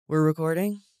We're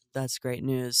recording? That's great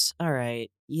news. All right.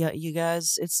 Yeah, you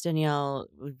guys, it's Danielle.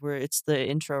 It's the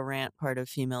intro rant part of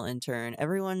Female Intern.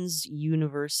 Everyone's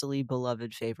universally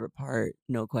beloved favorite part.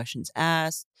 No questions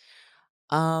asked.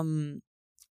 Um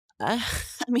I,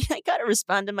 I mean, I gotta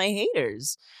respond to my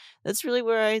haters. That's really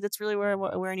where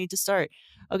I need to start.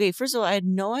 Okay, first of all, I had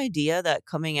no idea that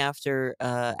coming after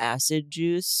acid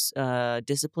juice,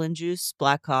 discipline juice,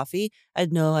 black coffee. I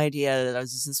had no idea that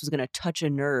this was gonna touch a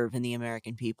nerve in the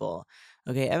American people.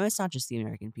 Okay, and it's not just the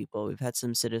American people. We've had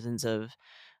some citizens of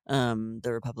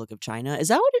the Republic of China. Is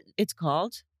that what it's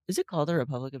called? Is it called the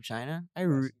Republic of China?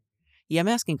 Yeah, I'm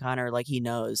asking Connor like he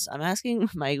knows. I'm asking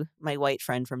my white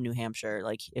friend from New Hampshire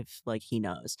like if like he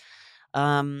knows.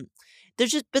 Um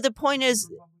there's just but the point is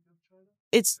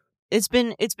it's it's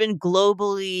been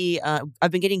globally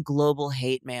I've been getting global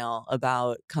hate mail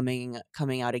about coming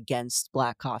out against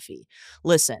black coffee.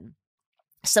 Listen,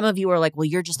 some of you are like, well,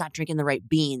 you're just not drinking the right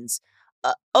beans.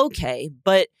 Okay,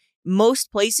 but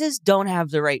most places don't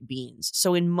have the right beans.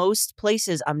 So in most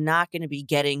places, I'm not going to be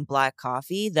getting black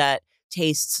coffee that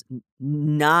tastes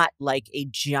not like a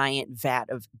giant vat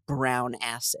of brown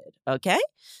acid. Okay.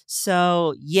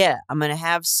 So yeah, I'm going to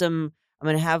have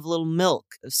a little milk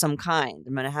of some kind.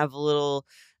 I'm going to have a little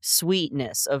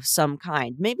sweetness of some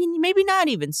kind. Maybe not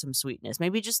even some sweetness,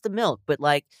 maybe just the milk, but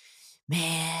like,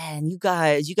 man, you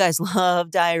guys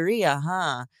love diarrhea,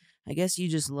 huh? I guess you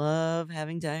just love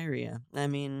having diarrhea. I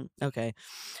mean, okay.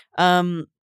 Um,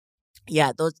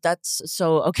 yeah, those that's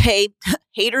so okay.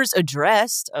 Haters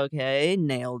addressed. Okay,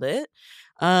 nailed it.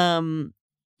 Um,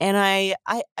 and I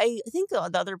think the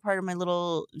other part of my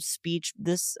little speech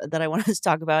this that I want to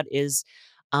talk about is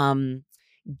um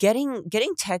getting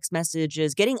text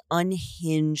messages, getting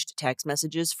unhinged text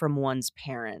messages from one's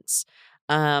parents.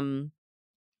 Um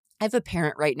I have a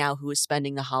parent right now who is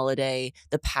spending the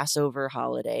Passover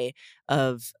holiday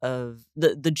of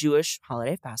the Jewish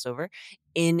holiday of Passover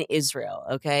in Israel.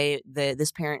 Okay,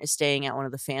 this parent is staying at one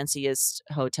of the fanciest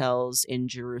hotels in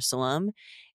Jerusalem,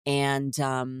 and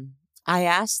I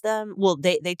asked them, well,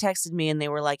 they texted me and they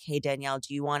were like, "Hey Danielle,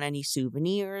 do you want any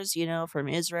souvenirs, from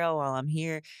Israel while I'm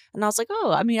here?" And I was like,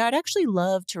 "Oh, I mean, I'd actually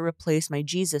love to replace my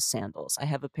Jesus sandals. I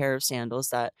have a pair of sandals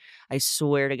that I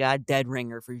swear to God, dead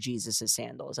ringer for Jesus's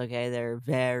sandals. Okay, they're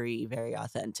very, very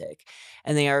authentic,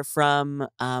 and they are from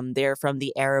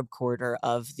the Arab quarter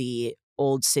of the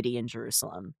old city in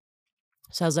Jerusalem."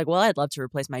 So I was like, well, I'd love to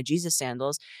replace my Jesus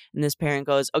sandals. And this parent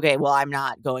goes, okay, well, I'm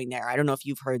not going there. I don't know if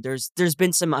you've heard there's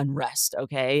been some unrest,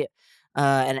 okay?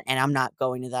 And I'm not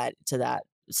going to that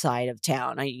side of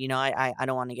town. I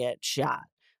don't want to get shot.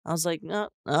 I was like, no,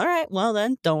 all right, well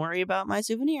then, don't worry about my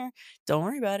souvenir. Don't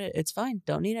worry about it. It's fine.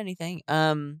 Don't need anything.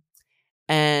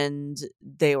 And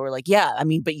they were like, "Yeah, I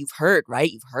mean, but you've heard, right?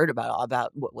 You've heard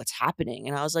about what's happening."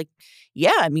 And I was like,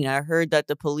 "Yeah, I mean, I heard that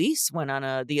the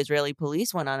Israeli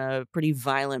police went on a pretty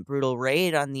violent, brutal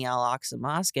raid on the Al-Aqsa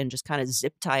Mosque and just kind of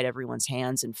zip tied everyone's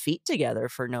hands and feet together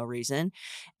for no reason."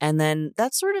 And then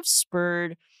that sort of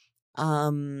spurred,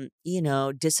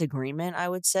 disagreement, I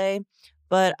would say.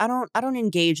 But I don't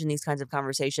engage in these kinds of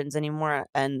conversations anymore.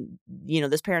 And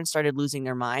this parent started losing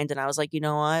their mind, and I was like, you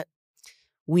know what?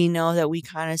 We know that we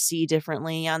kind of see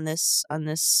differently on this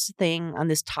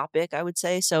topic, I would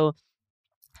say. So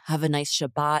have a nice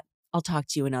Shabbat. I'll talk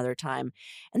to you another time.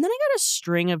 And then I got a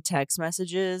string of text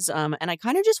messages, and I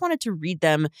kind of just wanted to read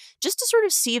them just to sort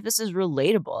of see if this is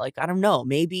relatable. Like, I don't know,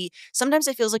 maybe sometimes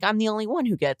it feels like I'm the only one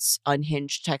who gets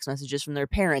unhinged text messages from their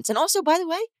parents. And also, by the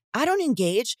way, I don't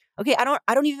engage. Okay, I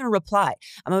don't even reply.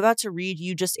 I'm about to read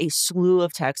you just a slew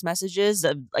of text messages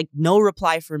of like no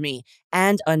reply for me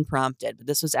and unprompted. But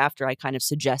this was after I kind of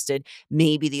suggested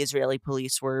maybe the Israeli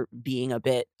police were being a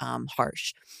bit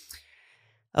harsh.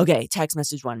 Okay, text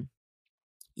message one.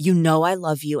 You know I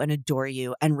love you and adore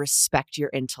you and respect your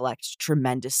intellect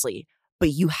tremendously,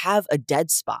 but you have a dead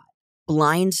spot,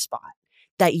 blind spot,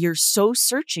 that you're so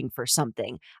searching for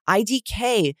something.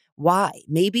 IDK, why?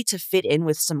 Maybe to fit in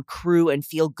with some crew and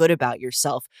feel good about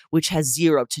yourself, which has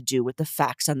zero to do with the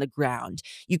facts on the ground.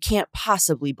 You can't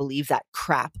possibly believe that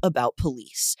crap about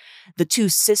police. The two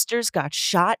sisters got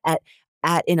shot at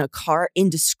in a car,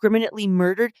 indiscriminately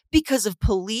murdered because of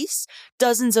police.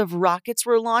 Dozens of rockets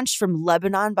were launched from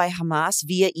Lebanon by Hamas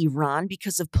via Iran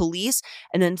because of police,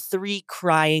 and then 3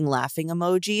 crying laughing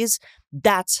emojis.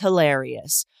 That's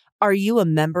hilarious. Are you a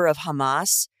member of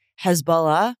Hamas,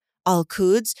 Hezbollah,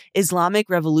 Al-Quds, Islamic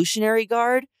Revolutionary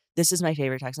Guard? This is my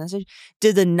favorite text message.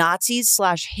 Did the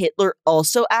Nazis/Hitler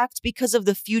also act because of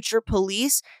the future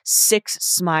police? 6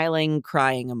 smiling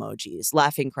crying emojis,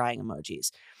 laughing crying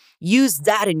emojis. Use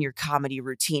that in your comedy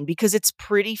routine because it's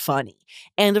pretty funny.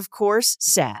 And of course,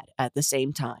 sad at the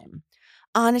same time.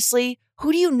 Honestly,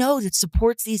 who do you know that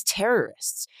supports these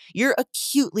terrorists? You're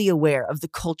acutely aware of the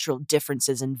cultural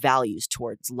differences and values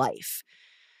towards life.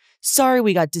 Sorry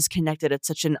we got disconnected at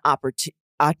such an opportune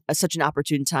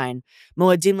time.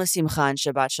 Moadim l'simcha and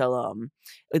Shabbat Shalom.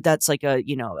 That's like a,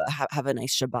 have a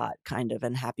nice Shabbat kind of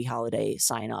and happy holiday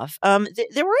sign off.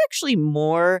 There were actually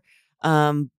more,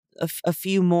 a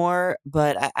few more,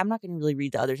 but I'm not going to really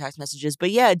read the other text messages.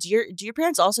 But yeah, do your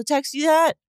parents also text you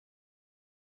that?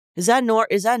 Is that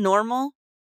normal?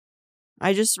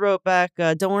 I just wrote back,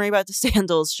 don't worry about the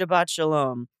sandals, Shabbat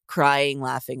Shalom. Crying,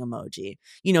 laughing emoji,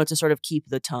 to sort of keep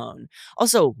the tone.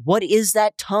 Also, what is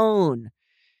that tone?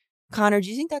 Connor, do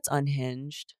you think that's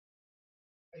unhinged?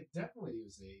 It definitely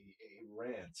is a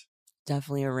rant.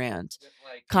 Definitely a rant.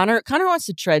 Like, Connor wants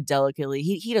to tread delicately.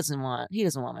 He doesn't want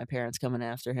my parents coming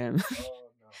after him. oh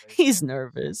no, He's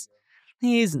nervous.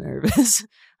 He's nervous.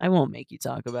 I won't make you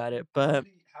talk about it, but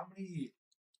how many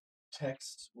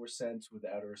texts were sent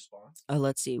without a response?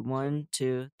 let's see. 1,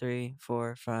 2, 3,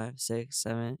 4, 5, 6,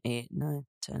 7, 8, 9,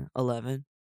 10, 11.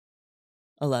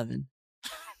 11.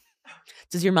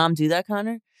 Does your mom do that,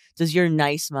 Connor? Does your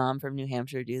nice mom from New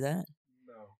Hampshire do that?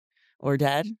 No. Or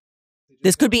dad?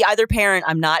 This could be either parent.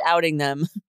 I'm not outing them.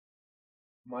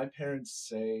 My parents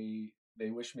say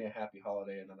they wish me a happy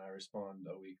holiday, and then I respond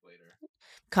a week later.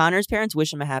 Connor's parents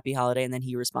wish him a happy holiday, and then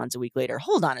he responds a week later.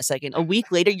 Hold on a second. A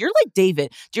week later? You're like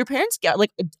David. Do your parents get,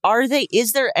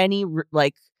 is there any,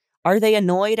 are they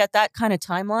annoyed at that kind of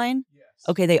timeline? Yes.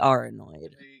 Okay, they are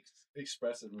annoyed. They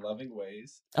express it in loving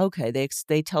ways. Okay,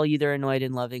 they tell you they're annoyed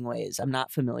in loving ways. I'm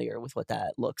not familiar with what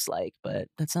that looks like, but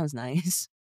that sounds nice.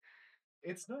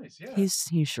 It's nice, yeah.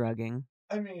 He's shrugging.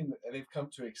 I mean, they've come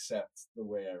to accept the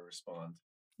way I respond.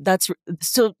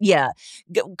 Yeah.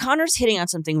 Connor's hitting on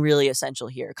something really essential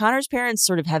here. Connor's parents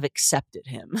sort of have accepted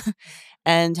him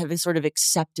and have sort of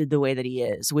accepted the way that he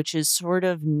is, which is sort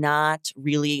of not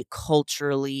really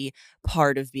culturally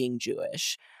part of being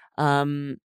Jewish.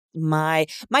 My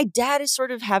dad is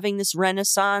sort of having this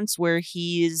renaissance where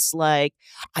he's like,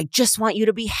 I just want you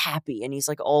to be happy. And he's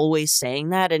like always saying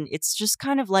that. And it's just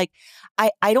kind of like,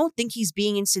 I don't think he's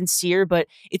being insincere, but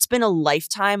it's been a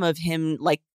lifetime of him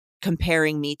like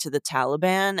comparing me to the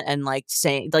Taliban and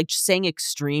saying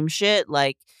extreme shit.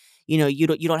 Like, you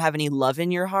don't have any love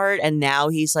in your heart. And now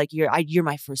he's like, you're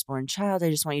my firstborn child. I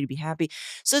just want you to be happy.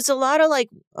 So it's a lot of like,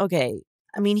 okay,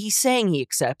 I mean, he's saying he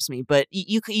accepts me, but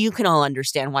you can all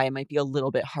understand why it might be a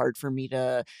little bit hard for me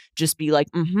to just be like,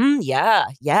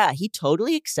 yeah, he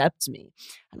totally accepts me.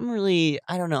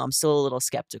 I don't know. I'm still a little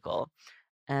skeptical.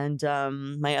 And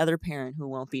my other parent, who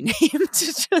won't be named,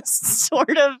 just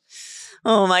sort of,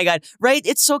 oh my God, right?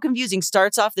 It's so confusing.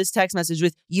 Starts off this text message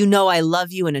with, I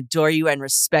love you and adore you and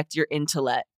respect your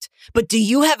intellect. But do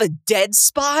you have a dead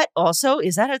spot? Also,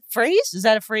 is that a phrase? Is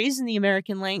that a phrase in the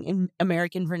American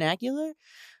vernacular?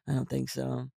 I don't think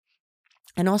so.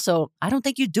 And also, I don't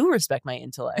think you do respect my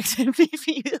intellect.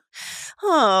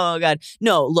 Oh God.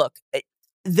 No, look.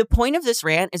 The point of this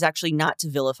rant is actually not to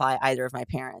vilify either of my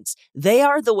parents. They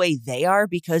are the way they are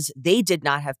because they did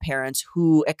not have parents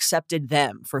who accepted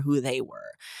them for who they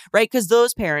were, right? Because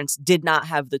those parents did not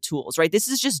have the tools, right? This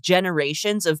is just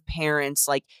generations of parents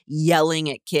like yelling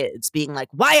at kids, being like,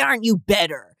 why aren't you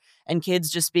better? And kids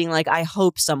just being like, I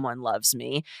hope someone loves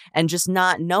me, and just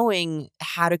not knowing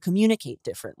how to communicate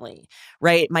differently,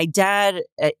 right? My dad,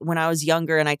 when I was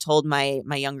younger, and I told my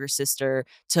younger sister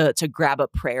to grab a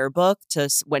prayer book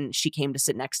when she came to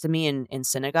sit next to me in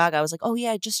synagogue, I was like, oh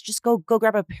yeah, just go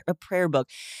grab a prayer book.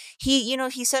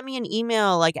 He sent me an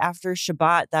email like after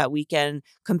Shabbat that weekend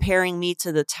comparing me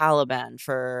to the Taliban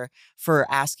for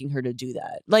asking her to do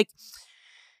that. Like,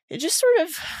 it just sort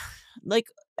of like,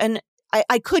 and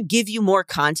I could give you more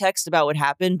context about what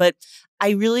happened, but I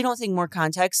really don't think more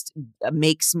context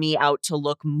makes me out to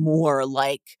look more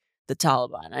like the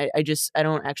Taliban. I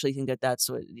don't actually think that's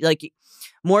what, like,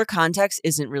 more context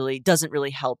doesn't really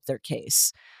help their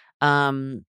case.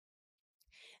 That's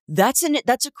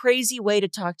a crazy way to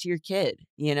talk to your kid,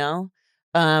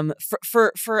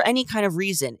 for any kind of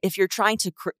reason. If you're trying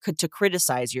to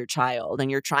criticize your child and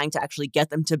you're trying to actually get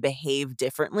them to behave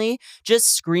differently,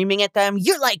 just screaming at them,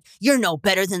 you're no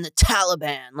better than the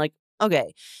Taliban. Like,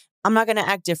 okay, I'm not going to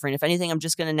act different. If anything, I'm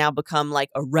just going to now become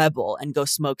like a rebel and go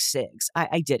smoke cigs.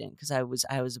 I didn't, because I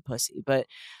was a pussy, but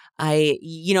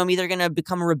I'm either going to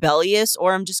become rebellious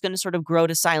or I'm just going to sort of grow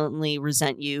to silently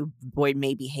resent you,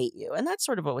 maybe hate you. And that's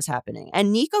sort of what was happening.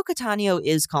 And Nico Cattaneo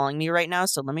is calling me right now.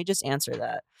 So let me just answer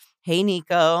that. Hey,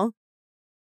 Nico.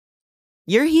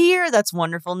 You're here. That's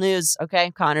wonderful news.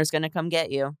 Okay. Connor's going to come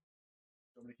get you.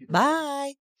 want to keep it rolling?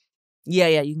 Bye. Yeah,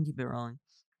 yeah, you can keep it rolling.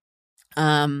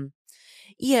 Um,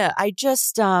 yeah, I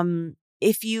just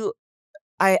if you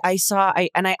I saw I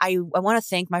want to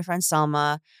thank my friend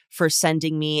Selma for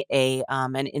sending me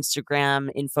an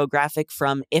Instagram infographic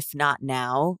from If Not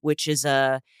Now, which is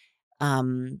um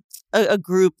a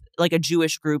group, like a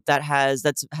Jewish group has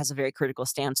a very critical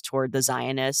stance toward the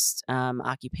Zionist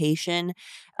occupation,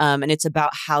 and it's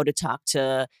about how to talk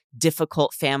to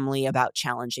difficult family about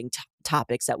challenging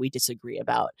topics that we disagree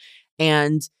about.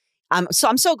 And I'm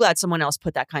so glad someone else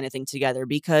put that kind of thing together,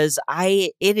 because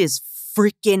I it is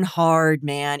freaking hard,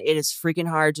 man. It is freaking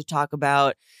hard to talk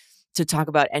about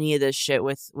any of this shit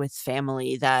with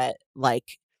family that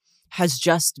like has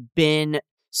just been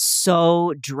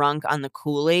so drunk on the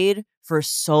Kool-Aid for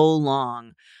so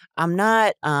long. I'm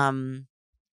not I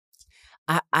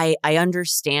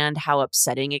understand how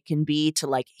upsetting it can be to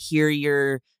like hear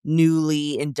your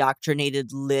newly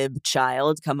indoctrinated lib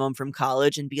child come home from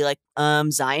college and be like,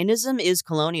 Zionism is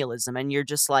colonialism. And you're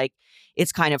just like,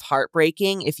 it's kind of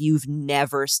heartbreaking if you've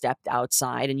never stepped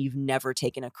outside and you've never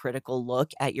taken a critical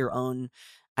look at your own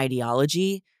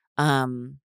ideology.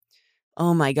 Um,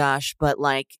 oh my gosh. But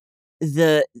like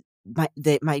the, my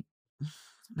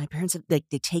my parents have, like,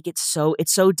 they take it so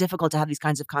it's so difficult to have these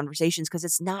kinds of conversations because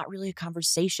it's not really a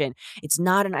conversation. It's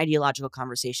not an ideological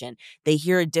conversation. They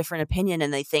hear a different opinion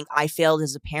and they think I failed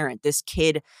as a parent. This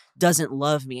kid doesn't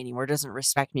love me anymore, doesn't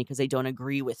respect me because they don't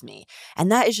agree with me.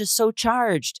 And that is just so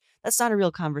charged. That's not a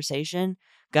real conversation.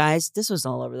 Guys, this was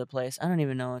all over the place. I don't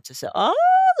even know what to say. Oh,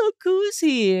 look who's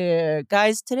here.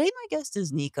 Guys, today my guest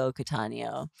is Nico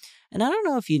Cattaneo. And I don't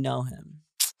know if you know him.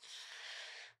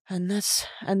 And that's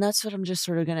what I'm just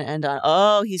sort of gonna end on.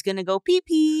 Oh, he's gonna go pee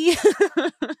pee.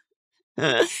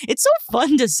 It's so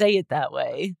fun to say it that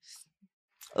way.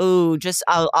 Oh, just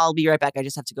I'll be right back. I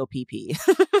just have to go pee pee.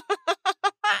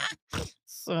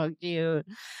 So cute.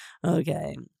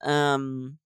 Okay.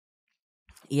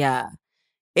 Yeah.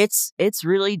 It's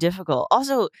really difficult.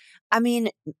 Also, I mean,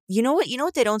 you know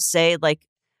what they don't say? Like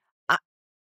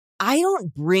I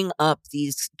don't bring up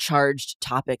these charged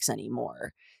topics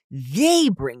anymore. They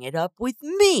bring it up with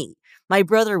me. My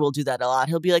brother will do that a lot.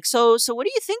 He'll be like, "So what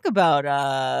do you think about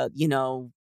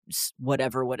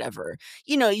whatever whatever?"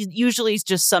 Usually it's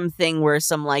just something where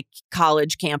some like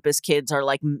college campus kids are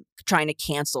like trying to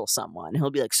cancel someone. He'll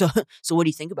be like, "So what do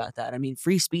you think about that? I mean,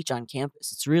 free speech on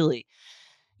campus. It's really,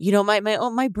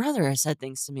 my brother has said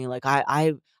things to me like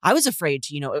I was afraid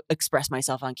to express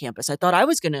myself on campus. I thought I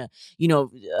was gonna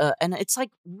and it's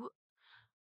like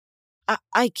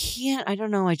I can't. I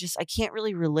don't know. I can't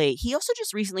really relate. He also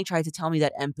just recently tried to tell me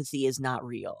that empathy is not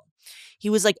real. He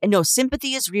was like, no,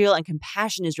 sympathy is real and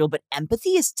compassion is real, but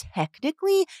empathy is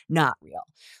technically not real.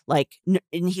 Like,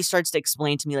 and he starts to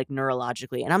explain to me like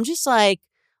neurologically, and I'm just like,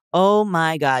 oh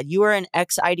my god, you are an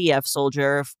ex IDF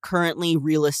soldier, currently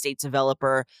real estate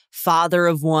developer, father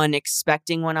of one,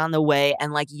 expecting one on the way,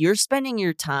 and like you're spending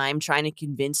your time trying to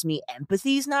convince me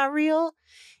empathy is not real.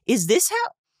 Is this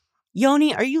how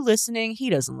Yoni, are you listening? He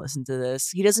doesn't listen to this.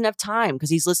 He doesn't have time because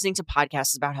he's listening to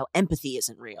podcasts about how empathy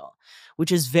isn't real,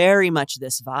 which is very much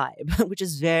this vibe, which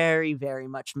is very, very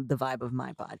much the vibe of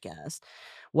my podcast.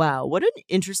 Wow, what an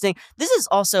interesting. This is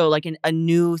also like a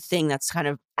new thing that's kind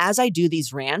of, as I do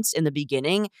these rants in the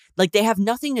beginning, like they have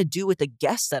nothing to do with the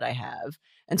guests that I have.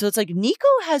 And so it's like Nico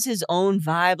has his own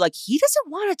vibe. Like he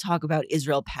doesn't want to talk about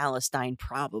Israel Palestine,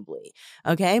 probably.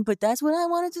 Okay. But that's what I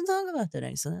wanted to talk about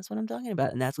today. So that's what I'm talking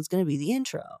about. And that's what's going to be the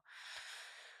intro.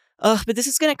 Ugh, but this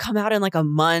is going to come out in like a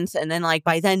month. And then, like,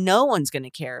 by then, no one's going to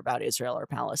care about Israel or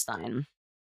Palestine.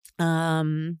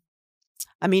 Um,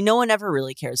 I mean, no one ever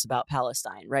really cares about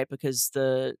Palestine, right? Because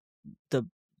the,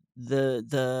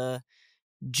 the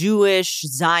Jewish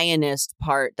Zionist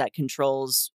part that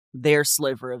controls their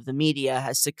sliver of the media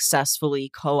has successfully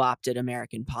co-opted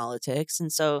American politics. And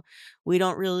so we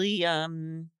don't really, I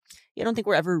don't think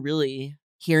we're ever really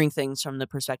hearing things from the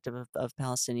perspective of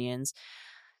Palestinians.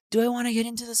 Do I want to get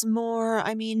into this more?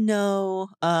 I mean, no.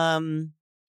 I'm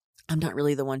not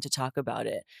really the one to talk about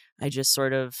it. I just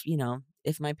sort of,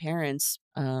 if my parents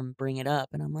bring it up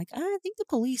and I'm like, I think the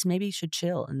police maybe should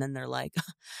chill. And then they're like,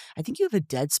 I think you have a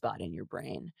dead spot in your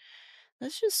brain.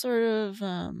 That's just sort of,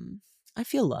 I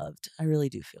feel loved. I really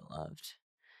do feel loved.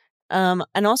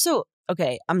 And also,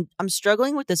 okay, I'm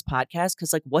struggling with this podcast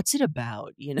because like, what's it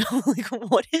about? Like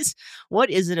what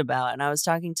is it about? And I was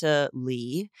talking to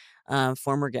Lee,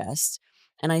 former guest,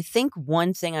 and I think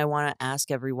one thing I want to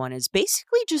ask everyone is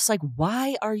basically just like,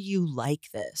 why are you like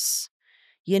this?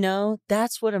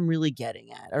 That's what I'm really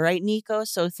getting at. All right, Nico.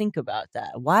 So think about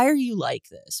that. Why are you like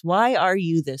this? Why are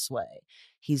you this way?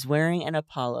 He's wearing an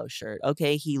Apollo shirt.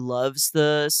 Okay, he loves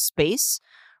the space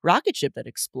rocket ship that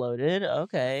exploded.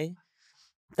 Okay.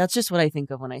 That's just what I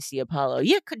think of when I see Apollo.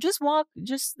 Yeah, could just walk.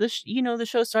 Just the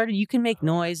show started. You can make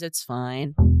noise. It's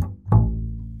fine.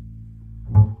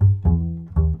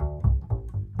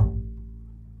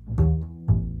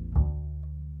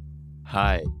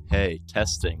 Hi, hey,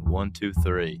 testing, 1, 2,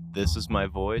 3. This is my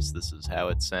voice. This is how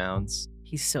it sounds.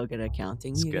 He's so good at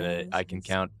counting. It's gonna. I can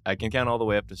count. I can count all the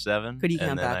way up to 7. Could you and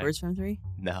count then backwards from 3?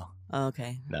 No, Oh,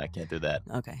 okay. no, I can't do that.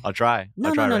 Okay. I'll try. No,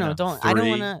 I'll try no, right no, now. don't. 3, I don't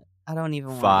want to. I don't even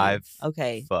want. 5.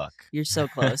 Okay. Fuck. You're so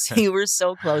close. You were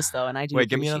so close though, and I do. Wait,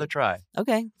 give me another try.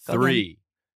 Okay. 3.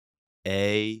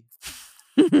 A.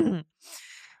 Am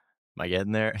I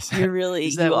getting there? You're really.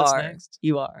 Is that you what's are. next?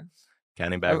 You are.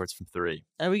 Counting backwards from 3.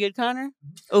 Are we good, Connor?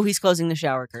 Oh, he's closing the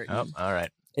shower curtain. Oh, all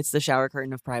right. It's the shower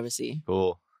curtain of privacy.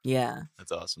 Cool. Yeah.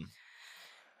 That's awesome.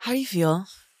 How do you feel?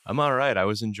 I'm all right. I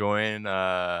was enjoying.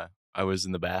 I was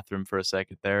in the bathroom for a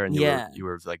second there, and you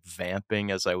were like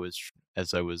vamping as I was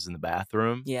in the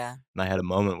bathroom. Yeah. And I had a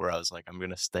moment where I was like, I'm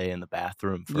gonna stay in the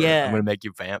bathroom for. Yeah. I'm gonna make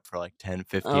you vamp for like 10,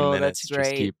 15 Oh, minutes. that's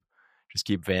great. Just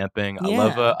keep vamping.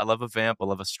 Yeah. I love a vamp. I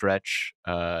love a stretch.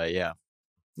 Yeah.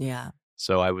 Yeah.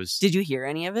 So I was. Did you hear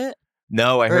any of it?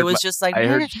 No, I heard. Or it was just like. I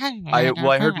heard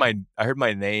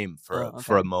my name for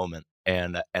okay. a moment.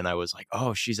 And I was like,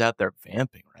 oh, she's out there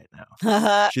vamping right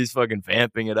now. She's fucking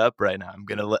vamping it up right now. I'm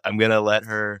gonna let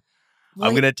her. Like,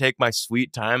 I'm gonna take my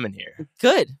sweet time in here.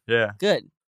 Good. Yeah.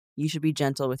 Good. You should be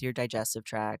gentle with your digestive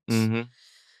tract. Mm-hmm.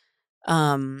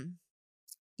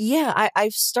 Yeah,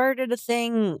 I've started a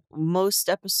thing most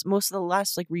of the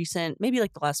last maybe the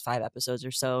last 5 episodes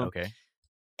or so. Okay.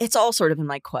 It's all sort of in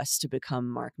my quest to become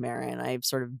Mark Maron. I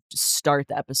sort of start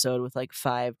the episode with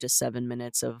 5 to 7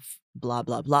 minutes of blah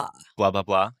blah blah. Blah blah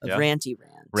blah. Of yeah. ranty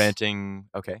rant. Ranting.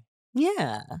 Okay.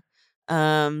 Yeah.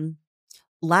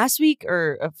 Last week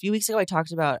or a few weeks ago, I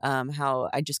talked about how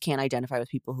I just can't identify with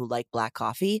people who like black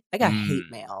coffee. I got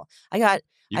hate mail. You got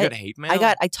hate mail?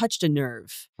 I touched a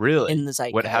nerve. Really? In the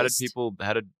zeitgeist.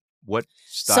 What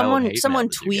style of hate someone mail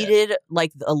did you tweeted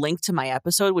get? a link to my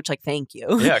episode, which thank you.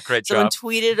 Yeah, great someone job.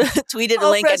 tweeted a oh,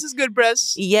 link. Press is good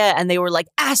press. Yeah, and they were like,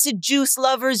 acid juice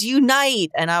lovers unite.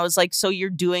 And I was like, so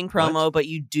you're doing promo, but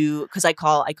you do, because I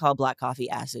call black coffee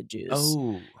acid juice.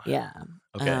 Oh. Yeah.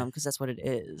 Okay. Because that's what it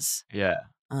is. Yeah.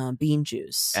 Bean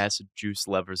juice. Acid juice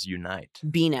lovers unite.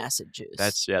 Bean acid juice.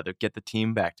 That's they get the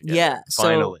team back together. Yeah.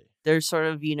 Finally. So there's sort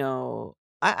of,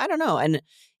 I don't know. And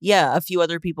yeah, a few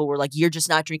other people were like, you're just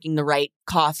not drinking the right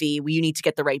coffee. You need to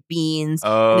get the right beans.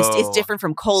 Oh. And it's different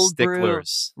from cold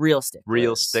sticklers. brew. Real sticklers.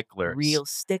 Real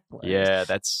sticklers. Yeah,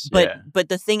 that's But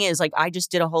the thing is, I just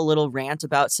did a whole little rant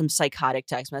about some psychotic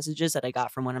text messages that I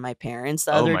got from one of my parents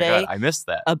the other day. God, I missed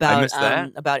that.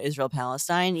 About Israel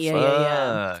Palestine.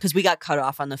 Yeah. Because we got cut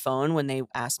off on the phone when they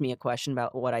asked me a question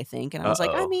about what I think, and I was like,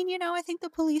 I think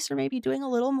the police are maybe doing a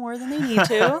little more than they need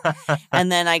to.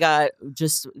 And then I got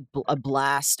just a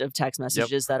blast of text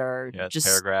messages that are just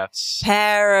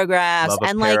paragraphs. Love a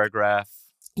and paragraph.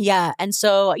 Yeah, and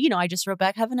so I just wrote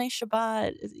back, "Have a nice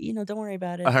Shabbat." Don't worry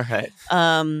about it. All right.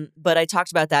 But I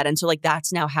talked about that, and so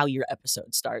that's now how your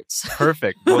episode starts.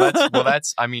 Perfect. Well,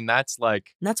 that's what you want us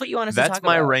to talk about. That's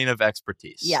my reign of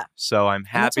expertise. Yeah. So I'm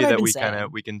happy that we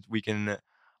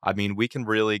we can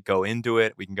really go into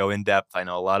it. We can go in depth. I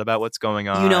know a lot about what's going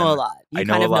on. You know a lot. I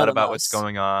know a lot about what's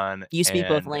going on. You speak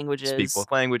both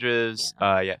languages.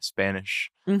 Yeah. Spanish.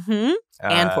 Mm-hmm.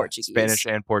 And Portuguese. Spanish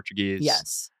and Portuguese.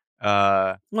 Yes.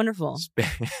 Wonderful.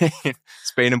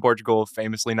 Spain and Portugal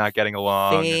famously not getting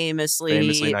along.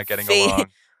 Famously not getting along.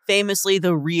 Famously,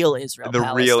 the real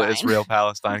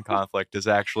Israel-Palestine conflict is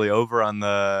actually over on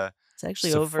the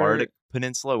Sephardic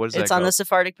Peninsula. What is that? It's on the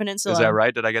Sephardic Peninsula. Is that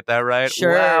right? Did I get that right?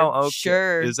 Sure. Wow. Okay.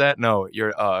 Sure. Is that no?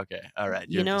 You're okay. All right.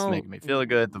 You're just making me feel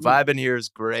good. The vibe in here is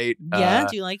great. Yeah.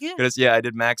 Do you like it? I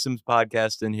did Maxim's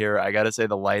podcast in here. I gotta say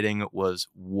the lighting was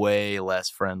way less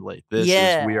friendly. We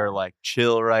are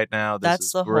chill right now. This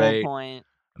is great. Whole point.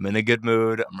 I'm in a good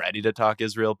mood. I'm ready to talk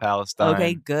Israel Palestine.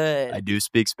 Okay, good. I do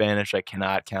speak Spanish. I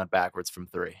cannot count backwards from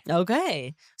 3.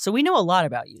 Okay, so we know a lot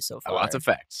about you so far. Lots of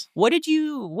facts. What did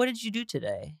you do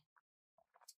today?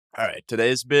 All right,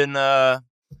 today's been.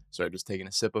 Sorry, just taking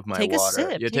a sip of my water.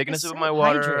 Sip. You're taking a sip of my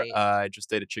water. Hydrate. I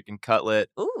just ate a chicken cutlet.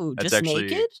 Ooh, that's just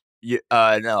naked? Yeah,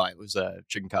 no, it was a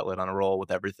chicken cutlet on a roll with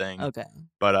everything. Okay,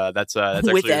 but that's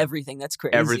actually with everything. That's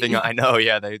crazy. Everything I know.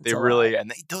 Yeah, they really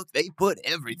and they put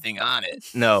everything on it.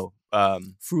 No,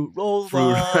 fruit rolls,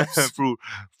 fruit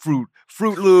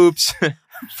loops,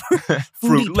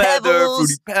 fruit leather,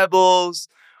 fruity pebbles.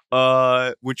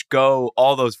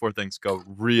 All those 4 things go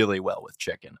really well with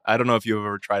chicken. I don't know if you've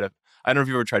ever tried I don't know if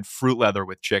you ever tried fruit leather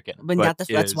with chicken, But but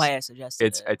that's why I suggested it.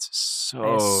 it's I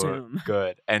so assume.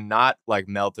 good and not like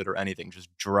melted or anything, just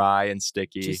dry and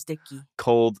sticky, Just sticky.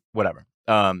 cold, whatever.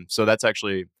 So that's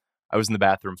actually, I was in the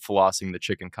bathroom flossing the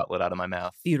chicken cutlet out of my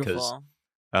mouth because Beautiful.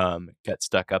 it got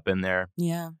stuck up in there.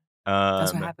 Yeah.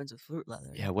 That's what Um, happens with fruit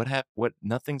leather. yeah, what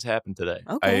nothing's happened today.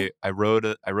 Okay. I rode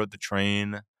the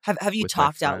train Have you with my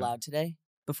talked out friend. loud today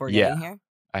before Yeah, getting here?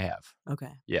 I have.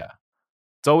 Okay. Yeah.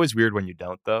 It's always weird when you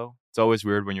don't, though. It's always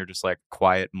weird when you're just like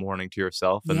quiet mourning to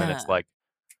yourself and then it's Yeah. like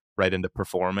right into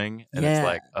performing and it's Yeah.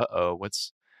 like, uh-oh,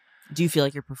 what's Do you feel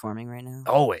like you're performing right now?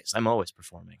 always. I'm always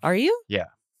performing. Are you? Yeah.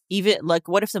 Even like,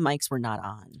 what if the mics were not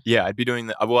on? Yeah, I'd be doing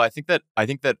that. Well, I think that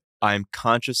I'm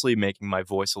consciously making my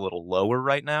voice a little lower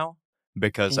right now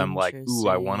because I'm like, ooh,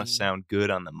 I want to Interesting. sound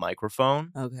good on the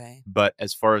microphone. Okay. But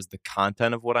as far as the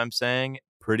content of what I'm saying,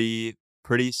 pretty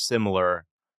similar.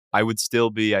 I would still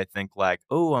be, I think, like,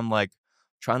 oh, I'm like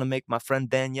trying to make my friend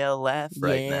Danielle laugh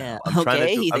right Yeah. now. I'm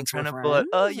Okay. He I'm thinks we're trying to pull it.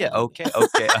 friends. Oh yeah, okay.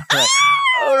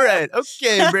 All right,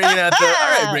 okay. Bringing out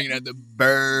the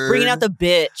bird. Bringing out the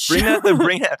bitch.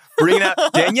 Bringing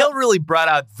out. Danielle really brought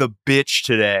out the bitch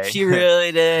today. She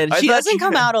really did. I She thought doesn't she-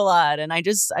 come out a lot, and I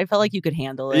felt like you could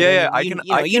handle it. Yeah, and I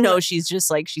you can- know, she's just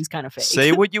like she's kind of fake.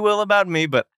 Say what you will about me,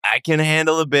 but I can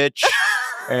handle a bitch.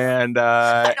 And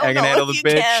I don't can know handle if the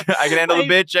you bitch. can. I can handle the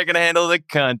bitch. I can handle the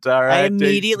cunt. All right. I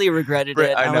immediately regretted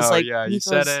it. I was know, like, yeah, you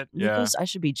said it, yeah. Nikos, I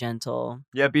should be gentle.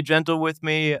 Yeah, be gentle with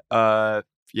me.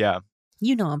 Yeah,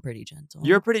 You know I'm pretty gentle.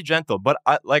 you're pretty gentle, but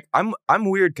I'm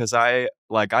weird because I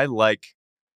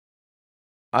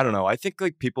don't know. I think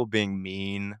like people being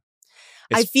mean.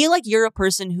 I feel like you're a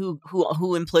person who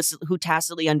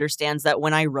tacitly understands that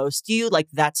when I roast you, like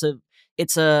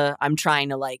I'm trying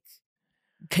to like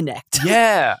connect.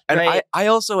 Yeah, and Right? I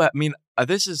also, I mean,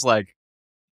 this is like,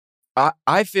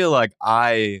 I feel like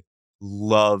I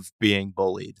love being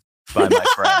bullied by my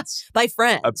friends. By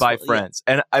friends. By Well, yeah. friends,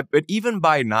 and but even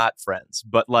by not friends,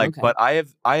 but like, Okay. but I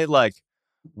like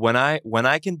when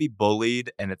I can be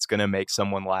bullied and it's gonna make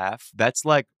someone laugh. That's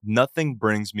like nothing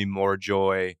brings me more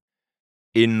joy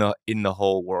in the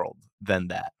whole world than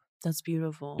that. That's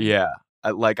beautiful. Yeah,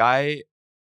 Has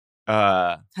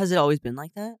it always been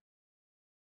like that?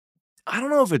 I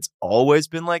don't know if it's always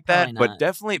been like that, Probably but not.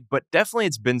 definitely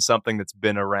it's been something that's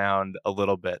been around a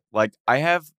little bit. Like I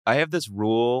have this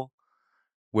rule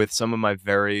with some of my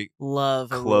very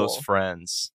Love a close rule.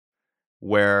 friends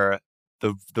where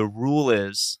the rule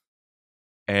is,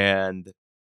 and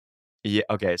yeah,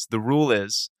 okay, so the rule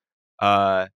is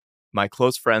my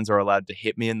close friends are allowed to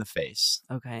hit me in the face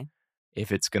Okay.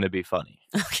 if it's going to be funny.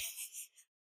 Okay.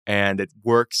 And it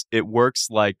works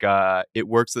like it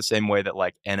works the same way that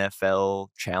like NFL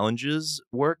challenges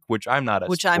work, which I'm not a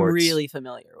Which sports, I'm really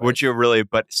familiar with. which you're really,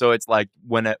 but so it's like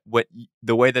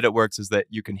the way that it works is that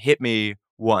you can hit me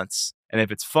once, and if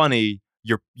it's funny,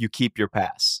 you keep your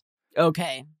pass.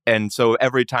 Okay. And so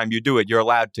every time you do it, you're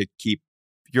allowed to keep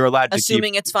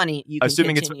Assuming it's funny, you can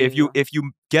assuming continue. if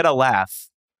you get a laugh,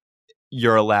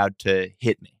 you're allowed to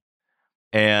hit me.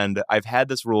 And I've had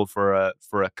this rule for a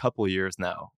couple years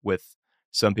now with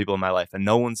some people in my life, and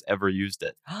no one's ever used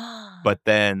it. But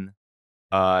then,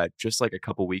 just like a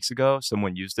couple weeks ago,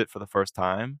 someone used it for the first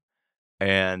time,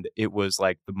 and it was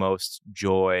like the most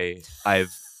joy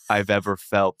I've ever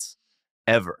felt,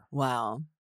 ever. Wow.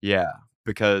 Yeah,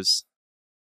 because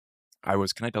I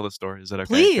was. Can I tell the story? Is that okay?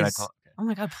 Please. Can I tell? Okay. Oh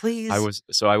my God, please. I went.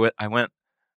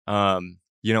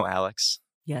 You know Alex.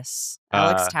 Yes.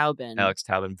 Alex Uh, Taubin. Alex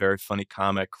Taubin, very funny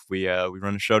comic. We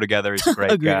run a show together. He's a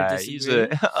great Agree to guy. disagree.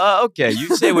 He's okay.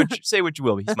 You say what you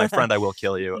will. He's my friend. I will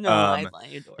kill you. No, I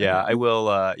adore Yeah, him. I will.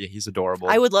 Yeah, he's adorable.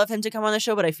 I would love him to come on the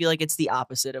show, but I feel like it's the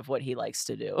opposite of what he likes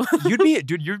to do.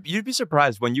 You'd be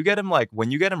surprised when you get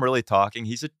him really talking.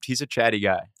 He's a chatty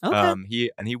guy. Okay.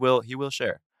 He will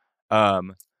share.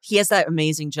 He has that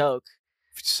amazing joke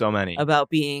So many about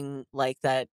being like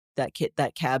that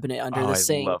cabinet under the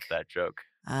sink. I love that joke.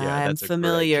 Yeah, I'm that's a great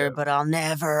familiar, joke. but I'll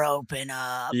never open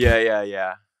up.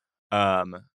 Yeah.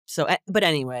 So, but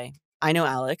anyway, I know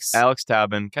Alex. Alex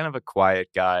Taubin, kind of a quiet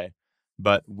guy,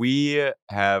 but we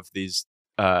have these.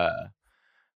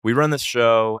 We run this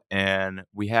show, and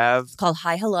we have. It's called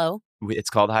Hi Hello. It's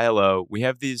called Hi Hello. We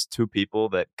have these two people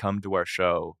that come to our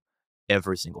show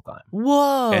every single time.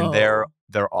 Whoa! And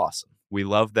they're awesome. We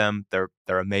love them. They're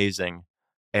amazing,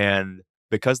 and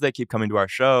because they keep coming to our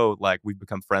show, like we've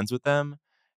become friends with them,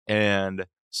 and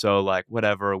so like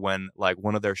whatever. When like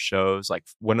one of their shows, like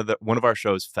one of our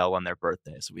shows fell on their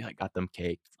birthday, so we like got them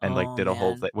cake and like did a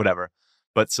whole thing, whatever.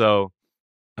 But so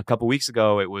a couple weeks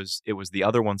ago, it was the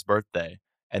other one's birthday,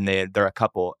 and they're a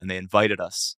couple, and they invited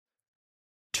us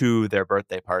to their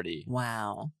birthday party.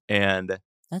 Wow. And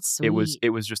That's sweet. it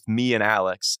was just me and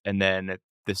Alex, and then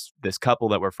this couple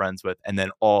that we're friends with, and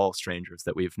then all strangers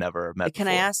that we've never met Can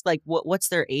before. I ask, like, what's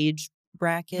their age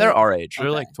bracket? They're our age. Okay.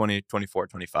 They're like 20, 24,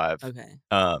 25. Okay.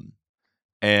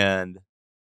 And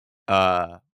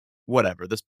whatever.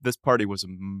 This party was a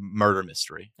murder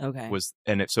mystery. Okay.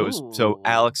 So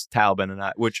Alex Taubin and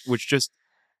I, which just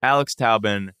Alex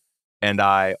Taubin and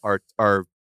I are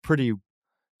pretty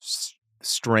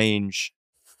strange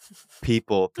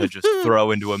people to just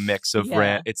throw into a mix of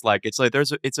it's like it's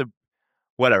a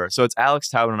whatever. So it's Alex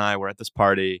Taubin and I were at this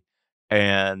party,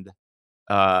 and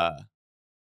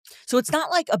so it's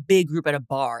not like a big group at a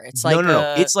bar. It's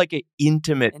no. It's like an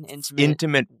intimate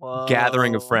Whoa.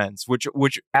 gathering of friends,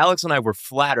 which Alex and I were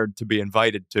flattered to be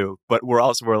invited to, but we're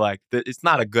like, it's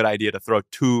not a good idea to throw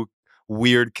two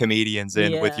weird comedians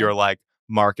in with your like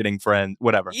marketing friend,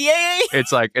 whatever. Yeah.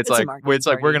 It's like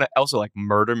we're gonna also like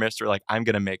murder mystery. Like I'm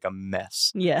gonna make a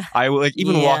mess. Yeah. I like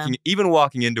even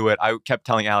walking into it, I kept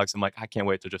telling Alex, I'm like, I can't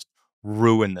wait to just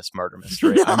ruin this murder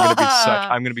mystery.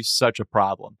 I'm gonna be such a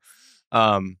problem.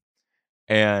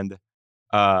 And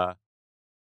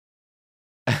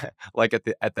like at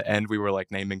the end we were like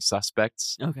naming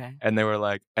suspects. Okay. And they were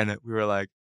like, and we were like,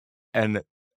 and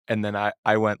then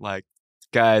I went like,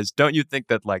 guys, don't you think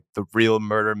that like the real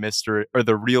murder mystery or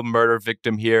the real murder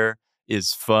victim here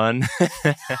is fun?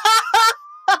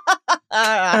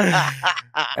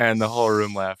 And the whole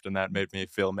room laughed, and that made me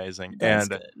feel amazing. That's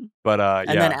good. And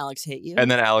then Alex hit you. And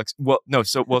then Alex,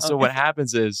 so what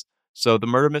happens is, so the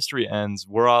murder mystery ends.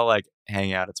 We're all like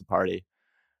hanging out. It's a party.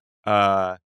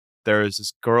 There is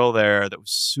this girl there that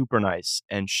was super nice,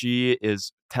 and she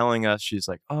is telling us, she's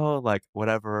like, oh, like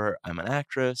whatever, I'm an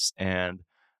actress, and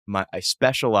I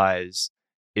specialize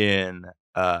in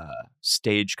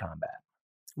stage combat.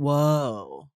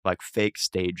 Whoa. Like fake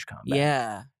stage combat.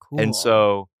 Yeah. Cool. And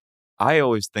so I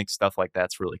always think stuff like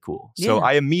that's really cool. So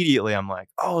I immediately, I'm like,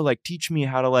 oh, like teach me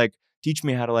how to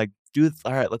do this.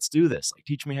 All right, let's do this. Like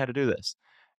teach me how to do this.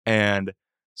 And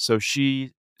so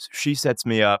she sets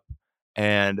me up,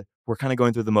 and we're kind of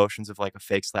going through the motions of like a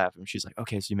fake slap. And she's like,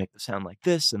 okay, so you make the sound like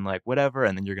this and like whatever.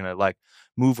 And then you're going to like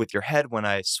move with your head when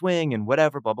I swing and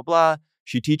whatever, blah, blah, blah.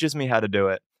 She teaches me how to do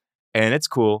it, and it's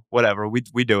cool. Whatever. We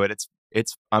do it.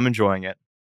 I'm enjoying it.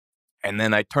 And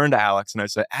then I turn to Alex and I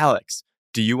say, Alex,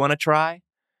 do you want to try?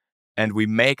 And we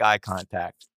make eye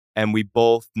contact, and we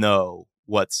both know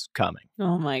what's coming.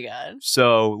 Oh my God.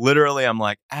 So literally I'm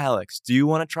like, Alex, do you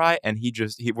want to try? And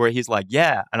he's like,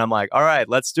 yeah. And I'm like, all right,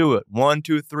 let's do it. 1,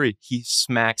 2, 3. He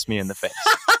smacks me in the face.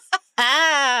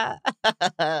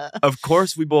 Of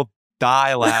course, we both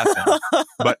die laughing,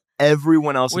 but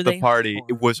everyone else at the party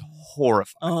was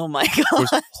horrified. Oh my God.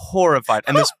 Was horrified.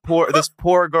 And this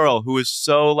poor girl who was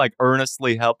so like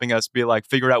earnestly helping us be like,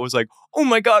 figure it out, was like, oh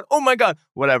my God,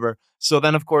 whatever. So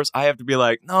then, of course, I have to be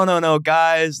like, no,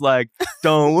 guys, like,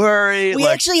 don't worry. We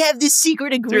like, actually have this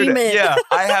secret agreement. Dude,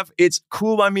 yeah, it's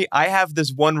cool by me. I have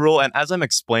this one rule, and as I'm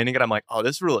explaining it, I'm like, oh,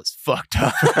 this rule is fucked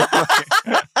up.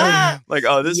 like,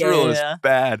 oh, this rule is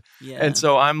bad. Yeah. And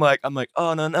so I'm like,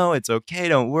 oh, no, it's okay.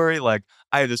 Don't worry. Like,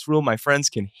 I have this rule. My friends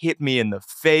can hit me in the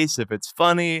face if it's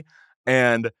funny.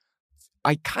 And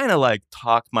I kind of like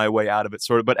talk my way out of it,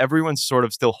 sort of, but everyone's sort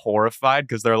of still horrified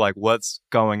because they're like, what's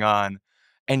going on?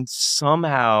 And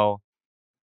somehow,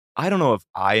 I don't know if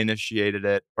I initiated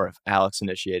it or if Alex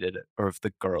initiated it or if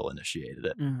the girl initiated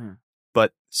it,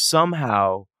 but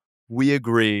somehow we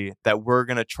agree that we're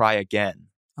going to try again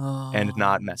and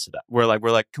not mess it up. We're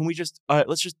like, can we just, all right,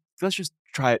 let's just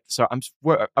try it. So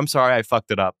I'm sorry I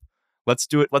fucked it up. Let's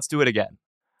do it again.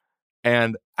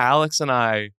 And Alex and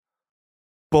I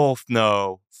both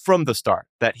know from the start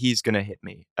that he's going to hit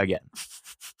me again.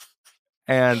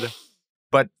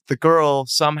 But the girl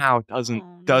somehow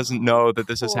doesn't know that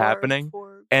this is happening.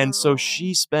 And so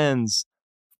she spends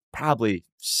probably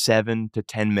 7 to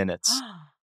 10 minutes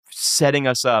setting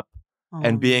us up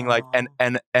and being like,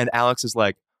 and Alex is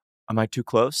like, am I too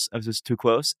close? Is this too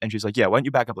close? And she's like, yeah, why don't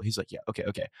you back up? He's like, yeah, okay.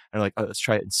 And I'm like, oh, let's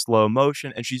try it in slow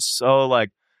motion. And she's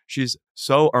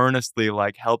so earnestly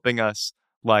like helping us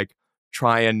like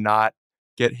try and not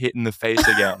get hit in the face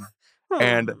again.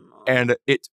 And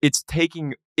it's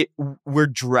taking it. We're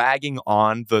dragging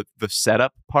on the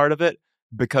setup part of it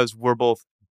because we're both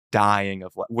dying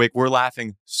of we're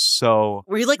laughing. So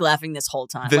were you like laughing this whole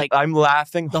time? I'm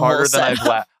laughing harder than I've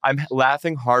laughed. I'm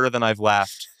laughing harder than I've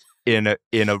laughed in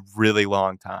a really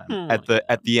long time at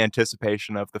the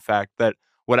anticipation of the fact that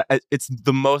it's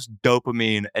the most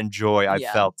dopamine and joy I've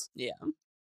felt. Yeah.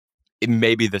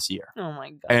 Maybe this year. Oh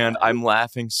my God. And I'm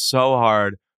laughing so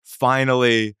hard.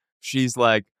 Finally, she's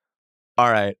like,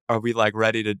 all right, are we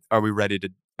ready to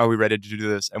do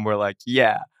this? And we're like,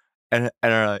 yeah. And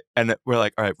we're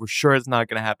like, all right, we're sure it's not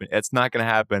gonna happen. It's not gonna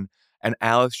happen. And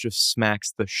Alex just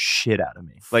smacks the shit out of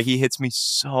me. Like, he hits me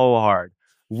so hard.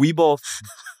 We both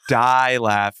die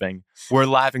laughing. We're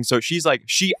laughing. So I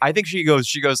think she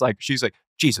goes like, Jesus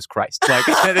Christ. Like,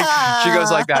 I think she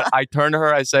goes like that. I turn to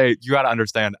her, I say, you got to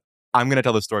understand, I'm going to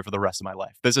tell this story for the rest of my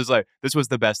life. This was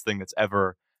the best thing that's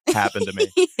ever happened to me.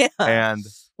 Yeah. And,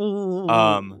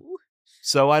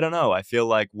 so I don't know. I feel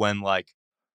like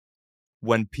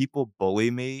when people bully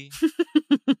me,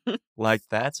 like,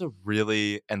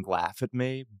 and laugh at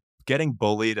me, getting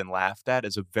bullied and laughed at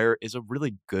is a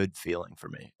really good feeling for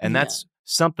me. And that's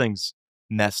something's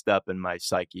messed up in my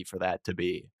psyche for that to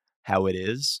be how it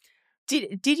is.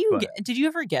 Did you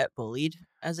ever get bullied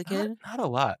as a kid? Not a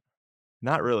lot.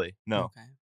 Not really. No. Okay.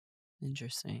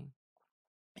 Interesting.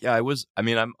 Yeah,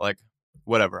 I'm like,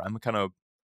 whatever. I'm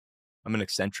an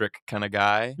eccentric kind of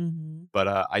guy, but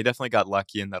I definitely got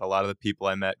lucky in that a lot of the people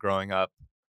I met growing up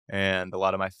and a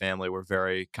lot of my family were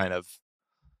very kind of,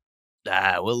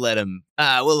 we'll let him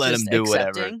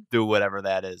do whatever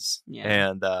that is. Yeah.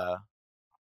 And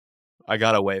I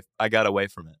got away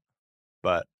from it.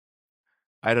 But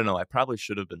I don't know, I probably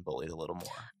should have been bullied a little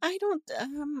more. I don't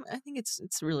I think it's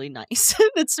really nice.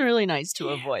 It's really nice to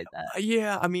avoid that.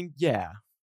 Yeah, I mean, yeah.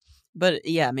 But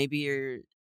yeah, maybe you're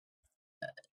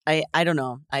I don't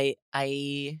know.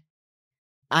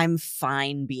 I'm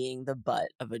fine being the butt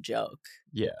of a joke.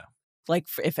 Yeah. Like,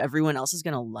 if everyone else is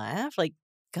gonna laugh, like,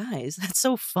 guys, that's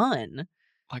so fun.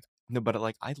 Like, no, but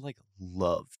I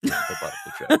love being the butt of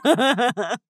the joke.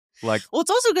 Like, well, it's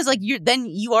also because like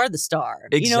you are the star.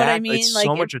 Exactly. You know what I mean? It's like,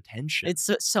 so much attention. It's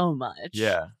so much.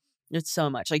 Yeah. It's so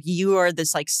much. Like, you are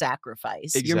this like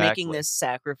sacrifice. Exactly. You're making this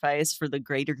sacrifice for the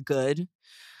greater good,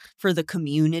 for the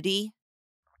community.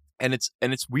 And it's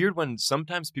weird when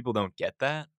sometimes people don't get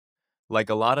that. Like,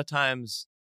 a lot of times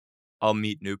I'll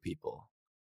meet new people,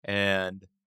 and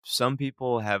some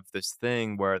people have this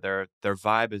thing where their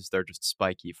vibe is they're just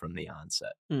spiky from the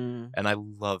onset. And I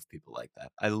love people like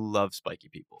that. I love spiky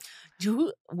people.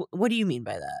 What do you mean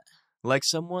by that? Like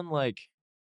someone like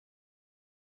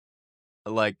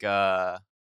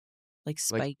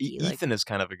spiky. Ethan is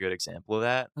kind of a good example of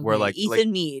that. Okay. Where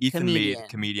Ethan Mead,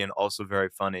 comedian, also very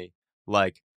funny.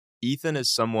 Like, Ethan is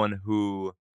someone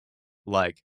who,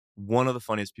 like, one of the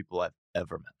funniest people I've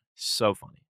ever met. So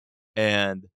funny.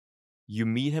 And you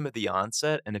meet him at the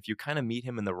onset, and if you kind of meet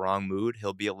him in the wrong mood,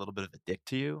 he'll be a little bit of a dick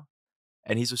to you.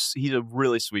 And he's a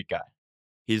really sweet guy.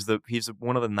 He's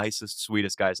one of the nicest,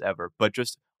 sweetest guys ever. But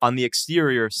just on the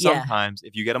exterior, sometimes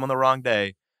if you get him on the wrong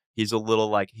day, he's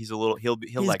gruff.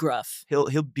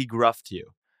 He'll be gruff to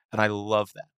you. And I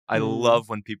love that. I love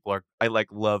when people are,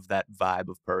 love that vibe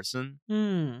of person.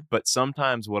 But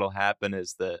sometimes what'll happen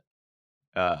is that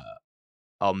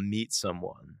I'll meet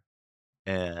someone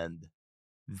and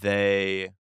they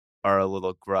are a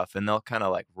little gruff, and they'll kind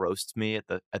of like roast me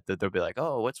they'll be like,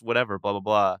 oh, what's whatever, blah, blah,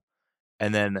 blah.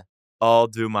 And then I'll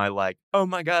do my like, oh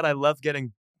my God, I love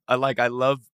when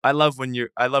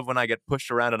I get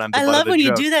pushed around and I'm the butt of the joke. I love when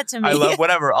you do that to me. I love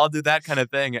whatever. I'll do that kind of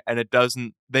thing, and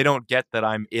they don't get that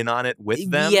I'm in on it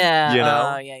with them. Yeah. You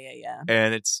know? Yeah.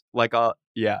 And it's like,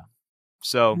 yeah.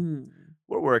 So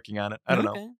we're working on it. I don't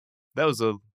know. That was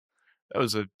a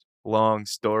long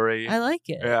story. I like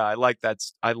it. Yeah, I like that.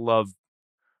 I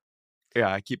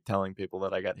keep telling people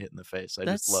that I got hit in the face.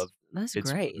 That's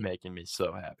great. It's making me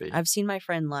so happy. I've seen my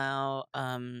friend Lau,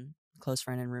 close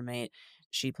friend and roommate.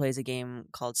 She plays a game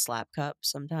called Slap Cup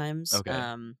sometimes.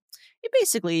 Okay.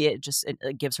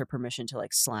 It gives her permission to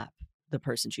like slap the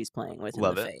person she's playing with in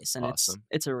the face. And awesome.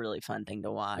 It's a really fun thing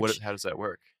to watch. How does that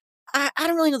work? I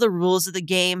don't really know the rules of the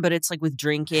game, but it's like with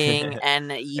drinking and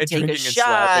you take a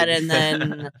shot and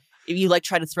then you like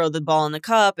try to throw the ball in the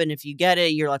cup, and if you get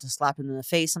it, you're allowed to slap him in the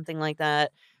face, something like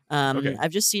that. Okay.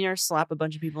 I've just seen her slap a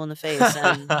bunch of people in the face,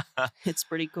 and it's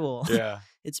pretty cool. Yeah.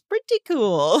 It's pretty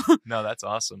cool. No, that's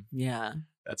awesome. Yeah.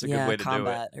 That's a good way to do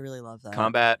it. I really love that.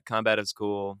 Combat is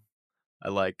cool. I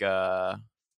like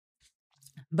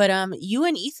But you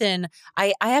and Ethan,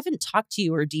 I haven't talked to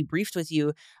you or debriefed with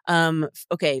you.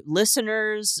 Okay,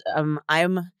 listeners,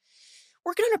 I'm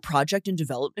working on a project in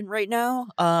development right now.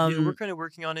 We're kind of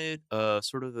working on it.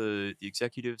 Sort of the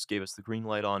executives gave us the green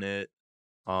light on it.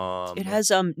 It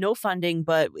has no funding,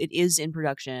 but it is in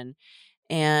production,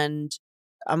 and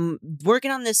I'm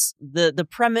working on this. The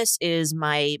premise is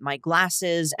my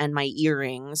glasses and my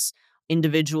earrings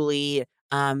individually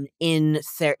in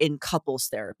couples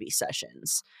therapy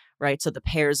sessions, right? So the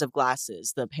pairs of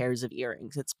glasses, the pairs of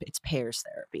earrings, it's pairs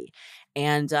therapy.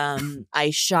 And I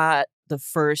shot the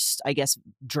first, I guess,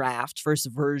 first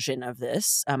version of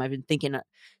this. I've been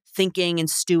thinking and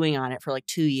stewing on it for like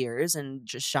 2 years and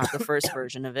just shot the first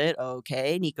version of it.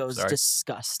 Okay, Nico's Sorry.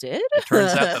 disgusted. It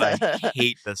turns out that I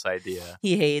hate this idea.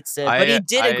 He hates it, but he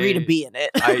did agree to be in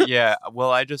it. Yeah.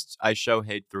 Well, I show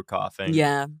hate through coughing.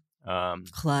 Yeah. Um,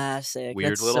 Classic.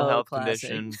 Weird That's little so health classic.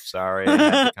 condition. Sorry, I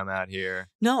had to come out here.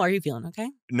 No, are you feeling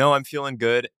okay? No, I'm feeling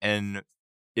good, and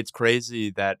it's crazy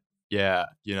that you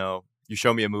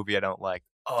show me a movie I don't like.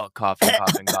 Oh, coughing.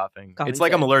 Coughing It's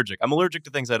like fit. I'm allergic. I'm allergic to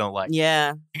things I don't like.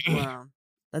 Yeah. Well,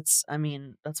 that's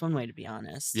one way to be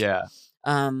honest. Yeah.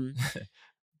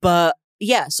 But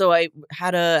yeah, so I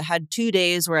had 2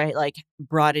 days where I like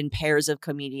brought in pairs of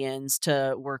comedians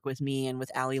to work with me and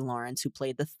with Allie Lawrence, who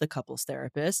played the couples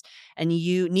therapist, and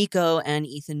Nico and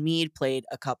Ethan Mead played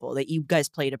a couple. That you guys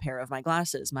played a pair of my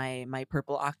glasses, my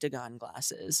purple octagon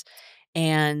glasses,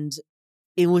 and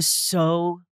it was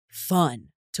so fun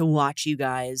to watch you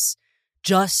guys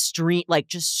just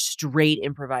straight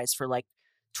improvise for like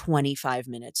 25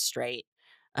 minutes straight.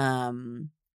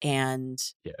 And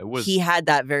yeah, it was. He had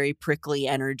that very prickly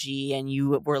energy, and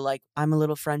you were like, "I'm a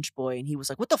little French boy," and he was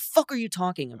like, "What the fuck are you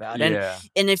talking about?" Yeah.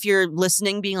 And if you're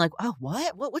listening, being like, "Oh,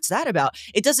 what's that about?"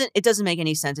 It doesn't make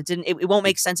any sense. It won't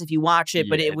make sense if you watch it,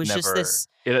 but it was just this.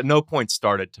 It at no point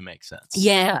started to make sense.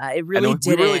 Yeah, it really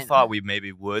didn't. We really thought we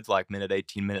maybe would, like minute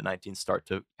 18, minute 19, start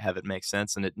to have it make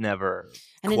sense, and it never.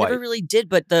 And quite. It never really did.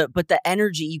 But the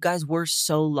energy, you guys were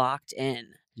so locked in.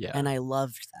 Yeah, and I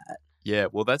loved that. Yeah,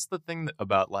 well, that's the thing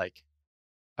about like,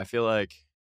 I feel like.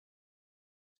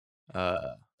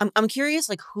 I'm curious,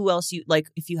 like, who else you like,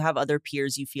 if you have other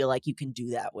peers you feel like you can do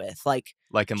that with, like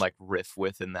and like riff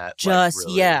with in that, just like,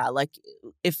 really... yeah, like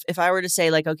if I were to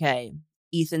say like, okay,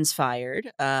 Ethan's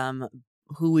fired,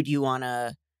 who would you want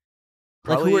to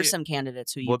like? Who are some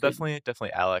candidates who you? Well,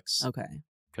 definitely Alex. Okay,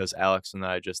 because Alex and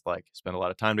I just like spend a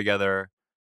lot of time together.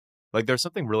 Like, there's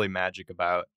something really magic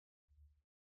about.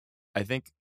 I think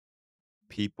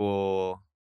people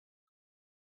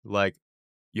like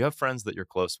you have friends that you're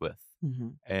close with. Mm-hmm.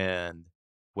 And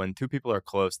when two people are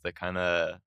close, they kind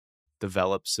of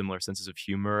develop similar senses of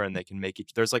humor, and they can make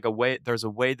there's a way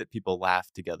that people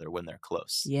laugh together when they're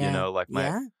close. Yeah. Like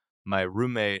my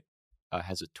roommate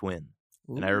has a twin.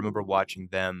 Ooh. And I remember watching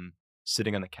them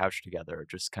sitting on the couch together,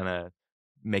 just kind of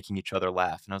making each other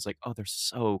laugh. And I was like, oh, they're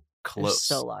so close.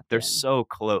 They're so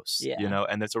close, yeah.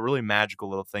 And it's a really magical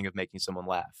little thing of making someone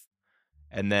laugh.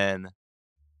 And then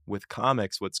with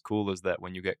comics, what's cool is that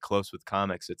when you get close with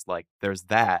comics, it's like there's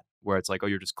that where it's like, oh,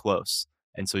 you're just close.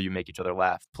 And so you make each other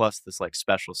laugh. Plus this like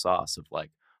special sauce of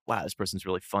like, wow, this person's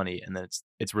really funny. And then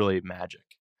it's really magic.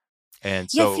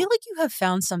 And so I feel like you have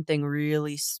found something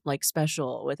really like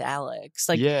special with Alex.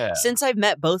 Like, since I've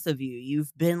met both of you,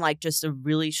 you've been like just a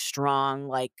really strong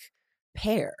like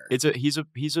pair. He's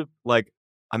like,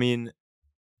 I mean,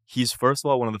 he's first of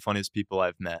all one of the funniest people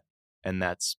I've met, and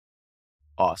that's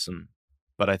awesome.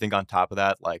 But I think on top of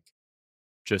that, like,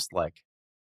 just like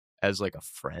as like a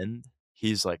friend,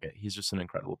 he's just an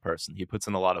incredible person. He puts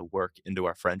in a lot of work into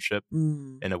our friendship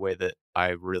in a way that I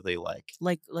really like.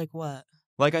 Like what?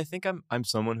 Like, I think I'm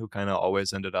someone who kind of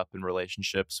always ended up in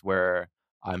relationships where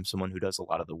I'm someone who does a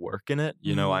lot of the work in it.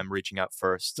 I'm reaching out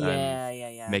first.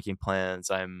 Yeah. Making plans.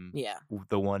 I'm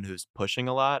the one who's pushing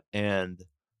a lot. And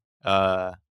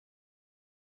does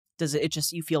it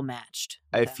just, you feel matched?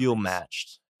 I feel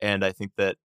matched. And I think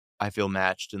that I feel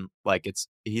matched, and like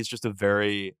he's just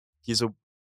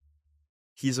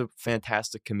he's a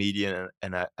fantastic comedian,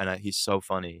 and he's so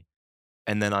funny.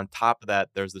 And then on top of that,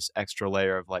 there's this extra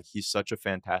layer of like, he's such a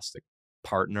fantastic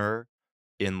partner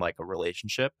in like a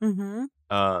relationship. Mm-hmm.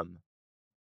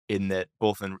 In that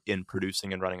both in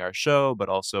producing and running our show, but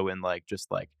also in like, just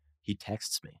like, he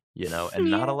texts me, and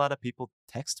not a lot of people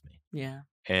text me. Yeah.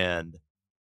 And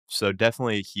so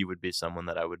definitely he would be someone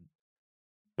that I would.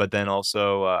 But then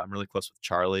also, I'm really close with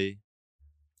Charlie.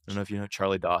 I don't know if you know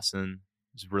Charlie Dawson.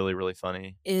 He's really, really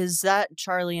funny. Is that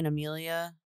Charlie and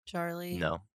Amelia? Charlie?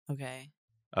 No. Okay.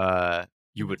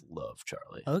 You would love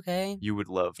Charlie. Okay. You would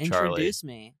love Charlie. Introduce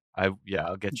me. I'll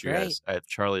get you guys.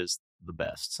 Charlie is the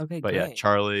best. Okay, but great. Yeah,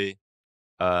 Charlie,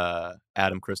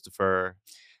 Adam Christopher,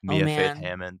 Mia Faith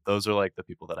Hammond. Those are like the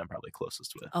people that I'm probably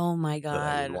closest with. Oh my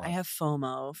God. I have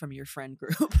FOMO from your friend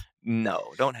group. No,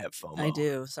 don't have FOMO. I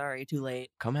do. Sorry, too late.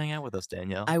 Come hang out with us,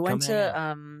 Danielle.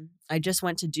 I just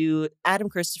went to do Adam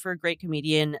Christopher, great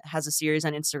comedian, has a series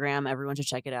on Instagram. Everyone should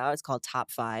check it out. It's called Top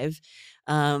 5.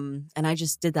 And I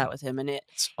just did that with him, and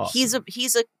it's awesome.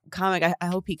 He's a comic. I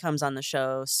hope he comes on the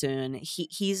show soon.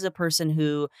 He's a person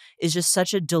who is just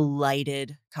such a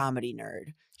delighted comedy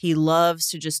nerd. He loves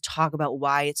to just talk about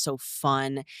why it's so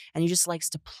fun, and he just likes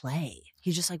to play.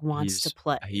 He just, like, wants to He's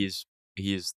play.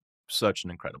 he's such an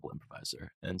incredible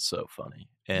improviser and so funny.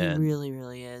 He And really,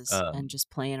 really is, and um just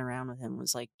playing around with him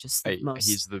was, like, just the most.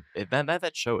 he's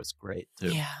that show is great too.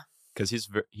 Yeah. 'Cause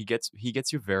he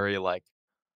gets you very, like,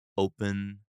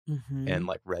 open and, Mhm.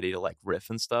 like, ready to, like, riff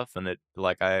and stuff, and it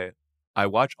like, I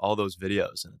watch all those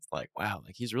videos, and it's like, wow,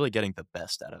 like, he's really getting the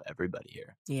best out of everybody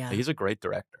here. Like, Yeah. he's a great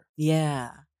director.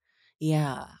 Yeah.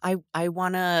 Yeah. I,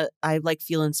 like,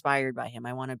 feel inspired by him.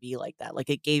 I wanna be like that. Like,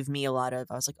 it gave me a lot of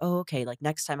I was like, "Oh, okay, like,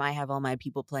 next time I have all my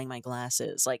people playing my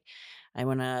glasses, like, I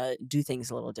wanna do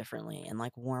things a little differently and,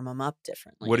 like, warm them up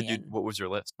differently," and, What was your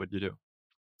list? What'd you do?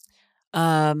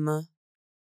 um,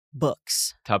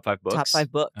 books. Top 5 Top books? 5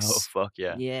 Oh, books. fuck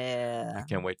yeah. I Yeah.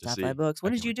 can't wait to Top 5 see. books.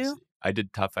 What I did can't you wait to do? see. I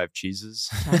did top 5 cheeses.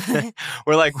 Top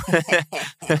We're like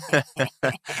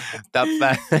top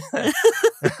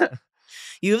 5.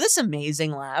 You have this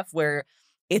amazing laugh where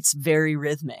it's very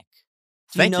rhythmic.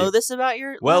 Do you Thank know you. this about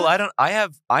your Well, laugh? I don't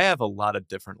I have a lot of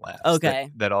different laughs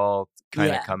Okay. that all kinda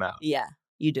Yeah. come out. Yeah.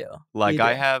 You do. Like, You do.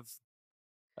 I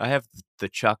have the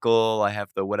chuckle, I have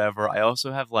the whatever. I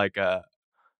also have, like, a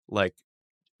like,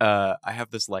 I have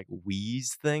this, like,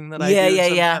 wheeze thing that I Yeah, do yeah,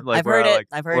 yeah. sometimes, like, I've where heard I, it. like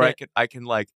I've heard where it. I can,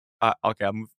 like okay,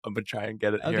 I'm gonna try and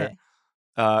get it here. Okay.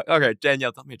 Okay,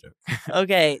 Danielle, tell me a joke.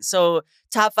 Okay. So,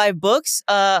 top 5 books,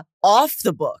 off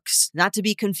the books, not to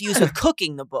be confused with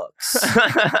cooking the books.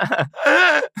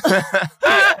 Yeah.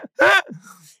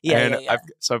 Yeah, And yeah,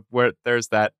 yeah. where there's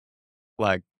that,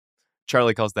 like,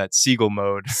 Charlie calls that seagull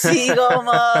mode. Seagull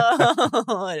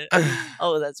mode.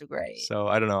 Oh, that's great. So,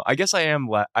 I don't know. I guess I am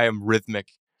rhythmic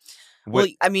Well,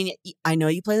 with I mean, I know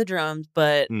you play the drums,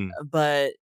 mm,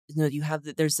 but you have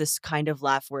there's this kind of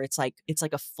laugh where it's like a it's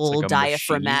full like a machine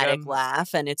diaphragmatic gun.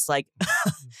 laugh, and it's like,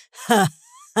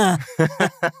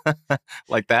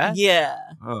 Like that? yeah.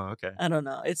 Oh, okay. I don't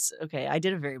know. It's okay. I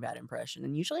did a very bad impression,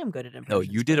 and usually I'm good at No, impressions.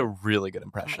 you did a But really good oh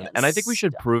my impression, god, and I think we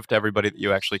should stop prove to everybody that it!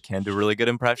 you actually can do really good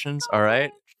impressions, Stop alright?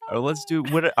 it! Or Stop let's do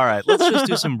it! alright, let's just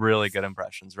do some really good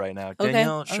impressions right now. Okay. Okay.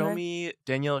 Danielle,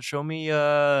 show me,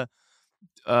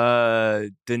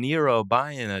 De Niro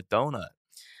buying a donut.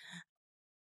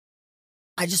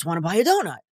 I just want to buy a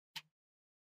donut.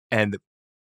 And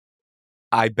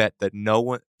I bet that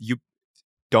you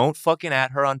don't fucking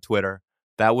at her on Twitter.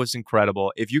 That was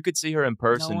incredible. If you could see her in No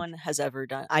person, one has ever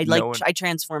done. no one I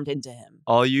transformed into him.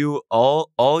 all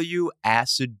you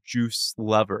acid juice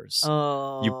lovers. You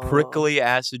Oh, prickly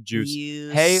acid juice. you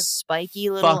Hey, spiky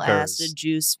little fuckers. acid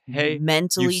juice, Hey,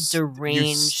 mentally you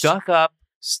deranged. stuck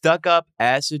up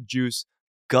acid juice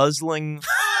guzzling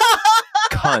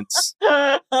cunts.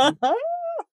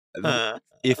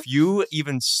 If you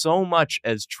even so much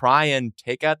as try and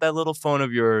take out that little phone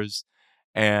of yours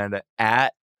and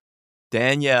at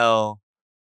Danielle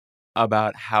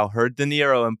about how her De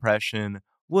Niro impression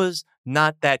was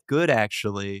not that good,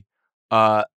 actually,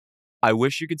 I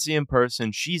wish you could see in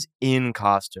person. She's in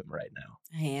costume right now.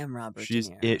 I am Robert De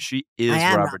Niro. She I is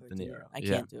am Robert De De Niro. I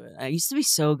Yeah. can't do it. I used to be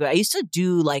so good. I used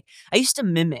to I used to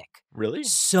mimic Really?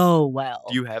 so well.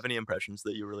 Do you have any impressions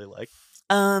that you really like?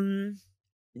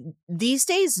 These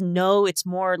days, no. It's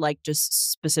more like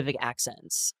just specific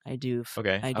accents.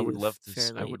 Okay, I I would do love to. I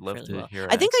fairly would love to well. hear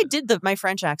an I think I accent. did my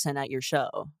French accent at your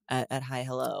show at Hi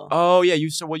Hello. Oh yeah, you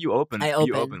opened. I You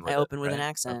open. opened I with it, open with an right?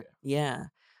 accent. Okay. Yeah.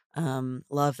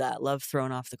 Love that. Love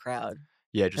throwing off the crowd.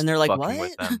 Yeah, And just they're like, fucking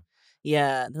with "What?" them.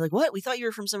 Yeah. They're like, "What? We thought you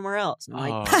were from somewhere else." And I'm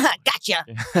like, Oh,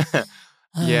 "Gotcha."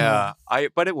 yeah.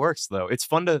 But it works though. It's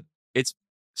fun to. It's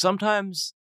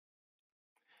sometimes.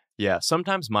 Yeah,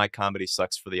 sometimes my comedy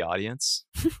sucks for the audience,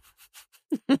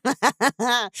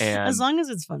 As and long as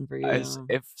it's fun for as you.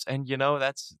 if and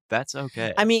that's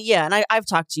okay. I mean, yeah, and I've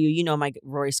talked to you. You know, my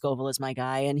Rory Scovel is my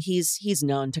guy, and he's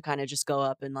known to kind of just go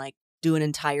up and like do an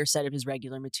entire set of his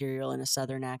regular material in a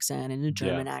Southern accent and a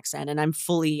German accent, and I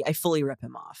fully rip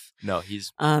him off. No,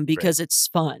 he's Because great. it's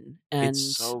fun, and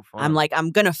It's so I'm fun. like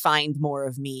I'm gonna find more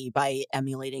of me by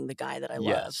emulating the guy that I love.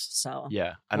 Yes. So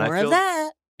Yeah, and more I of feel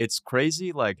that. it's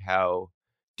crazy, like, how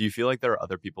do you feel like there are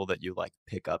other people that you, like,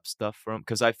 pick up stuff from?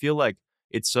 Because I feel like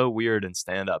it's so weird in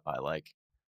stand-up. I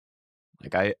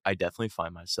definitely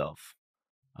find myself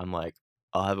I'm like,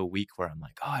 I'll have a week where I'm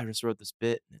like, "Oh, I just wrote this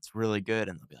bit, and it's really good,"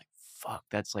 and they'll be like, "Fuck,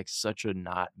 that's, like, such a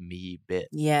not me bit."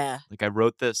 Yeah. Like, I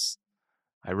wrote this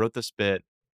bit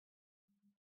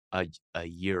a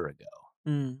year ago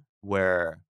Mm.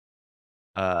 where,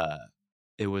 uh,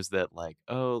 it was that, like,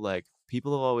 "Oh, like,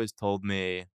 people have always told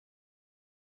me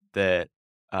that,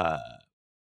 uh,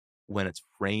 when it's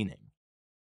raining,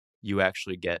 you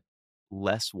actually get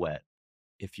less wet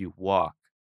if you walk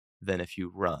than if you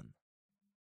run.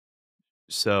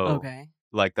 So, Okay.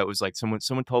 like, that was, like, someone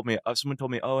told me,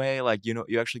 "Oh, hey, like,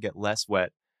 you actually get less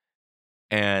wet,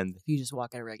 and If you just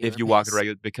walk at a if regular you walk at a pace.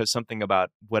 regular," because something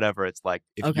about whatever, it's like,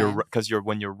 if Okay. because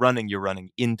when you're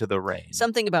running into the rain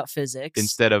Something about physics.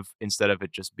 instead of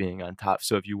it just being on top.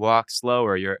 So if you walk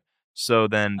slower, so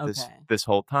then Okay. this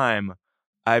whole time,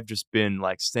 I've just been,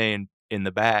 like, staying in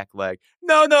the back, like,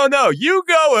 "No, no, no, you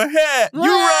go ahead.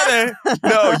 You run ahead.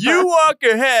 No, you walk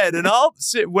ahead, and I'll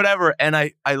sit," whatever, and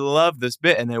I love this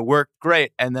bit, and it worked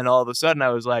great, and then all of a sudden, I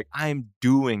was like, "I'm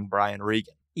doing Brian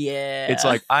Regan." It's Yeah.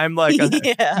 like, I'm like,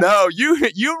 Yeah. "No, you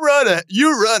run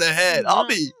ahead. I'll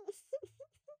be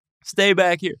stay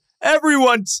back here.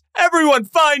 Everyone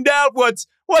find out what's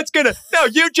gonna, no,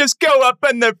 you just go up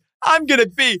and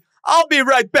I'll be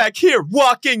right back here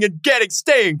walking and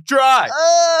staying dry.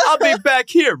 I'll be back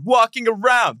here walking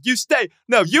around. You stay.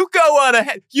 No, you go on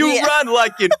ahead. You Yeah. run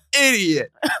like an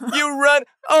idiot. You run.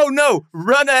 Oh no,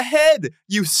 run ahead,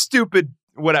 you stupid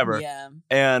whatever." Yeah.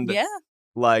 And Yeah.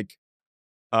 like,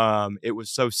 it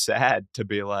was so sad to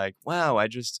be like, wow,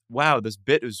 this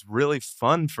bit is really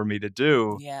fun for me to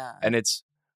do. Yeah. And it's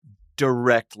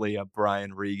directly a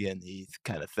Brian Regan-y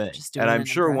kind of thing. Just And doing I'm an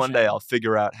sure one day impression. I'll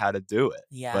figure out how to do it. But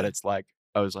Yeah. it's like,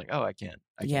 I was like, oh, I can't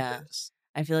do Yeah. this.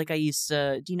 I feel like I used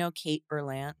to, do you know Kate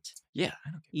Berlant? Yeah,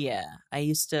 I don't get Yeah. I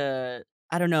used to,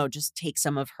 I don't know, just take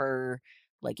some of her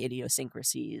like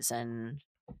idiosyncrasies and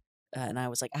I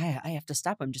was like, I have to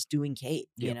stop. I'm just doing Kate,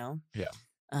 Yeah. Yeah.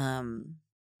 Um,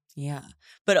 yeah.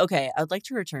 But okay, I'd like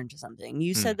to return to something.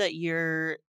 You Mm. said that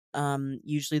you're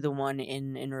usually the one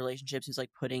in relationships who's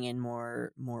like putting in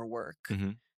more work.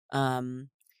 Mhm. Um,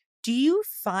 do you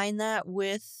find that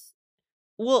with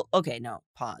well, okay, no,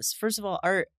 pause. First of all,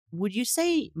 would you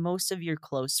say most of your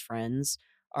close friends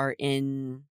are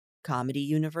in comedy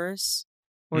universe?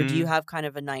 Or do you Mm, have kind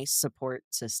of a nice support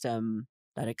system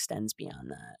that extends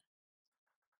beyond that?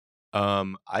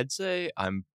 I'd say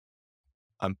I'm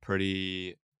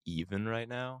pretty even right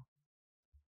now.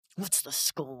 What's the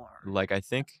score? Like, I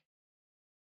think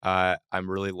I'm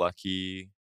really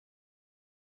lucky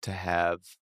to have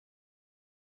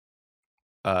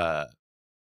uh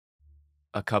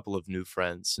a couple of new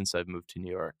friends since I've moved to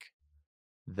New York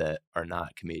that are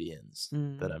not comedians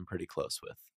that Mm. I'm pretty close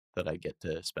with, that I get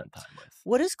to spend time with.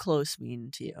 What does close mean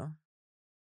to you?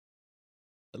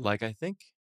 Like, I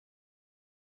think,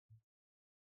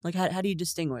 Like, how do you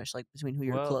distinguish like between who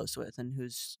you're well, close with and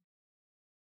who's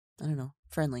I don't know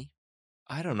friendly?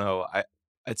 I don't know.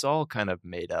 It's all kind of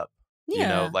made up,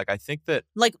 Yeah. Like,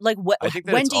 Like what? I think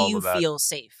that When it's do all you about. feel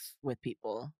safe with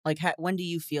people? Like, when do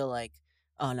you feel like,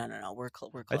 oh no, we're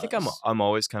I think I'm close. I'm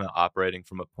always kind of operating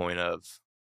from a point of,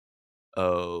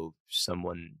 oh,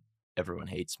 everyone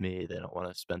hates me. They don't want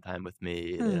to spend time with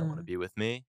me. They don't want to Hmm. be with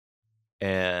me.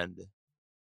 And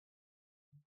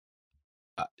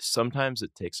sometimes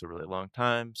it takes a really long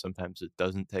time. Sometimes it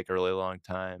doesn't take a really long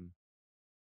time.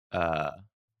 Uh,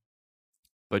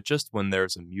 but just when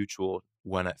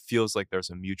it feels like there's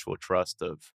a mutual trust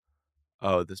of,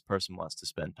 oh, this person wants to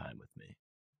spend time with me,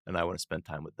 and I want to spend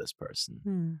time with this person.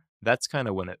 Hmm. That's kind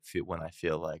of when I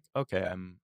feel like, okay,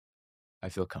 I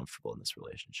feel comfortable in this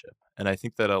relationship. And I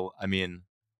think that I mean,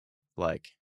 like,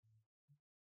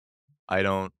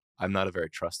 I'm not a very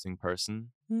trusting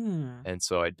person, Hmm. and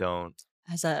so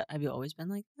Have you always been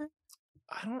like that?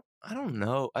 I don't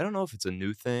know. I don't know if it's a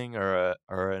new thing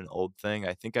or an old thing.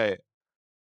 I think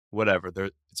whatever.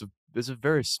 There's a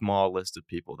very small list of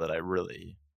people that I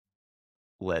really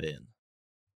let in,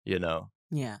 you know.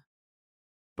 Yeah.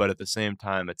 But at the same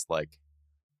time, it's like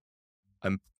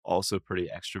I'm also pretty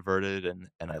extroverted,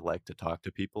 and I like to talk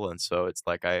to people, and so it's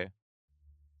like I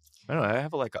don't know. I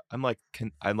have like I'm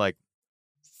like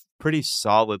pretty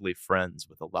solidly friends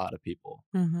with a lot of people,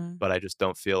 Mm-hmm. but I just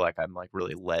don't feel like I'm like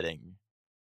really letting.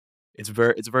 It's a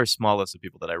very small list of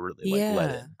people that I really like let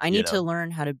Yeah. in, I you need to know.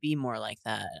 learn how to be more like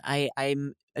that.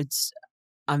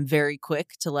 I'm very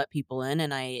quick to let people in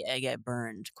and I get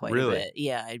burned quite a Really, bit.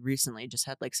 Yeah, I recently just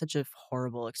had like such a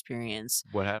horrible experience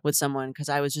what with happened? someone because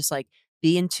I was just like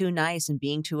being too nice and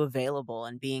being too available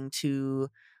and being too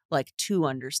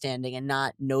understanding and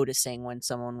not noticing when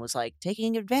someone was like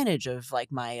taking advantage of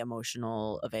like my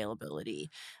emotional availability.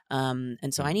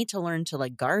 And so I Hmm. need to learn to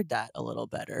like guard that a little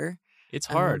better. It's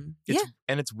hard. Yeah.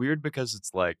 It's weird because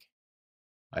it's like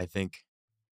I think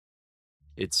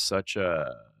it's such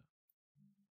a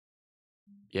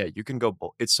yeah, you can go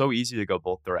both. It's so easy to go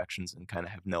both directions and kind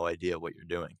of have no idea what you're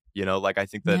doing. Like I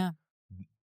think that Yeah.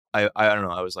 I don't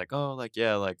know. I was like, oh, like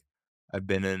yeah, like I've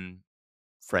been in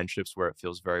friendships where it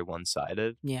feels very one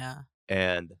sided, Yeah.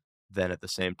 and then at the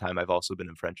same time, I've also been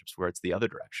in friendships where it's the other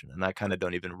direction, and I kinda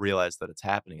don't even realize that it's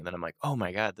happening, and then I'm like, "Oh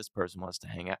my god, this person wants to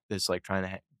hang out," is, like, trying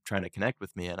to connect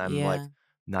with me, and I'm, like, Yeah.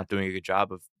 not doing a good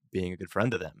job of being a good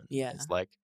friend to them, and Yeah. it's like,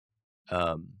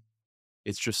 um,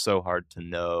 it's just so hard to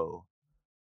know.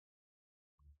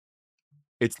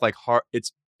 It's, like,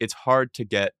 it's hard to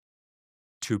get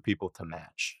 2 people to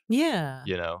match, Yeah.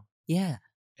 you know? Yeah.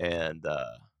 And,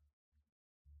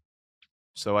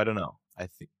 so I don't know. I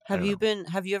don't know.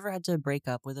 Have you ever had to break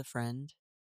up with a friend?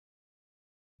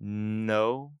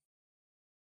 No.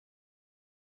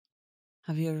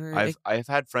 Have you ever I've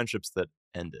had friendships that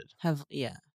ended. have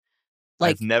yeah.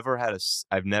 Like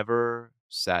I've never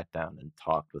sat down and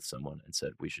talked with someone and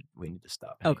said, we need to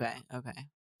stop hanging okay, out." okay.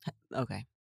 Okay.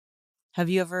 Have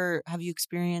you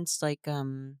experienced like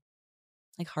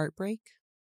heartbreak?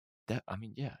 I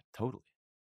mean, yeah, totally.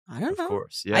 I don't Of know.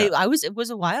 course, yeah. I was it was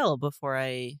a while before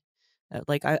I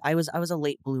was a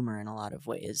late bloomer in a lot of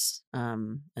ways.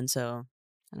 And so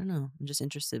I don't know. I'm just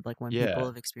interested like when people Yeah.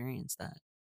 have experienced that.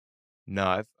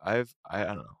 No, I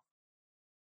don't know.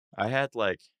 I had,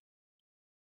 like,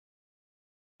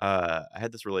 I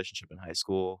had this relationship in high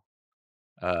school.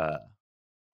 Uh,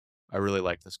 I really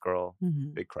liked this girl,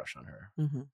 Mhm. big crush on her.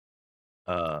 Mhm.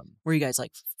 Um, Were you guys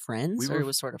like we friends or were it f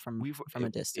was sort of we were from a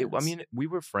I distance? mean, we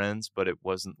were friends, but it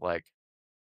wasn't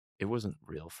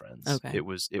real friends. Okay. It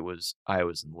was I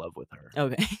was in love with her,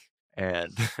 Okay.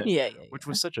 and Yeah, yeah, which yeah.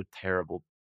 was such a terrible,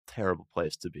 terrible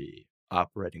place to be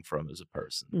operating from as a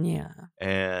person. Yeah.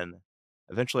 And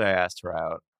eventually I asked her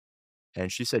out,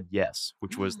 and she said yes,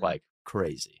 which was, like,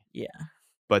 crazy. Yeah.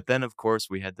 But then, of course,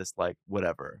 we had this, like,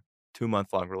 whatever,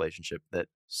 2-month-long relationship that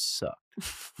sucked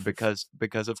because,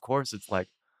 of course, it's like,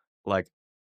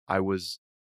 I was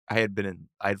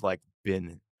I'd, like,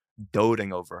 been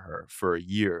doting over her for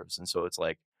years, and so it's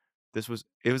like, there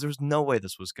was no way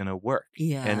this was gonna work,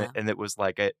 Yeah. and it was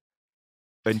like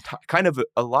kind of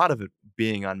a lot of it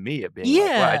being on me, of being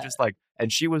like, "Well, I Yeah. just, like,"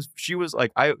 and she was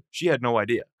like, she had no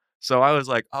idea. So I was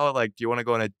like, "Oh, like, do you wanna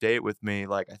go on a date with me?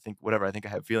 Like, I think I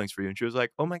have feelings for you." And she was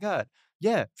like, "Oh my god,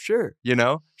 yeah, sure," you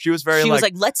know? She was very, She was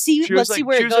like like, let's see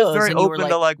where she it was just goes." very And you were open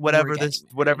like, to, like, "We're getting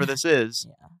whatever married." this is,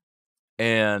 Yeah.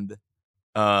 and,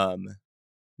 um,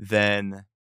 then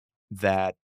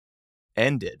that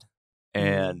ended, Mhm.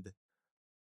 and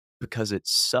because it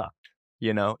sucked,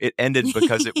 you know? It ended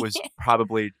because it was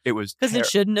probably it was Cuz it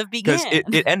shouldn't have 'cause began.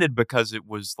 it ended because it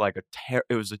was like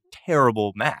it was a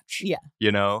terrible match, Yeah.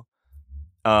 you know?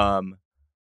 Um,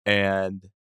 and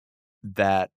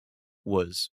that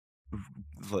was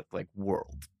like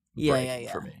world Yeah, yeah, breaking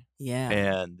for yeah. me. Yeah.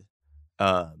 And,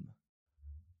 um,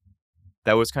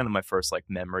 that was kind of my first, like,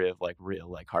 memory of, like, real,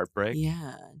 like, heartbreak.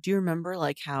 Yeah. Do you remember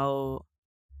like how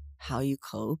you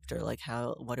coped or like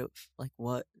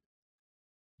what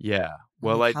Yeah.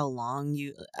 Well, like how long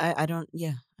you I don't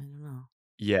yeah, I don't know.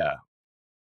 yeah,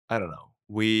 I don't know.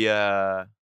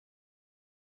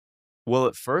 Well,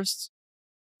 at first,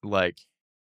 like,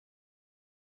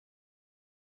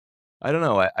 I don't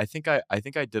know, I think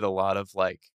I did a lot of,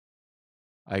 like,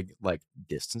 like,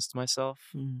 distanced myself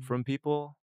Mhm. from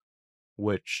people,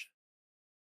 which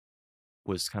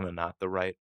was kinda not the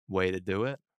right way to do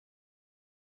it.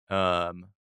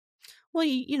 Um, Well,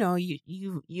 you know, you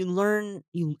learn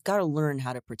you got to learn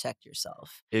how to protect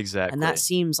yourself. And exactly. that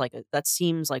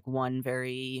seems like one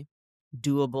very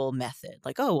doable method.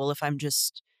 Like, oh, well, if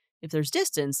there's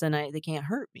distance, then they can't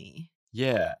hurt me.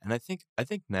 Yeah, and I think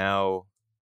now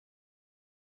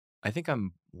I think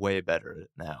I'm way better at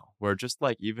it now, where just,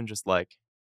 like, even just, like,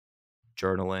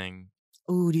 journaling,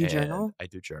 Ooh, do you and journal? I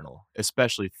do journal,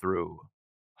 especially through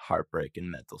heartbreak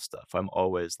and mental stuff. I'm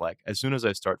always like, as soon as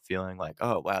I start feeling like,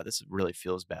 "Oh, wow, this really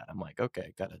feels bad," I'm like,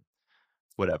 "Okay, gotta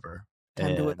whatever."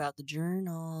 Time to whip And out the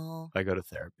journal. I go to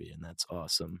therapy, and that's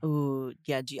awesome. Ooh,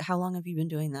 yeah. How long have you been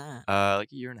doing that?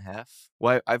 Like a year and a half.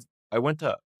 Well, I went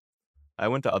to I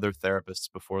went to other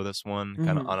therapists before this one,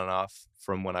 kinda Hmm. on and off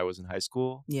from when I was in high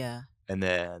school, Yeah. and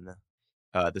then,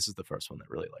 this is the first one that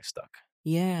really, like, stuck.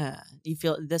 Yeah. You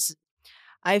feel this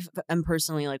I'm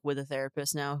personally like with a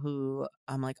therapist now who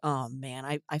I'm like, oh man,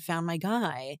 I found my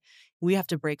guy. We have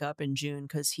to break up in June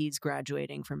because he's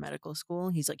graduating from medical school.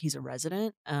 He's a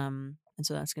resident. And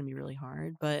so that's gonna be really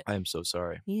hard. But I am so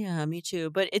sorry. yeah, me too.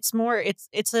 But it's more it's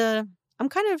a I'm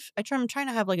trying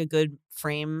to have like a good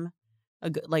frame, a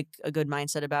good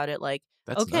mindset about it. Like,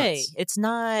 That's okay, nuts. it's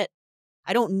not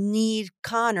I don't need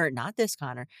Connor, not this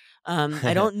Connor.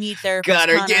 I don't need therapist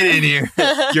Connor, get Connor. in here.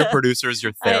 Your producer is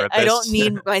your I don't therapist.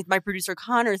 need my producer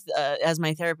Connor as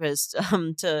my therapist.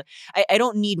 I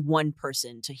don't need one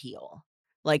person to heal.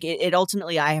 Like it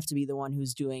ultimately, I have to be the one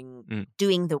who's doing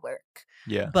the work.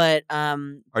 Yeah. But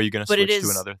Are you gonna but it switch to is,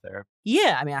 another therapist?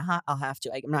 yeah. I mean, I'll have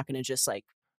to. I'm not gonna just like,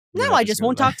 You're no, not I just just gonna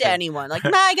won't talk to anyone. Like,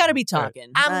 nah, I gotta be Right.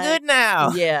 talking. I'm good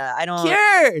now. Yeah, I don't.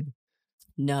 Cured.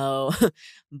 No,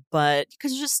 but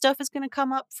because just stuff is gonna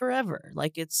come up forever.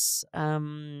 Like it's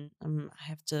I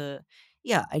have to.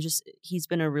 Yeah, he's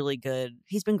been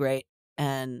he's been great,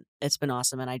 and it's been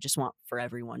awesome. And I just want for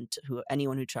everyone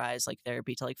anyone who tries like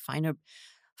therapy to like find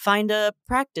a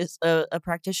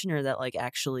practitioner that like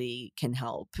actually can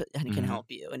help and can Mhm. help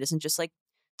you, and isn't just like,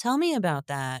 tell me about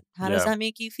that. How does Yeah. that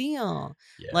make you feel?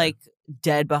 Yeah. Like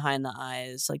dead behind the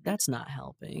eyes. Like that's not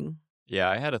helping. Yeah,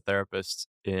 I had a therapist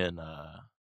in a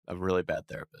really bad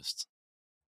therapist.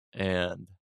 And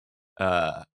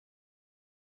uh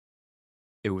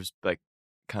it was like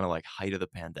kind of like height of the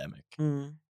pandemic.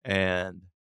 Mm. And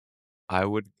I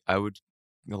would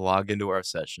log into our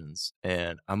sessions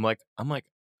and I'm like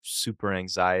super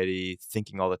anxiety,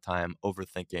 thinking all the time,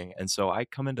 overthinking. And so I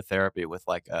come into therapy with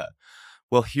like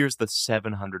well, here's the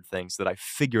 700 things that I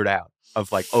figured out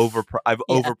of like Yeah.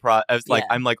 I was like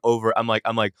Yeah. I'm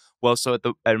like, well, so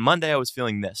at Monday I was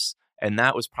feeling this, and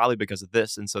that was probably because of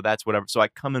this, and so that's whatever. So I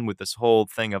come in with this whole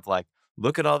thing of like,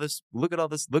 look at all this, look at all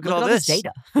this, look at Look at all all this this,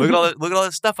 data. look at all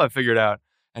this stuff I figured out.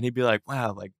 And he'd be like,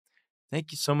 wow, like,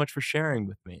 thank you so much for sharing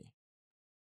with me.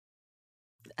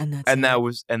 And that's And it. that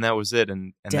was it.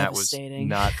 And that was Devastating.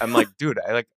 not, I'm like, dude,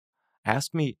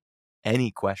 ask me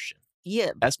any question.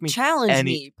 Yeah, Ask me challenge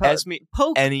any, me, ask me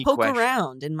any poke question.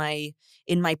 around in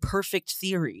my perfect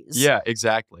theories. Yeah,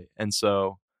 exactly. And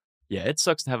so, yeah, it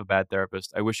sucks to have a bad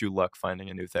therapist. I wish you luck finding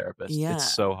a new therapist. It's Yeah,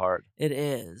 so hard. it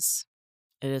is.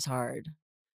 It is hard.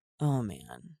 Oh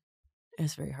man,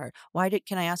 it's very hard.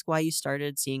 Can I ask why you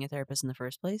started seeing a therapist in the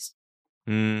first place?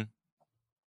 Mm,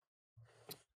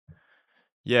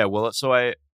 yeah, well, so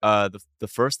the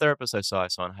first therapist I saw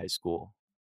in high school,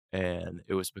 and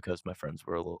it was because my friends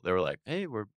were they were like, "Hey,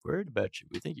 we're worried about you.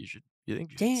 We think you should see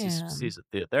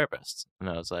Damn, a therapist." And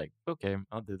I was like, "Okay,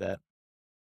 I'll do that."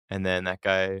 And then that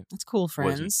guy that's cool,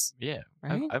 wasn't, friends. yeah,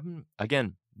 Right? I'm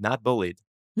again not bullied,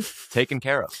 taken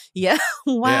care of. Yeah.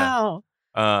 Yeah. Wow.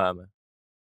 Um,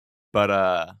 but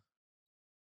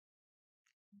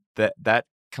that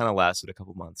kind of lasted a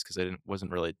couple months because I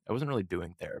wasn't really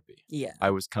doing therapy. Yeah. I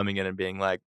was coming in and being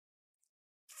like,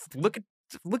 look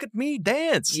at me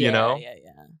dance, Yeah. Yeah.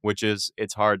 Yeah. which is,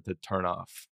 it's hard to turn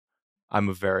off. I'm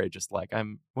a very just like,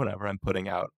 I'm whatever, I'm putting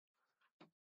out.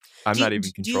 I'm not even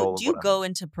in control Do of you what I'm. go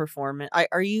into performance?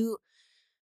 Are you?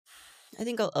 I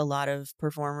think a lot of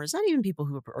performers, not even people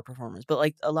who are performers, but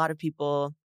like a lot of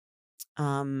people,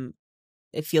 um,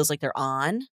 it feels like they're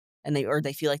on, and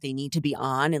they feel like they need to be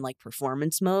on in like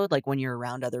performance mode. Like when you're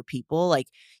around other people, like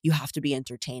you have to be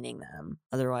entertaining them.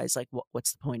 Otherwise, like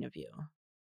what's the point of you?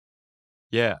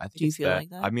 Yeah, I think Do you it's feel that. like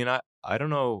that? I mean, I don't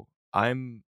know.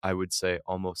 I would say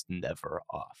almost never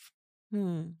off.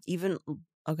 Even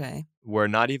okay. We're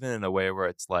not even in a way where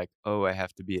it's like, oh, I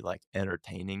have to be like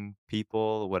entertaining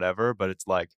people, whatever. But it's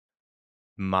like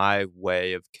my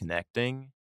way of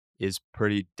connecting is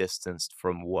pretty distanced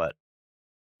from what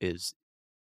is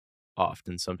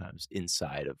often sometimes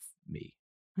inside of me,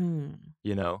 Hmm.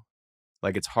 you know?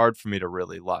 Like, it's hard for me to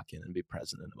really lock in and be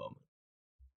present in the moment.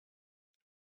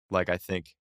 Like, I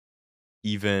think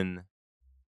even,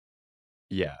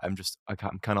 yeah, I'm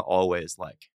kind of always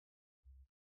like,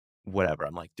 whatever.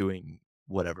 I'm like doing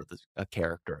whatever, a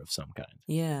character of some kind,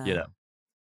 you Yeah. know?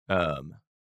 Um,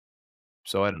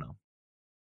 so I don't know.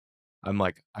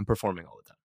 I'm performing all the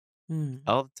time, Hmm.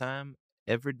 all the time,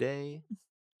 every day.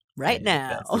 Right And now.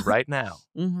 that's the right now.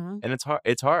 Mm-hmm. And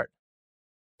it's hard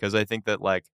because I think that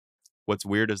like, what's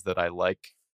weird is that I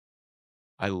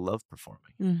love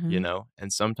performing, Mm-hmm.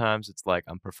 And sometimes it's like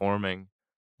I'm performing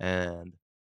and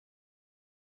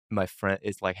my friend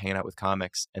is like hanging out with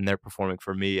comics and they're performing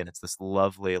for me and it's this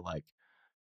lovely like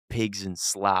pigs and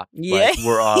slop. Like Yeah.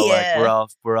 we're all like Yeah.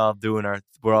 we're all doing our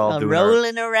we're all doing our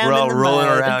Rolling we're around in all the rolling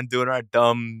mud. around doing our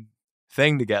dumb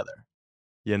thing together,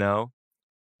 you know?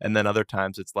 And then other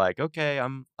times it's like, okay,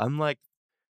 I'm like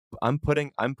I'm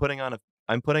putting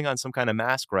on some kind of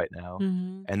mask right now,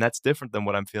 Mm-hmm. and that's different than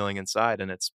what I'm feeling inside,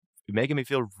 and it's making me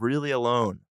feel really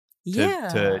alone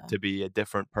Yeah. to be a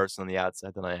different person on the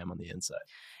outside than I am on the inside.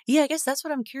 Yeah, I guess that's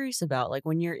what I'm curious about. Like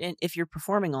when if you're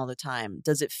performing all the time,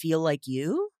 does it feel like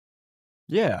you?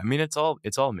 Yeah, I mean, it's all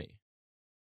me,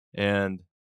 and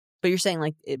But you're saying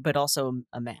like, but also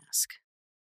a mask.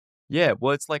 yeah,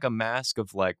 well, it's like a mask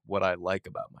of like what I like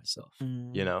about myself, you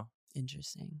Mm, know,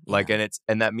 interesting. like, Yeah.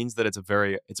 and that means that it's a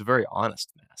very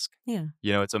honest mask, Yeah.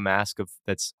 It's a mask of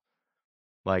that's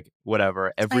like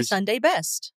whatever. It's my Sunday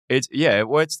best. It's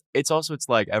well, it's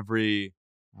like every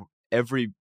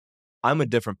I'm a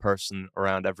different person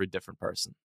around every different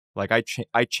person. Like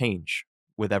I change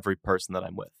with every person that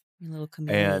I'm with. Your little And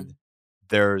chameleon.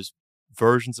 there's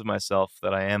versions of myself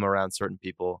that I am around certain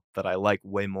people that I like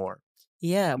way more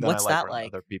Yeah, than I what's like that around like?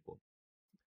 other people.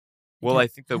 It Well, I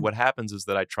think that dep what happens is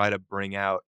that I try to bring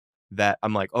out that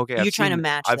I'm like, okay, You're trying to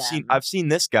match them. I've seen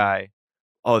this guy.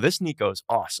 Oh, this Nico is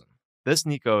awesome. This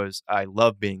Nico is I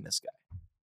love being this guy.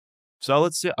 So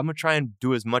let's see. I'm gonna try and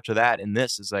do as much of that in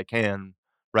this as I can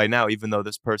right now, even though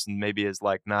this person maybe is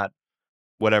like not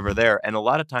whatever there. And a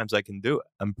lot of times I can do it.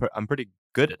 I'm pretty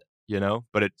good at it, you know.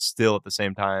 But it's still at the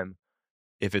same time,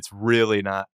 if it's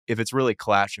really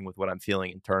clashing with what I'm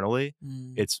feeling internally,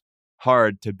 Mm, it's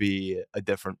hard to be a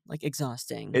different. like,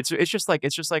 exhausting. It's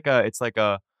like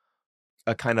a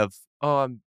kind of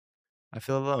I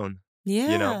feel alone,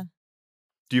 you know. Yeah,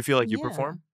 Do you feel like you yeah.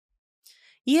 perform?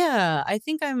 Yeah, I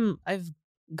think I've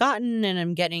gotten and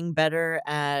I'm getting better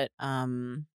at,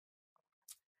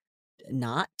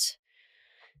 not.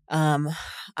 Um,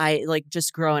 I like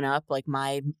just growing up, like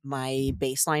my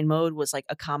baseline mode was like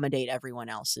accommodate everyone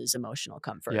else's emotional Yeah,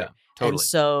 comfort. And totally.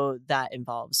 so that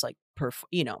involves like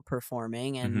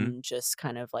performing Mm-hmm. and just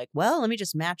kind of like, well, let me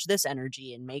just match this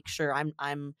energy and make sure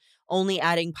I'm only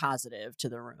adding positive to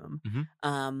the room.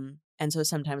 Mm-hmm. And so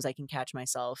sometimes I can catch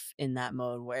myself in that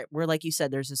mode where like you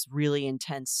said, there's this really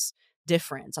intense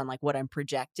difference on like what I'm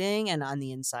projecting, and on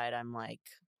the inside I'm like,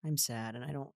 I'm sad and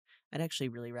I'd actually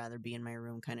really rather be in my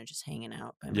room kind of just hanging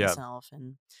out by Yeah, myself,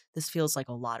 and this feels like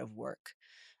a lot of work.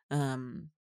 Um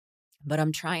but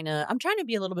I'm trying to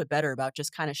be a little bit better about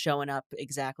just kind of showing up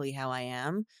exactly how I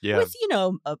am yeah, with,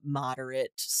 a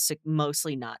moderate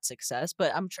mostly not success,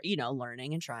 but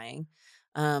learning and trying.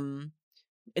 Um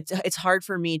it's hard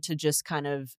for me to just kind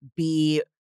of be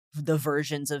the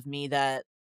versions of me that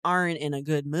aren't in a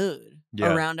good mood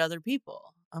yeah, around other people.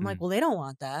 I'm like, mm, well, they don't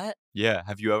want that. yeah.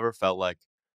 Have you ever felt like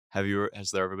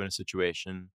has there ever been a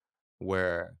situation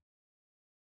where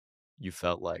you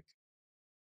felt like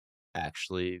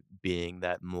actually being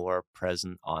that more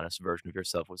present, honest version of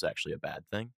yourself was actually a bad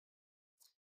thing?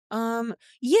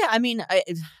 Yeah, I mean,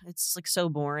 it's like so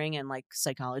boring and like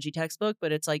psychology textbook,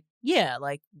 but it's like, yeah,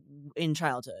 like in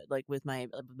childhood, like with my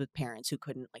with parents who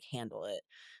couldn't like handle it,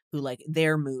 who like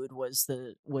their mood was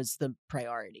the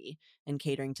priority and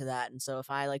catering to that. And so if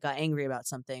I like got angry about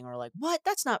something or like, what,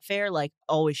 that's not fair, like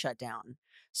always shut down.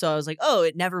 So I was like, oh,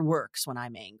 it never works when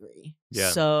I'm angry. Yeah,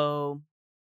 So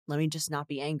let me just not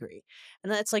be angry.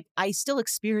 And that's like I still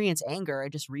experience anger. I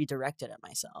just redirect it at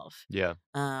myself. yeah,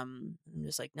 I'm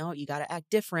just like, no, you got to act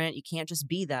different. You can't just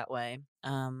be that way.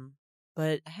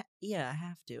 But yeah, I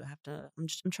have to. I have to.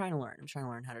 I'm trying to learn. I'm trying to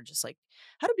learn how to just like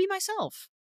how to be myself.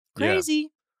 yeah. Crazy.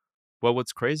 Well,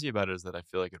 what's crazy about it is that I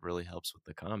feel like it really helps with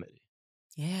the comedy.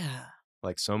 Yeah.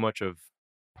 Like so much of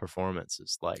performance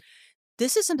is like,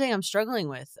 This is something I'm struggling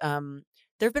with.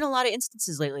 There have been a lot of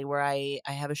instances lately where I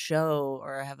have a show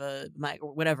or I have a my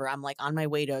or whatever. I'm like on my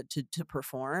way to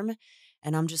perform,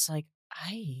 and I'm just like,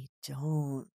 I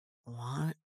don't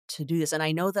want to do this. And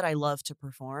I know that I love to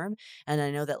perform, and I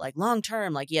know that like long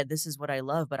term, like yeah, this is what I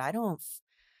love. But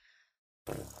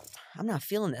I'm not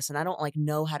feeling this, and I don't like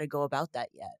know how to go about that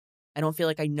yet. I don't feel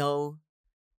like I know.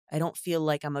 I don't feel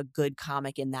like I'm a good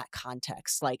comic in that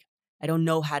context. Like I don't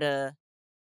know how to.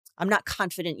 I'm not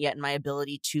confident yet in my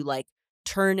ability to like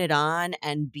turn it on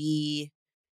and be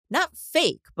not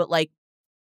fake, but like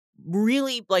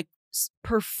really like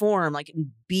perform, like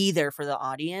be there for the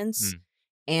audience mm,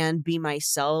 and be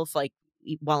myself, like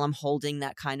while I'm holding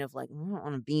that kind of like, I don't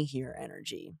want to be here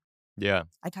energy. yeah.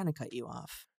 I kind of cut you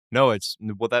off. No,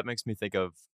 well, that makes me think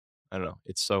of, I don't know,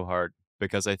 it's so hard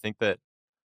because I think that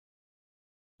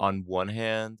on one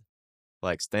hand,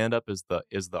 like stand up is the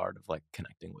art of like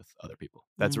connecting with other people.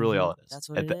 That's really all it is. That's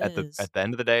what it is. At the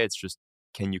end of the day, it's just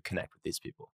can you connect with these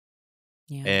people?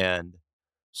 Yeah. And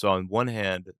so on one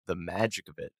hand, the magic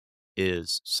of it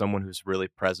is someone who's really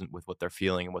present with what they're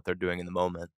feeling and what they're doing in the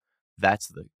moment.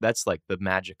 That's like the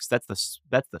magic. That's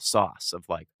the sauce of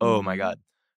like, oh my Mm-hmm. god,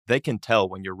 they can tell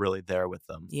when you're really there with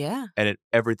them, Yeah. and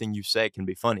everything you say can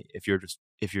be funny if you're just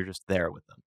there with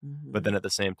them. But Mm-hmm. then at the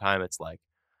same time, it's like,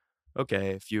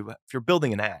 okay, if you're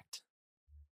building an act,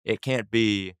 it can't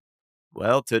be,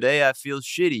 well, today I feel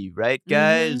shitty, right, Mm-hmm.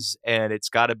 guys? And it's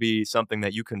got to be something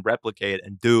that you can replicate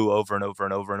and do over and over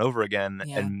and over and over again.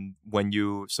 Yeah. And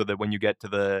so that when you get to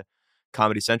the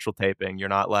Comedy Central taping, you're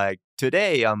not like,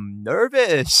 today I'm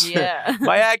nervous. Yeah.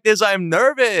 My act is I'm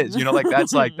nervous. Like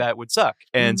that's like, that would suck.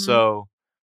 And Mm-hmm. so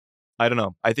I don't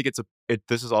know. I think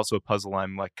this is also a puzzle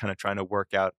I'm, like, kinda trying to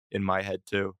work out in my head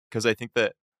too, because I think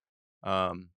that,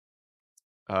 um,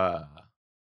 I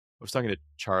was talking to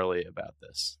Charlie about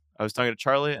this. I was talking to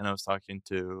Charlie, and I was talking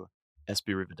to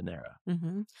SB Rivadeneira.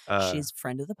 Mhm. Uh, She's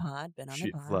friend of the pod, been on the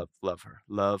she pod. love her.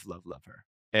 Love her.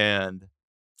 And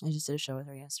I just did a show with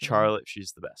her yesterday. Charlotte,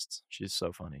 she's the best. She's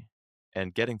so funny,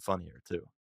 and getting funnier too,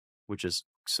 which is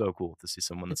so cool to see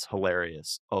someone that's It's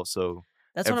hilarious. Also,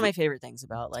 That's one of every my favorite things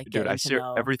about, like, dude, I getting to see her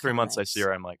know every 3 months. I see comics.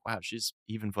 her, I'm like, wow, she's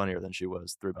even funnier than she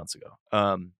was 3 months ago.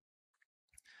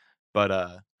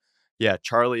 But yeah,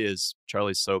 Charlie's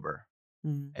sober,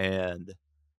 Mhm. and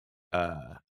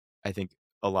uh, I think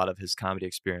a lot of his comedy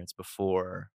experience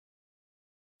before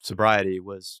sobriety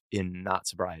was in not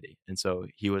sobriety, and so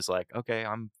he was like, okay,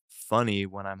 I'm funny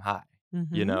when I'm high,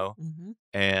 you Mhm. know, Mhm.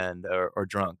 and or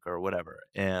drunk or whatever,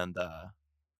 and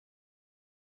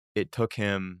it took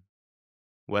him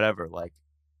whatever, like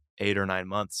 8 or 9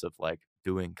 months of like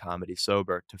doing comedy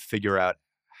sober to figure out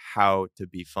how to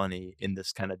be funny in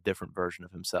this kind of different version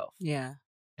of himself. Yeah.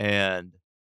 And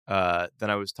then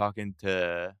I was talking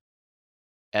to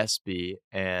SB,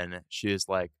 and she is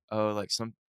like, "Oh, like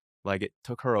some like it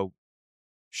took her a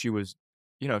she was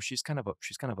she's kind of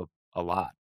a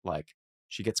lot. Like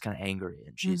she gets kind of angry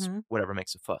and she's Mhm. whatever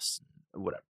makes a fuss and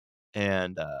whatever."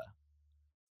 And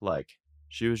like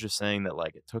she was just saying that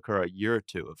like it took her a year or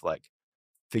two of like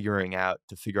figure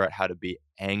out how to be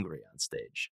angry on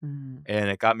stage. Mhm. And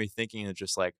it got me thinking of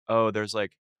just like, oh, there's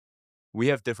like we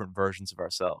have different versions of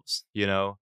ourselves, you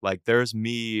know? Like there's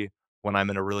me when I'm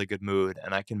in a really good mood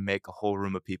and I can make a whole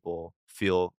room of people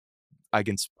feel I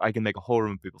can make a whole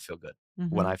room of people feel good.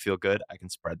 When I Mhm. feel good, I can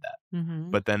spread that. Mhm.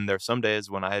 But then there's some days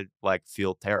when I like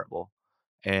feel terrible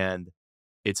and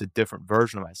it's a different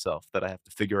version of myself that I have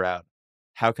to figure out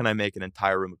how can I make an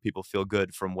entire room of people feel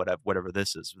good from whatever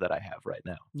this is that I have right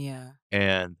now. Yeah.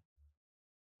 And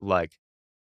like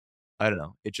I don't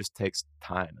know, it just takes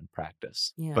time and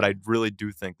practice. But Yeah. I really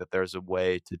do think that there's a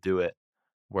way to do it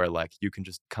where, like, you can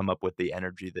just come up with the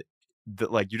energy that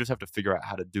like, you just have to figure out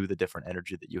how to do the different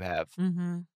energy that you have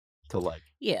Mhm. to,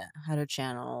 Yeah, how to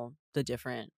channel the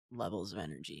different levels of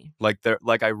energy.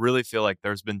 I really feel like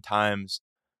there's been times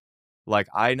like,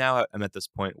 I now am at this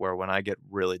point where when I get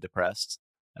really depressed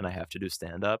and I have to do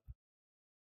stand-up,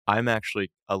 I'm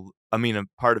actually I mean, a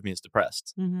part of me is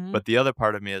depressed, Mhm. but the other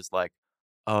part of me is like,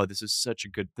 "Oh, this is such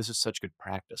good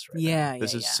practice right now. Yeah, yeah,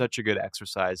 This is yeah. such a good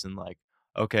exercise in, like,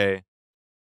 okay,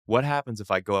 what happens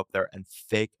if I go up there and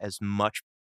fake as much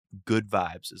good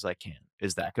vibes as I can?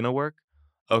 Is that gonna work?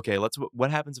 Okay,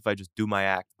 what happens if I just do my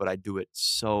act, but I do it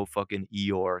so fucking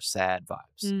Eeyore sad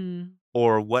vibes? Mm.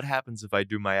 Or what happens if I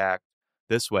do my act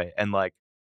this way?" And, like,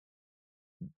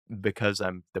 because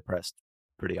I'm depressed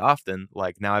pretty often,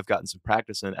 like, now I've gotten some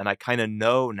practice in and I kinda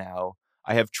know now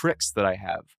I have tricks that I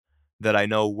have that I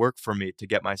know work for me to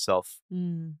get myself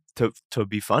Mm. to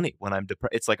be funny when I'm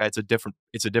depressed. It's like it's a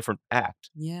different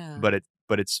act, Yeah. but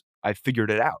it's I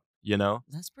figured it out, you know?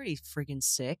 That's pretty freaking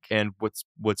sick. And what's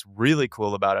really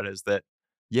cool about it is that,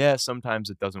 yeah, sometimes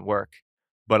it doesn't work,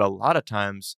 but a lot of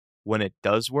times when it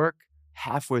does work,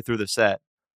 halfway through the set,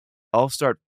 I'll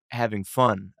start having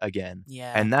fun again,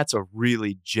 Yeah. and that's a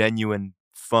really genuine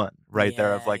fun right there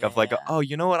Yeah, yeah, of like, yeah. "Oh,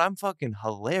 you know what? I'm fucking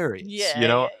hilarious," you Yeah,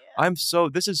 know? yeah, yeah.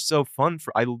 This is so fun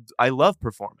for I love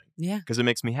performing Yeah. because it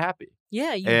makes me happy,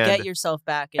 Yeah, you get and yourself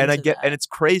back into and that. it's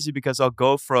crazy because I'll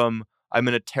go from, "I'm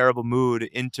in a terrible mood,"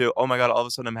 into, "Oh my god, all of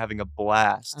a sudden I'm having a I'm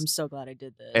blast," so glad I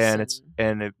did this and it's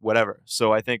and and it whatever.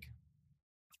 So I think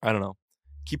I don't know,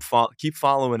 keep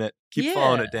following yeah.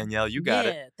 it, Danielle, you got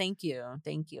it. Yeah, thank you.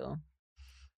 Thank you.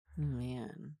 Oh,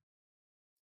 man.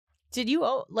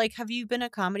 Like, have you been a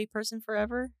comedy person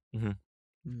forever? Mhm.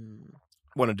 Mm.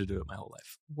 Wanted to do it my whole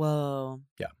life. Whoa.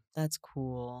 Yeah, That's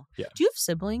cool. yeah. Do you have I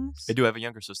siblings? do have a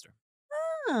younger sister.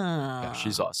 Yeah,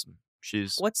 she's Ah. awesome.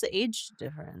 What's the age So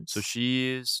difference?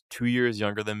 she's 2 years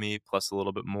younger than me plus a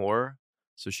little bit more.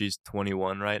 So she's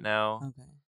 21 right now. Okay.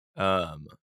 Um,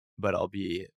 but I'll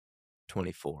be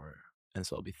 24, and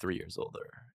so I'll be 3 years older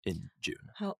in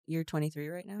June. You're 23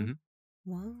 right now? Mhm.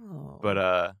 But,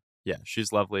 Whoa. yeah,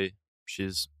 she's lovely.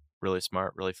 She's really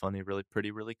smart, really funny, really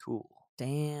pretty, really cool.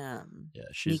 Damn. Yeah,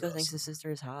 she's Nico thinks his awesome.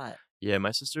 sister is hot. Yeah,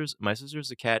 my sister's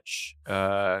a catch.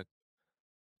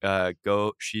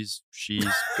 Go she's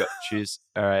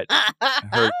alright.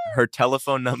 Her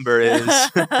telephone number is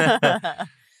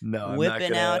no,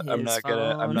 Whipping out his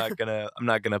phone. I'm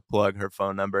not gonna plug her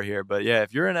phone number here, but yeah,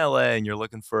 if you're in LA and you're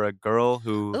looking for a girl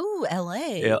who Ooh,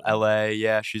 LA. LA,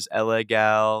 yeah, she's LA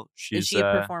gal. Is She's she a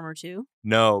performer too?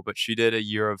 no, but she did a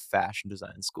year of fashion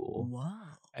design school Whoa.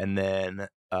 and then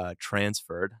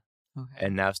transferred Okay.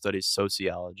 and now studies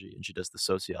sociology, and she does the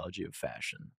sociology of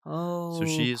fashion. So Oh,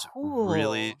 she's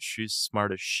cool. she's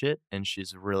smart as shit, and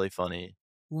she's really funny,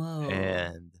 Whoa.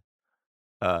 and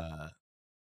uh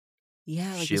Yeah,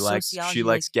 like the she sociology,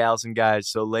 like likes gals and guys.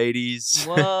 So ladies,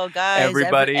 whoa, guys,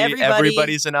 everybody.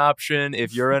 everybody's an option.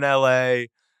 If you're in LA,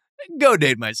 go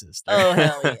date my sister. Oh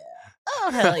hell yeah.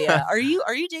 Oh hell yeah. Are you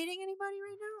dating anybody right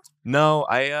now? No,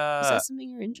 Is that something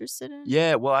you're interested in?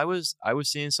 yeah, well, I was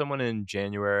seeing someone in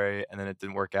January, and then it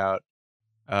didn't work out.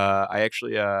 I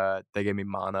actually they gave me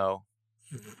mono,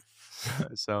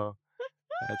 so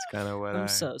that's kind of what I'm I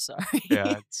so sorry.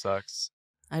 yeah, it sucks.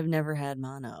 I've never had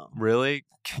mono. Really?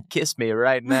 Kiss me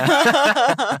right now.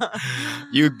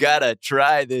 You gotta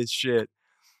try this shit.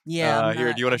 Yeah, I'm Here,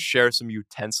 not. do you want to share some I would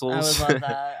utensils? love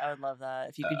that. I would love that.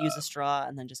 If you could use a straw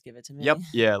and then just give it to me. Yep.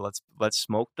 Yeah. Let's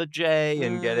smoke the J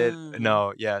and get it. Mm.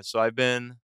 No. Yeah. So I've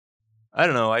been. I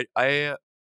don't know. I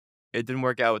it didn't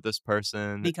work out with this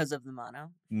person. Because of the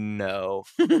mono. No,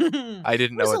 It I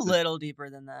didn't know was a what little deeper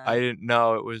than that. I didn't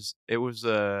know it was it was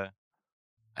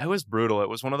brutal. It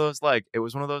was one of those like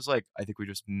I think we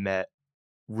just met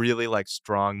really like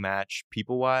strong match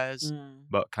people wise, Mm.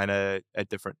 but kind of at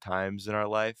different times in our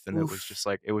life, and Oof. it was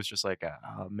just like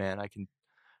oh man,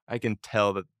 I can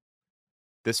tell that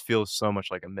this feels so much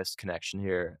like a missed connection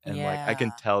here, and like I can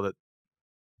Yeah. tell that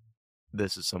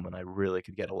this is someone I really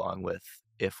could get along with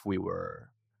if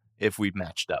we'd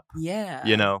matched up, Yeah.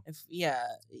 you know.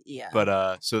 Yeah.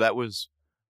 But so that was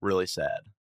really sad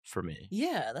for me.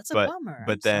 Yeah, that's a But bummer.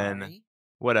 but I'm then sorry.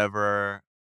 whatever.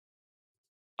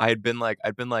 I'd been like,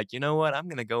 you know what? I'm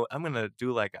gonna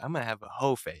have a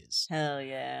hoe phase, Hell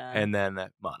yeah. and then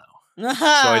mono. So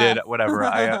I did whatever.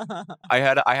 I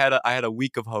had a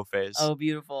week of hoe phase. Oh,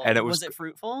 beautiful. And it was it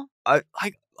fruitful? I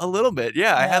a little bit,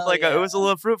 yeah. I had Hell like it was a yeah.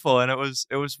 little fruitful, and it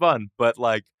was fun. But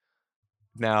like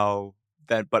now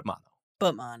that but mono,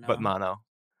 But mono.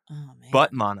 Oh man.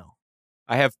 but mono.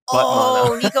 I have butt Oh,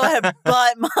 mono. Nico had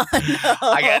butt mono.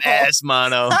 I got ass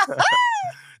mono.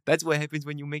 That's what happens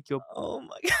when you make your Oh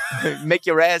my god. make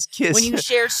your ass kiss. When you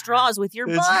share straws with your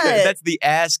butt. That's the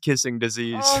ass kissing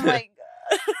disease. Oh my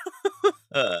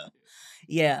god.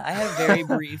 Yeah, I have very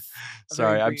brief.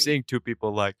 Sorry, I'm seeing two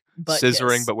people like butt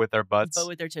scissoring, kiss, but with their butts. but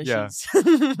with their Yeah.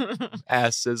 tushies.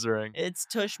 Ass scissoring. It's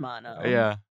tush mono.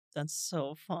 Yeah. That's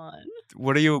so fun.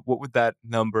 What would that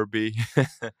number be?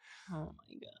 Oh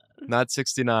my god. Not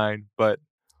 69, but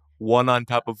one on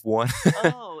top of one.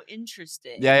 Oh,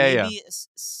 interesting. Yeah. Maybe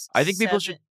I think people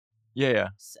should. Yeah.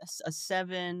 A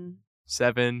 7.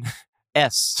 7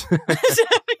 S.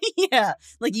 Yeah,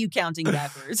 like you counting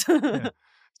backwards. Yeah.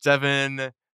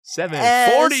 7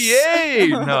 S. 48.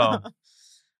 No.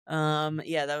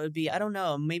 Yeah, that would be, I don't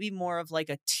know, maybe more of like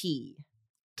a T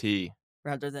T.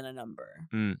 rather than a number.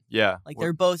 Yeah. Like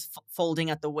they're both folding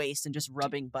at the waist and just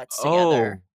rubbing butts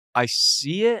together. Oh, I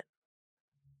see it.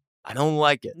 I don't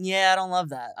like it. Yeah, I don't love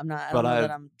that. I'm not. I don't know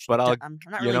that I'm. But I'll. I'm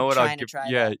not You really know what? trying to try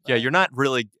that. Yeah. But- You're not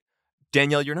really,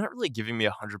 Danielle. You're not really giving me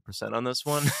 100% on this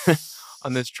one.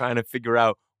 On this, trying to figure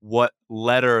out what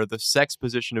letter the sex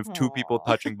position of two people Aw.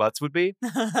 touching butts would be.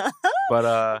 But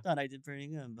I thought I did pretty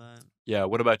good, but yeah.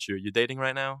 What about you? You dating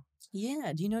right now?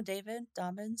 yeah. Do you know David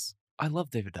Dobbins? I love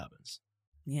David Dobbins.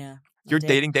 Yeah. You're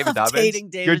dating David I'm Dobbins? dating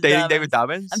David You're dating Dobbins. David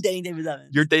Dobbins? I'm dating David Dobbins.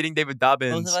 You're dating David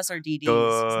Dobbins. Both of us are DDs.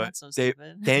 Isn't that so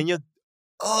stupid? Daniel.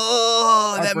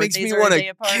 Oh, Our that makes me birthdays are a want day to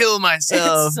apart. kill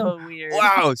myself. It's so weird.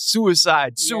 Wow,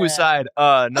 suicide.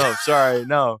 No, sorry,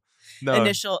 no.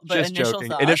 Initial just joking.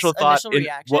 thoughts. Initial thought. Initial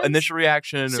reaction. Initial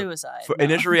reaction. Suicide. For No.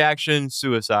 initial reation,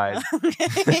 suicide.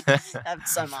 Okay.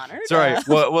 I'm honored. Sorry.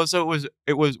 So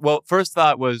it was. Well, first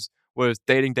thought was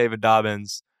dating David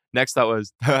Dobbins. Next thought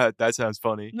was that sounds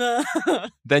funny. No.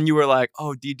 Then you were like,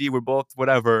 oh, DD, we're both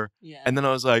whatever. Yeah. And then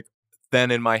I was like, then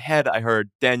in my head I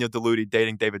heard Daniel DeLudy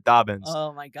dating David Dobbins.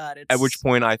 Oh my god! At which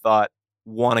point I thought,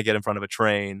 want to get in front of a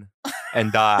train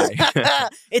and die.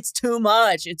 It's too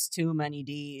much. It's too many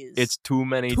D's. It's too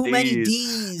many too D's. many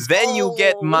D's. Then you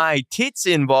get Oh. my tits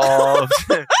involved.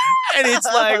 And it's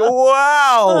like,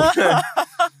 wow.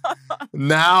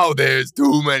 Now there's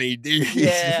too many D's.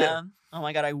 Yeah. Oh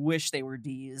my god! I wish they were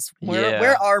D's. Yeah.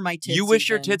 Where are my tits? You wish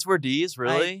your even? tits were D's,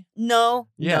 really? No.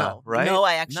 Yeah, no, right? No,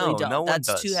 I actually No, don't. no one That's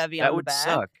does. too heavy That on would the back.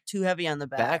 suck. Too heavy on the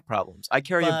back. Back problems. I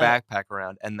carry a But- backpack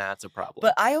around, and that's a problem.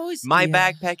 But I always My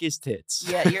yeah. backpack is tits.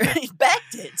 Yeah, your back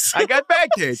tits. I got back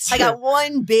tits. I got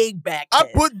one big back I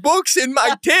tit. put books in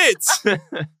my tits.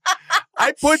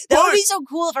 I put That would be puss. so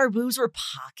cool if our boobs were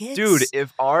pockets. Dude,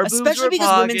 if our boobs especially were because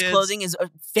pockets, women's clothing is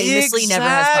famously never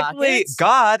has pockets.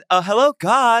 God, hello,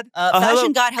 God. Fashion hello,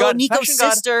 God, hello, Nico's fashion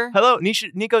God. sister. Hello,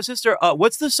 Nico's sister.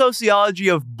 What's the sociology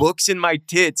of books in my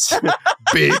tits,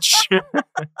 bitch?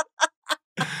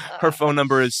 Her phone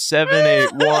number is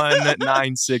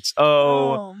 781-960.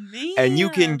 Oh, man. And you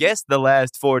can guess the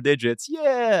last 4 digits.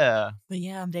 Yeah. But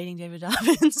yeah, I'm dating David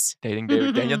Dobbins. Dating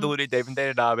Daniel Deludi,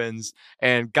 David Dobbins.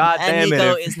 And And goddamn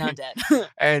Nico it. is not dead.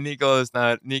 And Nico is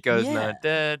not Yeah.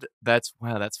 dead. That's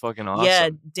fucking awesome. Yeah,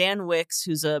 Dan Wicks,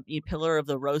 who's a pillar of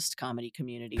the roast comedy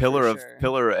community. Pillar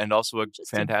for and also a Just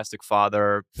fantastic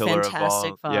father. Pillar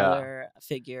fantastic of all. Yeah. father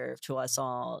figure to us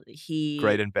all.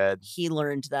 Great in bed. He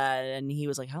learned that, and he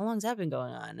was like, "How long's that been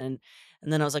going on?" And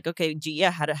then I was like, "Okay,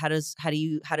 yeah. How does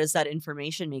that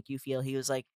information make you feel?" He was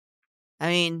like, "I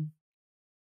mean,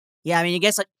 yeah. I mean, I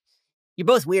guess like you're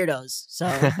both weirdos." So,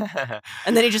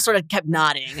 and then he just sort of kept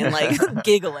nodding and like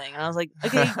giggling, and I was like,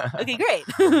 "Okay, great,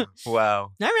 Wow.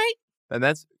 all right, And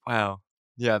that's wow.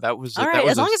 Yeah, that was all that right."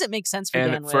 was As long as it makes sense for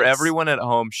and Dan Wicks. for everyone at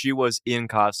home, she was in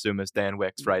costume as Dan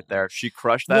Wicks right there. She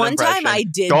crushed that One impression. time I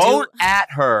did. Don't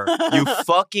at her, you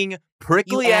fucking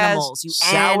prickly You ass, animals, you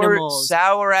animals.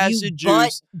 sour acid you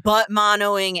juice. butt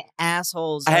monoing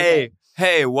assholes. Hey,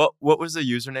 Okay. what was the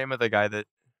username of the guy that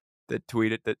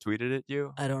tweeted at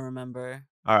you? I don't remember.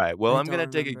 All right, well, I I'm gonna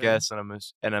don't take a remember. guess, and I'm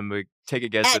gonna take a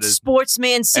guess At that is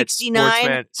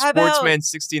Sportsman69.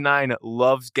 Sportsman69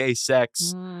 loves gay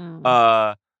sex.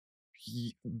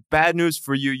 Bad news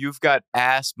for you. You've got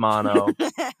ass mono.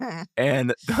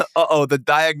 And the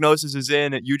diagnosis is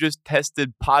in. You just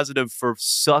tested positive for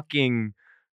sucking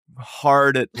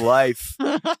hard at life.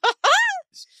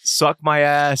 Suck my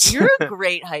ass. You're a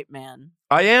great hype man.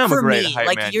 I am For a great me, hype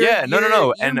like, man. you're- Yeah, no.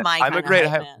 you're And my I'm a kinda great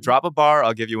hype hype. man. Drop a bar,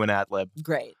 I'll give you an ad lib.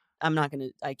 Great. I'm not gonna.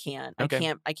 I can't.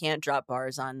 Okay. I can't drop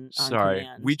bars on Sorry,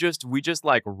 command. we just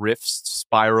like riff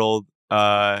spiraled.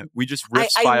 We just riff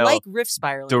I spiral. like riff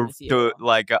spiraling with you.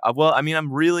 Well, I mean,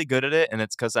 I'm really good at it, and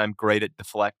it's because I'm great at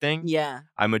deflecting. Yeah.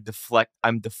 I'm the deflector.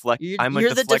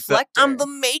 deflector. I'm the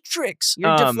Matrix.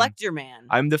 You're deflector man.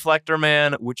 I'm Deflector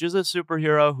Man, which is a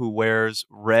superhero who wears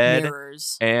red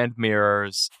Mirrors. and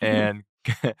mirrors, and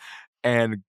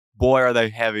and boy, are they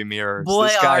heavy mirrors. Boy,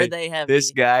 this guy, are they heavy. This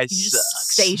guy He's sucks.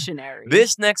 just stationary.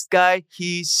 This next guy,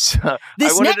 he's.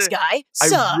 This next guy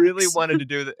sucks. I really wanted to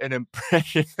do an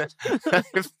impression.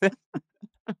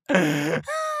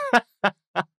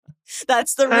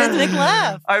 That's the rhythmic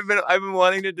laugh. I've been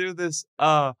wanting to do this.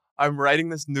 I'm writing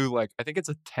this new I think it's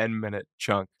a 10-minute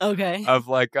chunk Okay. of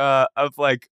and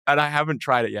I haven't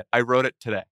tried it yet. I wrote it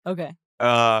today. Okay.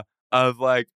 Of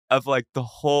the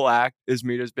whole act is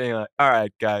me just being like, all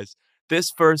right, guys,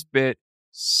 this first bit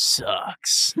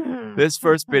sucks. This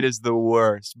first bit is the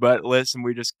worst. But listen,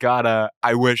 we just gotta.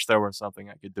 I wish there was something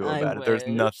I could do about it. There's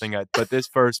nothing. But this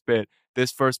first bit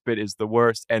is the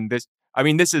worst. And this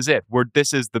is it.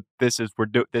 This is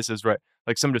right.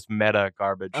 Like some just meta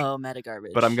garbage. Oh, meta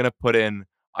garbage. But I'm gonna put in.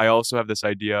 I also have this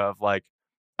idea of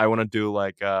I want to do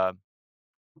all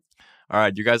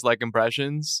right, you guys like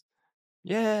impressions?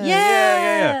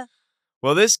 Yeah.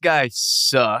 Well, this guy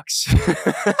sucks.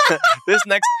 this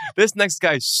next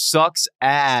guy sucks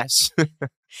ass.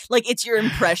 Like it's your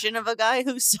impression of a guy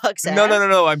who sucks ass.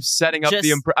 No. I'm setting up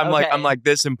the I'm okay. like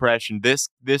this impression. This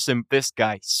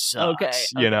guy sucks. Okay.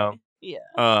 You know.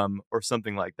 Yeah. Or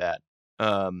something like that.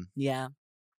 Yeah.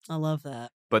 I love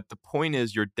that. But the point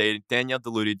is, you're dating Danielle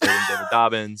Deludi, dating David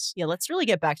Dobbins. Yeah. Let's really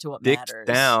get back to what Dick matters.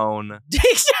 down. Dick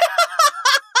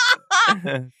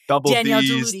Double Danielle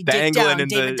D's Deludi, dangling Dick down, in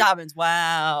David Dobbins.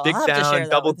 Wow. Dick I'll have to share down,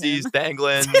 that double with D's him.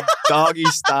 dangling, doggy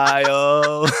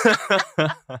style.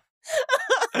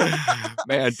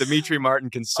 Man, Dimitri Martin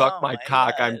can suck my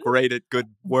cock. God. I'm great at good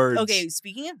words. Okay,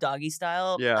 speaking of doggy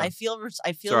style, Yeah. I feel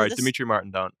Sorry, this, Dimitri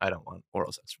Martin. I don't want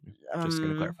oral sex from you. Just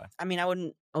gonna clarify. I mean, I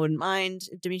wouldn't mind,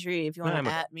 Dimitri, if you want I'm to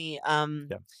okay. at me. Yeah.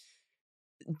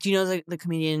 Do you know the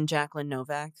comedian Jacqueline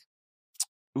Novak?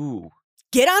 Ooh,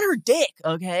 Get on her dick,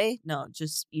 okay? No,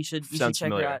 just you should Sounds check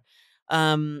familiar. her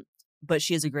out. But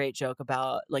she has a great joke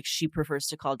about she prefers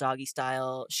to call doggy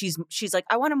style. She's like,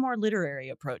 I want a more literary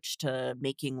approach to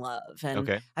making love, and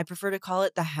okay. I prefer to call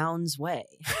it the hound's way,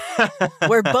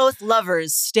 where both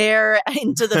lovers stare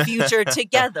into the future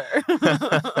together,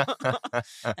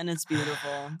 and it's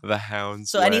beautiful. The hound's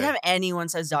So way. anytime anyone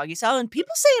says doggy style, and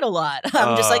people say it a lot,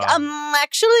 I'm just like,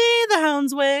 actually, the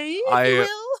hound's way, if you will.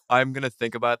 I'm gonna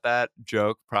think about that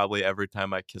joke probably every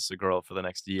time I kiss a girl for the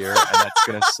next year, and that's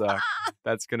gonna suck.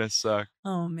 That's gonna suck.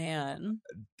 Oh man.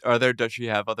 Does she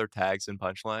have other tags and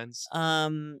punchlines?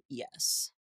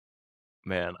 Yes.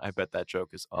 Man, I bet that joke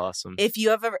is awesome. If you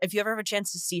ever have a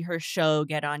chance to see her show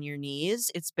Get on Your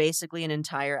Knees, it's basically an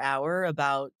entire hour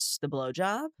about the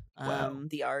blowjob. Wow.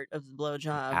 The art of the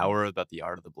blowjob. An hour about the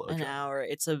art of the blowjob. An hour.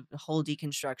 It's a whole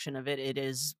deconstruction of it.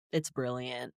 It's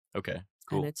brilliant. Okay,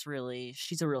 cool. And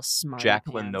she's a real smart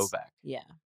Jacqueline Novak. Yeah.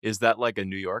 Is that like a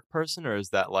New York person, or is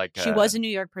that like She was a New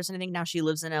York person. I think now she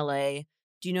lives in LA.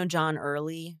 Do you know John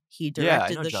Early? He I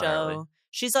directed know the John show. Early.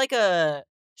 She's like a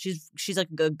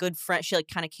good friend. She like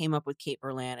kind of came up with Kate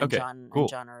Berlant and Okay, John cool. and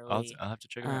John Early. I'll have to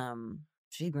check it out.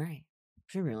 She's great.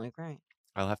 She's really great.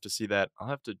 I'll have to see that. I'll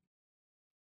have to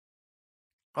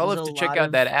There's check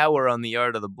out that hour on the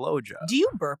art of the blowjob. Do you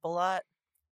burp a lot?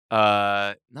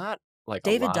 Not like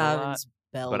David a lot, Dobbins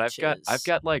but belches. I've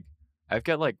got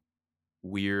like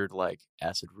weird like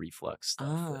acid reflux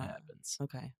stuff that happens.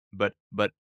 Okay. But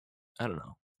I don't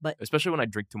know. But especially when I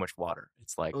drink too much water,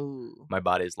 it's like my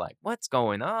body's like, what's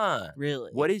going on?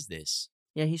 Really? What is this?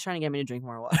 Yeah, he's trying to get me to drink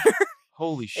more water.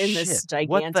 Holy shit! In this gigantic,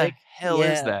 what the hell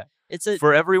is that?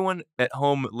 For everyone at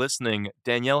home listening,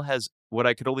 Danielle has what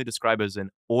I could only describe as an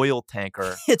oil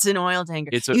tanker. It's an oil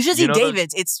tanker. You should see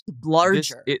David's. It's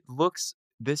larger. It looks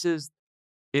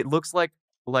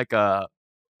like a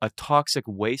toxic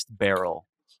waste barrel.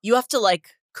 You have to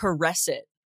like caress it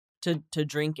to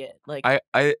drink it. Like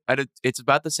it's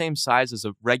about the same size as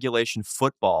a regulation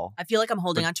football. I feel like I'm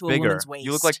holding onto bigger. a woman's waist.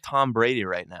 You look like Tom Brady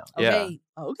right now. Okay.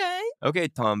 Yeah. Okay,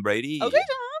 Tom Brady. Okay, Tom.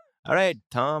 All right,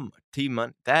 Tom.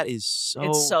 T-Money. That is so...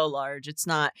 It's so large. It's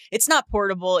not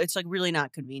portable. It's like really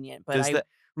not convenient, but I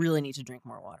really need to drink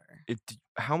more water.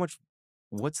 How much...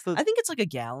 What's the... I think it's like a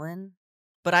gallon,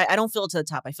 but I don't fill it to the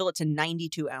top. I fill it to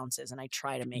 92 ounces, and I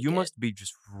try to make it... You must be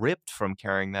just ripped from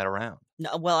carrying that around.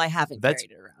 No, well, I haven't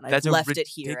carried it around. I've left it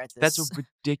here at this... That's a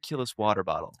ridiculous water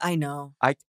bottle. I know.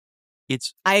 I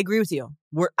agree with you.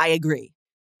 I agree.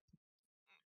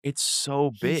 It's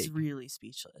so big. He's really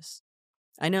speechless.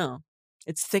 I know.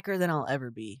 It's thicker than I'll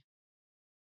ever be.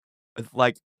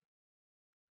 Like,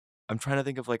 I'm trying to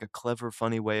think of like a clever,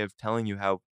 funny way of telling you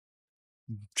how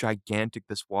gigantic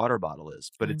this water bottle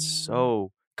is, but it's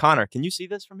so... Connor, can you see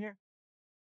this from here?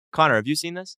 Connor, have you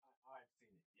seen this? I've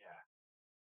seen it, yeah.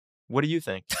 What do you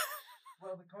think?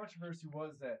 Well, the controversy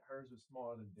was that hers was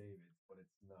smaller than David's, but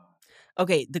it's not.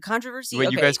 Okay, the controversy...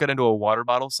 Wait, you guys got into a water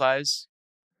bottle size?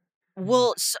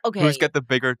 Well, okay. Who's got the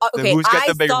bigger? Who's got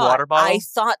the bigger water bottle? I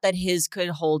thought that his could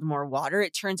hold more water.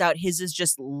 It turns out his is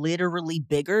just literally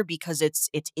bigger because it's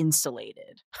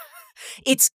insulated.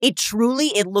 It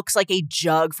truly looks like a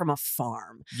jug from a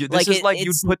farm. You'd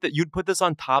put this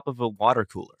on top of a water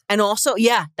cooler. And also,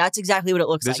 yeah, that's exactly what it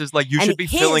looks like. This is like you should be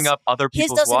filling up other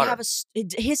people's water.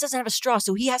 His doesn't have a straw,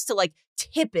 so he has to like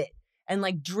tip it and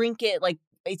like drink it. Like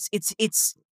it's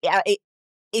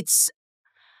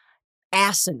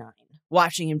asinine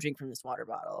watching him drink from this water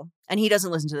bottle. And he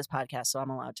doesn't listen to this podcast, so I'm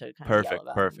allowed to kind of yell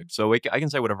about him. So I can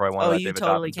say whatever I want about David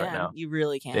totally Dobbins right now. You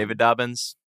really can. David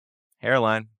Dobbins,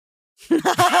 hairline.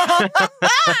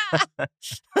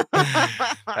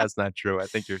 That's not true. I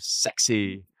think you're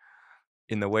sexy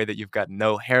in the way that you've got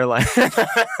no hairline.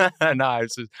 No, I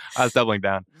was doubling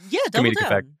down. Yeah, double down.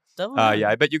 Effect. Yeah,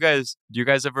 I bet you guys. Do you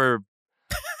guys ever?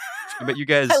 I bet you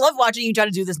guys. I love watching you try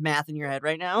to do this math in your head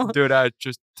right now, dude.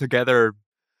 Just together,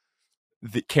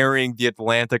 carrying the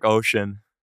Atlantic Ocean.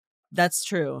 That's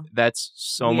true. That's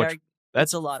so much.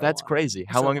 That's a lot. That's crazy.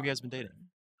 How long have you guys been dating?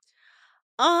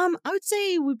 I would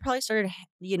say we probably started,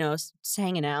 just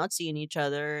hanging out, seeing each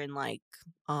other in like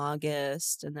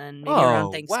August, and then maybe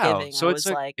around Thanksgiving. Wow. So I was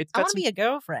like, I want to be a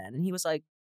girlfriend, and he was like,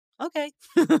 okay.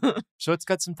 So it's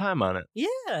got some time on it.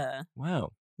 Yeah.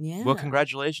 Wow. Yeah. Well,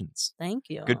 congratulations. Thank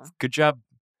you. Good job.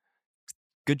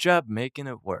 Good job making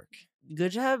it work.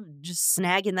 Good job just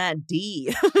snagging that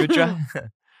D. Good job.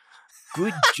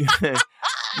 Good job.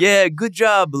 Yeah, good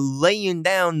job laying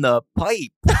down the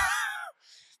pipe.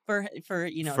 To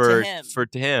him.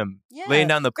 To him. Yeah. Laying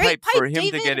down the pipe for him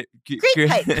David. to get it. Great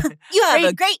pipe. You have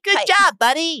a great Good pipe. job,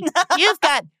 buddy. You've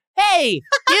got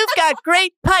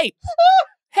great pipe.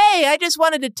 Hey, I just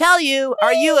wanted to tell you,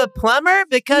 are you a plumber?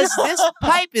 Because this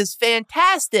pipe is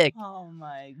fantastic. Oh,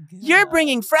 my God. You're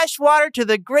bringing fresh water to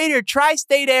the greater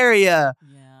tri-state area.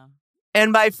 Yeah.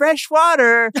 And by fresh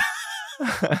water...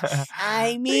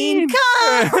 I mean,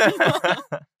 come.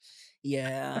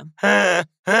 Yeah.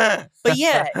 But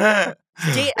yeah.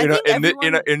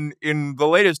 In the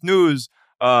latest news,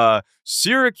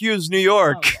 Syracuse, New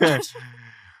York,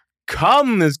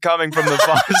 cum is coming from the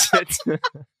faucet.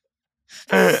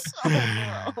 So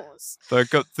gross.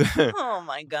 Oh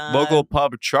my God. Local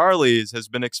pub Charlie's has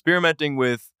been experimenting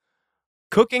with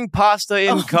cooking pasta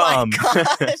in cum.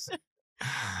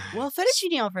 Well,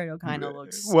 fettuccine Alfredo kind of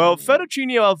looks. Well, the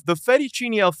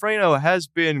fettuccine Alfredo has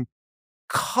been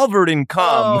covered in cum.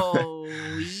 Oh,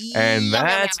 And yum, yum,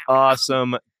 that's yum, yum.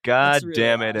 awesome. God really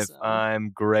damn it, if awesome. I'm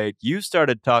great. You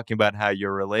started talking about how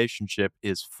your relationship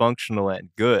is functional and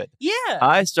good. Yeah.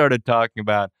 I started talking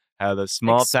about how the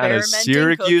small town of Experimenting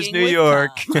Syracuse, cooking New with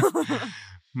York cum.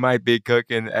 might be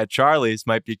cooking at Charlie's,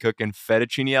 might be cooking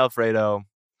fettuccine Alfredo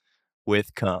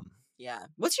with cum. Yeah.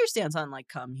 What's your stance on like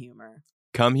cum humor?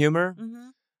 Cum humor? Mm-hmm.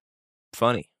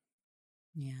 Funny.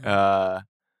 Yeah.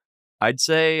 I'd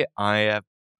say I have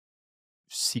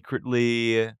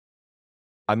secretly.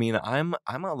 I mean, I'm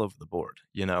all over the board.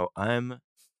 You know, I'm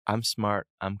smart.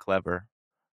 I'm clever.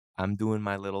 I'm doing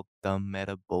my little dumb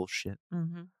meta bullshit.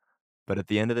 Mm-hmm. But at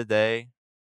the end of the day,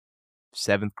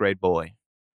 7th grade boy.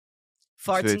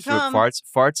 Farts and So cum.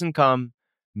 farts and cum.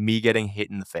 Me getting hit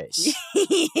in the face.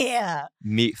 Yeah.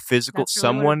 Me physical. That's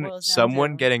really what it boils down Someone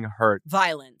to. getting hurt.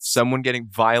 Violence. Someone getting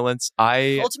violence.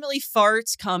 Ultimately,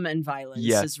 farts, cum, and violence.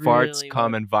 Yeah, is farts, really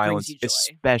cum, what and violence, brings you joy.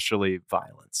 especially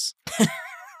violence.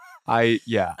 I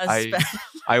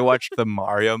watched the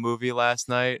Mario movie last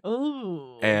night,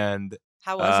 Ooh. and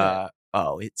how was it?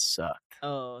 Oh, it sucked.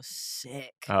 Oh,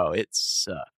 sick. Oh, it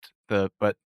sucked.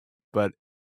 But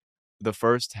the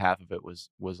first half of it was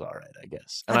all right, I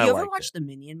guess. And Have I you ever liked watched it. the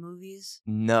Minion movies?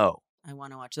 No. I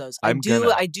want to watch those. I'm I do.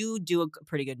 gonna. I do a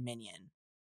pretty good Minion.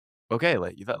 Okay,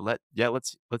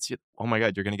 let's see. Oh my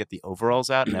God, you're gonna get the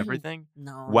overalls out and everything.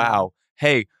 No. Wow.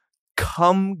 Hey,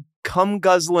 cum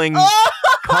guzzling.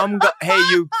 Hey,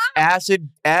 you acid.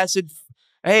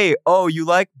 Hey, oh, you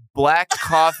like black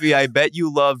coffee? I bet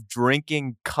you love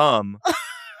drinking cum.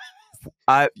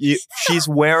 She's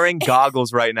wearing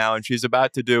goggles right now, and she's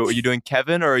about to do. Are you doing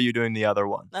Kevin or are you doing the other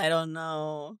one? I don't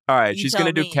know. All right, You she's tell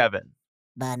gonna do me. Kevin.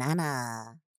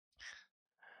 Banana.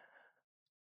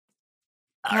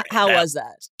 All right, How was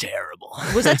that? It's terrible.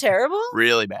 Was that terrible?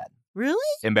 Really bad. Really?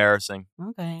 Embarrassing.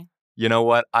 Okay. You know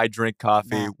what? I drink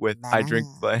coffee with. I drink.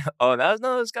 Oh,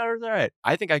 this guy was all right.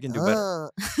 I think I can do better.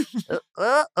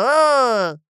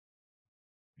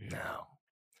 No.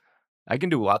 I can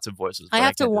do lots of voices. I but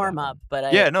have to can't do warm that up,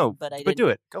 one. but but do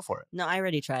it. Go for it. No, I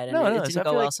already tried it. No, It I didn't go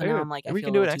feel well, like so now I'm like, I we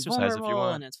feel can a do an little too exercise if you vulnerable,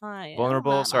 want. and it's fine.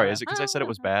 Vulnerable. Sorry, is it because I said it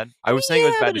was bad? I was saying it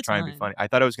was bad to try and be funny. I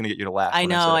thought I was going to get you to laugh. I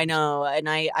know, and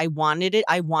I wanted it.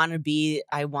 I wanted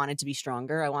to be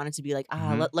stronger. I wanted to be like,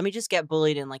 let me just get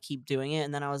bullied and like keep doing it.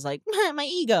 And then I was like, my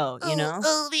ego, you know?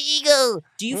 Oh, the ego.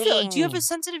 Do you have a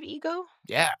sensitive ego?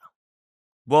 Yeah.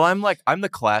 Well, I'm the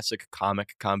classic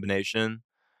comic combination.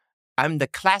 I'm the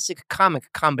classic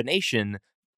comic combination,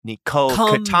 Nico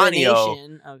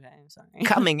Cattaneo. Okay, I'm sorry.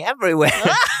 Coming everywhere.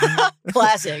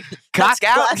 Classic. Cock That's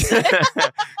out.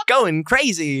 classic. Going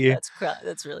crazy.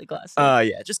 That's really classic.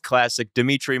 Yeah, just classic.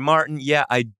 Dimitri Martin. Yeah,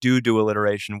 I do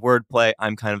alliteration, wordplay.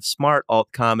 I'm kind of smart. Alt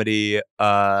comedy.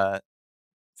 Have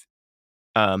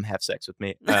sex with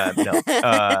me.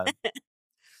 No.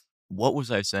 What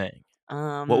was I saying?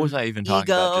 What was I even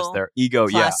talking about just there? Ego,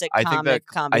 classic yeah.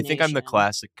 I think I'm the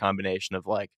classic combination of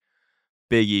like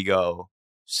big ego,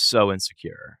 so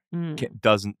insecure,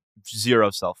 zero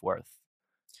self-worth,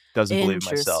 doesn't believe in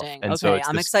myself. And so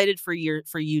I'm excited for you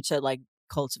to like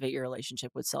cultivate your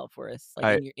relationship with self-worth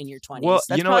like in your 20s. Well,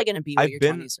 that's probably going to be what your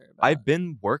 20s are about. I've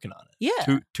been working on it.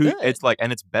 Yeah. It's like,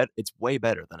 and it's way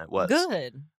better than it was.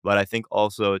 Good. But I think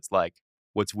also it's like,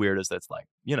 what's weird is that's like,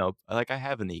 like I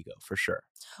have an ego for sure.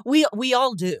 We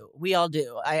all do.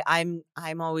 I'm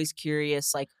always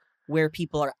curious like where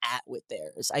people are at with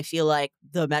theirs. I feel like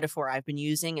the metaphor I've been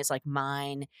using is like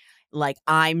mine, like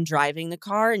I'm driving the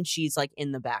car and she's like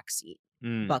in the back seat,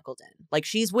 buckled in. Like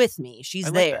she's with me.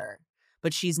 She's there,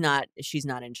 but she's not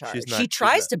in charge. She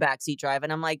tries to backseat drive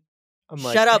and I'm like,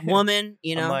 shut up, woman,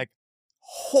 you know? I'm like,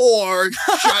 whore.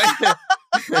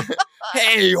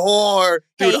 Hey, whore.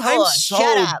 Dude,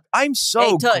 I'm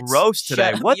so gross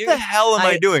today. What the hell am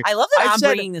I doing? I love that I'm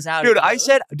bringing this out. Dude, I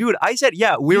said,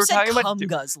 yeah, we were talking about. Cum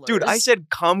guzzlers. Dude, I said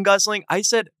cum guzzling. I've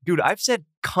said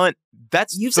cunt.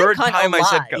 That's the third time I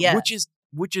said cunt, yeah.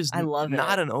 which is I love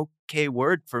not an okay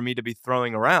word for me to be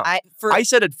throwing around. I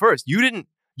said it first. You didn't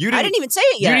I didn't even say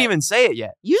it yet. You didn't even say it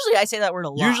yet. Usually I say that word a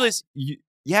lot. Usually,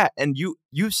 yeah, and you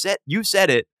said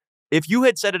it. If you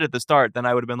had said it at the start, then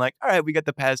I would have been like, all right, we got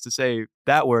the pass to say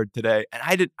that word today. And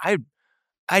I did.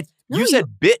 You said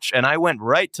bitch, and I went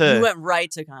right to. You went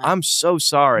right to cunt. I'm so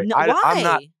sorry. No, why? I'm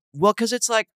not. Well, because it's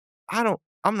like I'm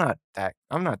not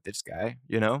this guy.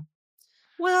 You know.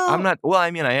 Well, I'm not. Well,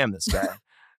 I mean, I am this guy.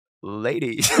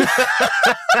 Ladies.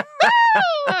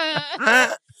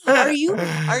 Are you?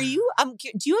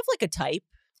 Do you have like a type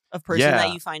of person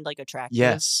that you find like attractive?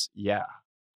 Yes. Yeah.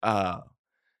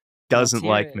 Let's doesn't hear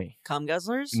like it. me. Cum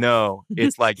guzzlers? No,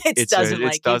 it's like It doesn't it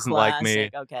like you. doesn't like me.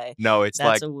 Classic. Okay. No, it's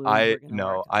That's like a wound we're gonna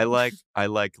work I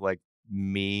on. like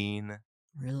mean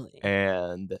Really?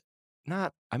 and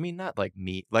not like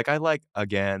mean. Like I like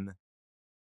again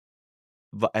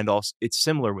and also it's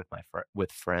similar with my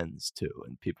with friends too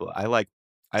and people.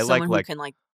 Someone who can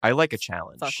like I like a fuck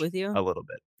challenge with you? a little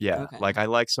bit. Yeah. Okay. Like I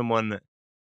like someone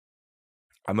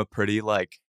I'm a pretty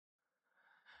like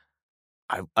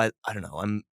I don't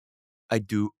know. I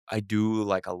do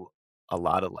like a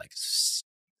lot of like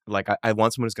like I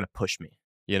want someone who's going to push me,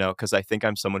 you know, cuz I think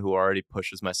I'm someone who already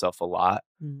pushes myself a lot.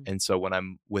 Mm. And so when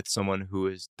I'm with someone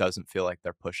who doesn't feel like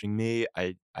they're pushing me,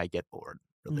 I get bored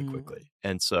really Mm. quickly.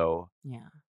 And so Yeah.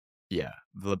 yeah,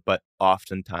 but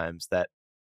oftentimes that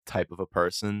type of a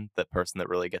person, that person that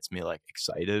really gets me like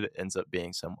excited ends up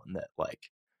being someone that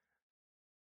like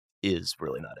is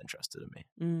really not interested in me.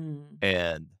 Mm.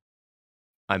 And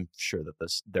I'm sure that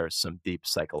there's some deep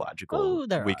psychological Oh,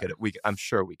 there are. I'm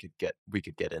sure we could get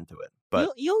into it.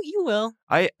 But You will.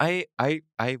 I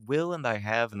will and I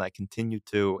have and I continue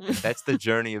to, and that's the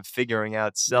journey of figuring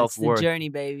out That's the self-worth, journey,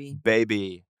 baby.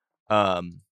 baby. But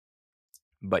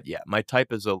yeah, my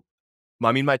type is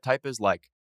like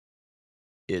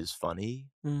is funny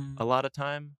Mm. a lot of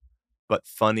time, but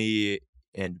funny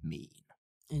and mean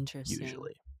Interesting.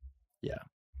 usually. Yeah.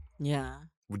 Yeah.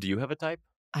 Do you have a type?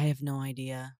 I have no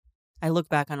idea. I look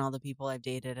back on all the people I've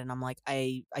dated and I'm like,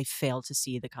 I fail to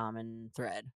see the common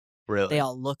thread. Really? They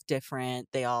all look different.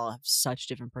 They all have such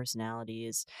different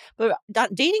personalities. But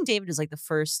dating David is like the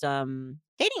first dating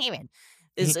David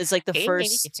is like the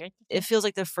first it feels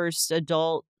like the first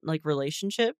adult like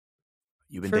relationship.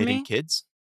 You've been for dating me? kids?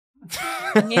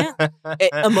 Yeah.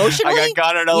 Emotionally? I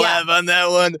got Connor to laugh on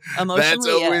that one. Emotionally, That's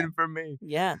a yeah. win for me.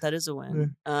 Yeah, that is a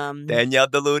win. Danielle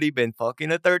DeLudy been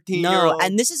fucking a 13-year-old. No,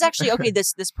 and this is actually okay.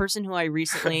 This person who I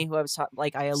recently who I was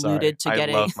like I alluded to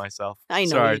getting. I love myself. I know.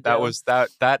 Sorry, you that do. was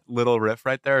that little riff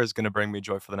right there is going to bring me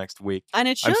joy for the next week. And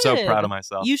it should. I'm so proud of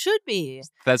myself. You should be.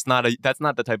 That's not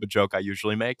the type of joke I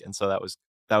usually make, and so that was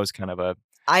kind of a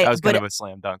kind of a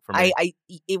slam dunk for me.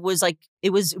 It was like it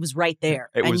was right there.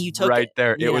 It and was you took right it,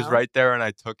 there. you It was know? right there, and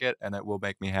I took it, and it will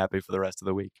make me happy for the rest of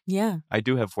the week. Yeah. I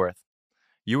do have worth.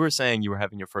 You were saying you were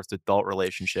having your first adult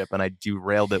relationship, and I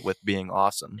derailed it with being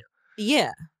awesome.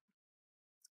 Yeah.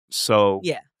 So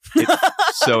yeah.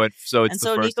 So it's and the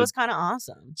so first. Nico's kind of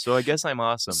awesome. So I guess I'm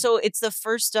awesome. So it's the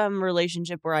first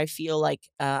relationship where I feel like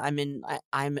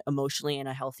I'm emotionally in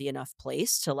a healthy enough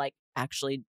place to like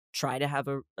actually try to have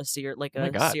a serious oh my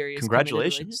God. serious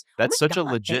Congratulations. That's such a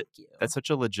legit. That's such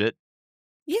a legit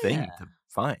thing to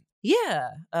find. Yeah.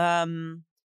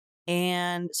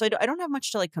 And so I don't have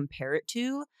much to like compare it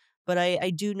to, but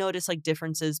I do notice like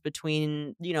differences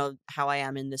between, you know, how I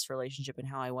am in this relationship and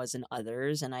how I was in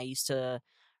others. And I used to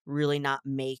really not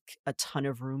make a ton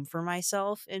of room for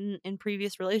myself in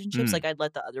previous relationships. Mm. Like I'd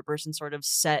let the other person sort of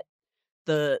set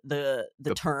the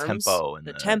terms, tempo and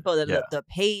the tempo, yeah. the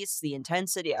pace, the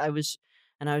intensity. I was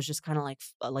just kind of like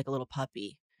a little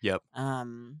puppy. Yep.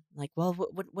 Like, well,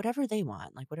 whatever they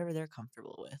want, like whatever they're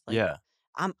comfortable with. Like, yeah.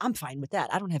 I'm fine with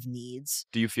that. I don't have needs.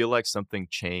 Do you feel like something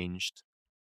changed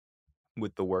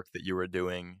with the work that you were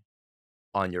doing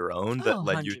on your own that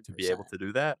led you to be able to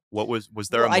do that? What was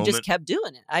there a moment? I just kept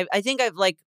doing it. I think I've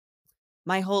like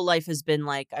my whole life has been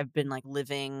like I've been like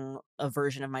living a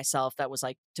version of myself that was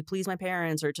like to please my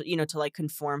parents or to, you know, to like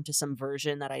conform to some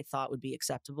version that I thought would be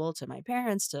acceptable to my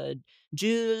parents, to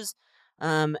Jews.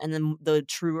 And then the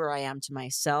truer I am to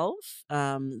myself,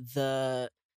 the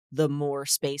more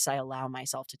space I allow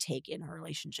myself to take in a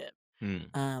relationship.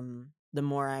 The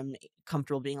more I'm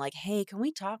comfortable being like, hey, can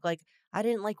we talk? Like, I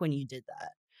didn't like when you did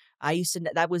that. I used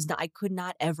to, I could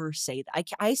not ever say that.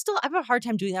 I still have a hard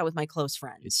time doing that with my close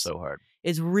friends. It's so hard.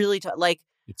 It's really tough. Like,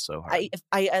 it's so hard.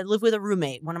 I live with a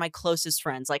roommate, one of my closest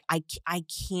friends. Like, I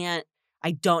can't,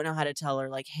 I don't know how to tell her,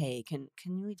 like, hey, can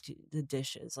we do the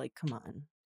dishes? Like, come on.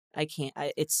 I can't,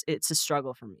 it's a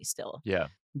struggle for me still. Yeah.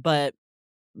 But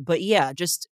yeah,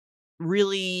 just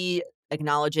really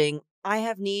acknowledging I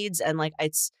have needs and like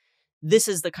this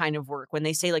is the kind of work. When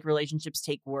they say like relationships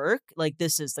take work, like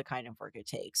this is the kind of work it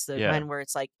takes. The kind where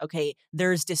it's like, okay,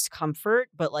 there's discomfort,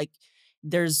 but like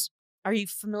are you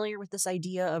familiar with this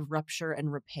idea of rupture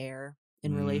and repair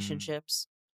in relationships?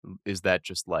 Is that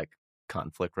just like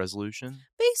conflict resolution?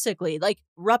 Basically, like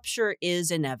rupture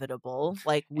is inevitable.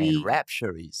 Like and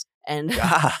rapture is and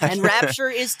rapture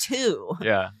is too.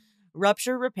 Yeah.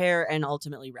 Rupture, repair, and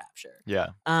ultimately rapture. Yeah.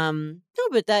 No,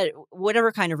 but that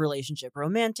whatever kind of relationship,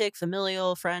 romantic,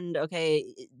 familial, friend, okay,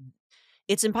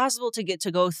 it's impossible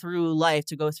to go through life,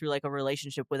 to go through like a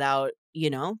relationship without,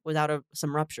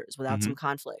 some ruptures, without Mhm. some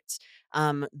conflicts.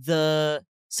 The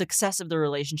success of the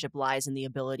relationship lies in the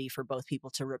ability for both people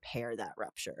to repair that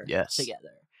rupture Yes.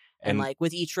 together. And And like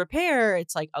with each repair,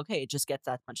 it's like, okay, it just gets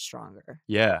that much stronger.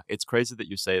 yeah, it's crazy that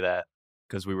you say that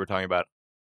because we were talking about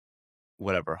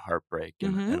whatever, heartbreak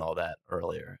Mm-hmm. and all that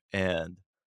earlier, and,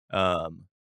 um,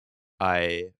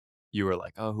 I you were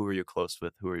like, "Oh, who are you close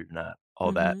with? Who are you not?"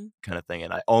 All that Mm-hmm. kinda thing,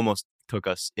 and I almost took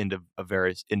us into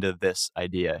this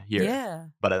idea here, Yeah.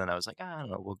 but then I was like, I don't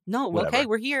know, well, No, okay, whatever."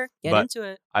 we're here. Get But into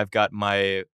it. I've got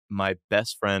my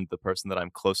best friend, the person that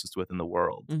I'm closest with in the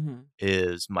world, Mm-hmm.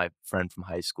 is my friend from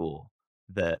high school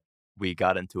that we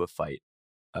got into a fight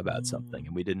about something,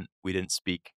 and Mm. we didn't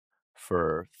speak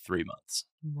for 3 months,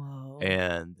 Whoa.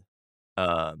 and,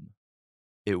 um,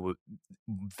 it was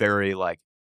very, like,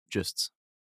 just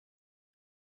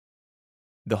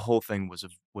the whole thing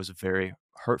was very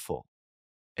hurtful,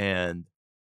 and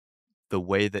the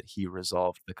way that he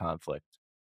resolved the conflict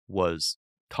was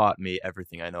taught me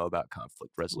everything I know about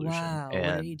conflict resolution, Wow.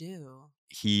 What did he and do?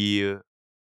 he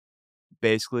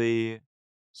basically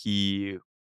he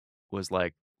was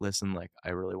like, "Listen, like,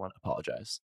 I really wanna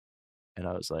apologize." And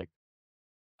I was like,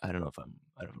 I don't know if I'm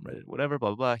ready, whatever,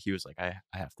 blah, blah, blah." He was like, "I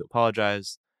have to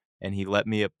apologize." And he let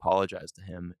me apologize to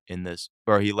him in this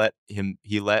or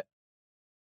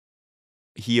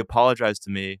he apologized to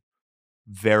me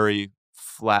very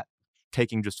flat,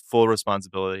 taking just full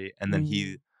responsibility, and then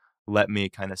he Mm. let me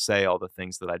kinda say all the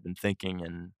things that I'd been thinking,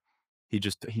 and he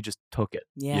just took it,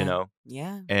 you Yeah. know?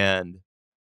 Yeah. And,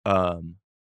 um,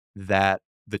 that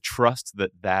the trust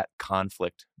that that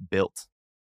conflict built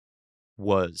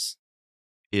was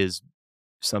is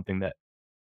something that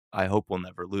I hope we'll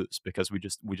never lose because we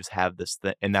just have this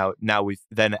thing, and now we've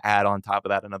then add on top of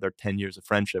that another 10 years of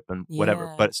friendship and whatever,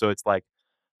 Yeah. but so it's like,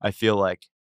 I feel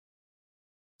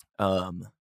um,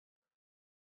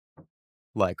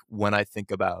 like, when I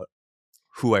think about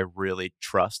who I really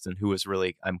trust and who is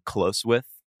really I'm close with,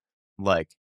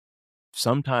 like,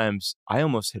 sometimes I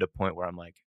almost hit a point where I'm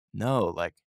like, "No,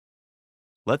 like,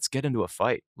 let's get into a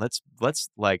fight. Let's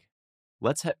like,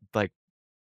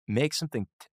 make something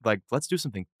let's do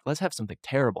something let's have something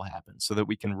terrible happen so that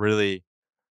we can really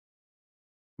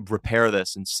repair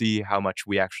this and see how much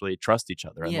we actually trust each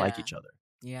other and like Yeah. each other,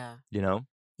 Yeah. you know?"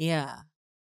 Yeah.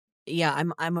 Yeah,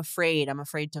 I'm afraid. I'm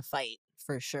afraid to fight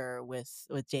for sure with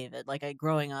David. Like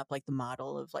growing up, like the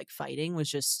model of like fighting was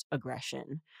just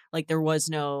aggression. Like there was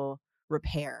no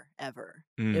repair ever.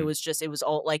 It Mm, was just it was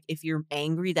all like if you're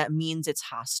angry, that means it's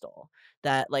hostile.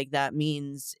 That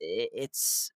means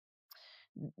it's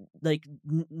like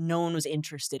no one was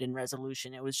interested in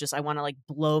resolution. It was just I want to like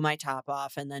blow my top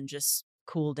off and then just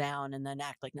cool down and then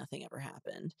act like nothing ever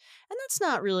happened. And that's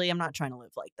not really I'm not trying to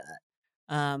live like that.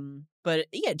 But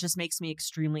yeah, it just makes me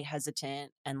extremely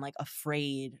hesitant and like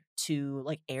afraid to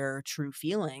like air true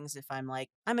feelings if I'm like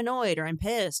I'm annoyed or I'm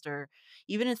pissed or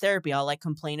even in therapy I'll like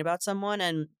complain about someone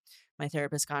and my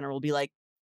therapist Connor will be like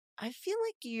I feel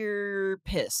like you're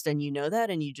pissed and you know that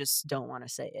and you just don't want to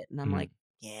say it. And I'm mm. like,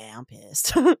 yeah, I'm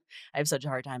pissed. I have such a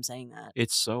hard time saying that.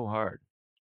 It's so hard,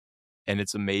 and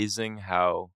it's amazing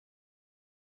how,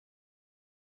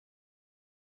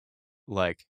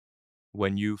 like,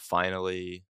 when you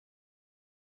finally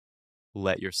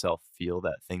let yourself feel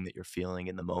that thing that you're feeling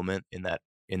in the moment, in that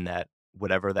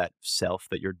whatever that self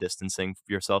that you're distancing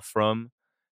yourself from,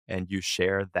 and you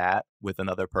share that with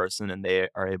another person and they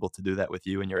are able to do that with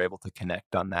you and you're able to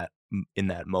connect on that in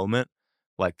that moment,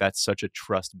 like, that's such a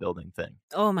trust building thing.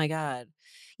 Oh my God.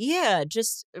 Yeah,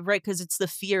 just right. Cause it's the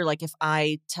fear. Like if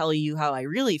I tell you how I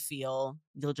really feel,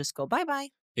 you'll just go bye bye.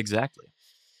 Exactly.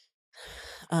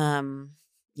 Um,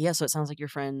 yeah. So it sounds like your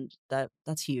friend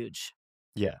that's huge.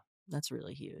 Yeah. That's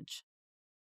really huge.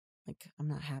 Like I'm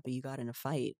not happy you got in a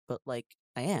fight, but like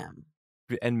I am.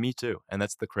 And me too, and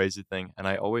that's the crazy thing, and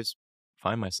I always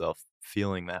find myself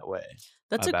feeling that way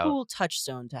That's a about cool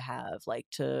touchstone to have, like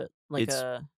to like it's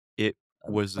it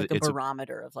was a it's a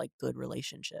barometer of like good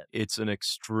relationship.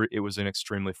 it was an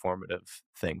extremely formative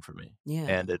thing for me, Yeah.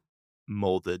 and it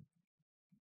molded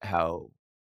how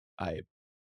I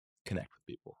connect with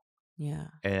people, Yeah.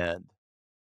 and,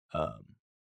 um,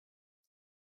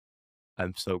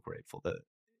 I'm so grateful that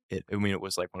it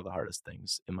was, like, one of the hardest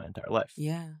things in my entire life,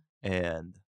 Yeah.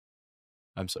 and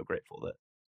I'm so grateful that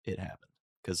it happened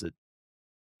because it,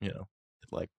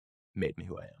 like, made me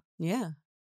who I am. Yeah.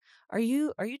 Are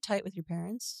you tight with your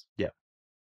parents? Yeah,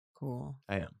 Cool.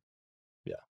 I am.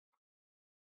 Yeah.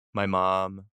 My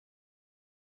mom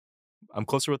I'm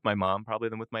closer with my mom probably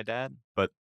than with my dad,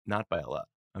 but not by a lot.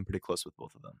 I'm pretty close with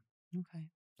both of them. Okay.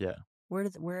 Yeah.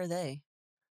 Where are they?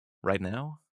 right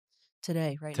now.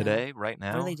 Today, right now. Today, right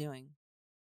now. What are they doing?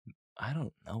 I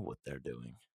don't know what they're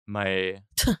doing. My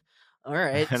All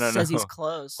right. I don't Says he's know.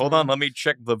 close. Hold on, let me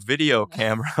check the video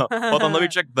camera. Hold on, let me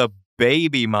check the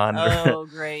baby monitor. Oh,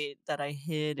 great. That I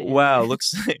hid. Wow,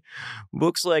 looks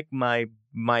like my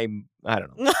I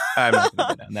don't know. I'm not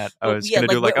gonna get on that. I But was yeah, gonna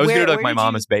do like, I was gonna do like where my did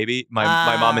mom you- as baby, my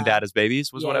mom and Ah. dad as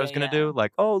babies was what I was gonna do.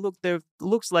 Like, oh look, they're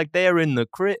looks like they're in the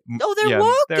crib. Oh, they're yeah,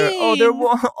 walking.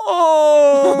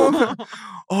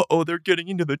 oh oh they're getting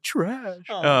into the trash.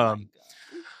 Oh my God.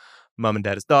 Mom and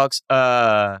dad as dogs. You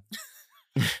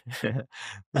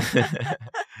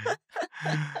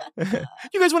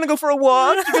guys want to go for a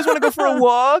walk? You guys want to go for a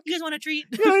walk? You guys want a treat?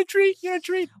 You want a treat? You want a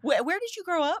treat? Where did you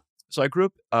grow up? So I grew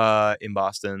up in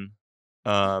Boston,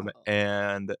 Oh.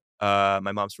 and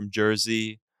my mom's from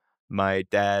Jersey. My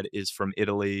dad is from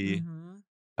Italy.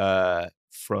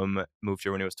 Moved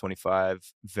here when he was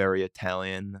 25. Very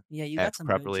Italian. Yeah, you got some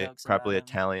good jokes properly about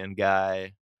him. Italian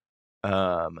guy.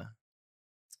 But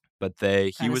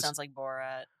he Kinda was sounds like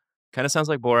Borat. kind of sounds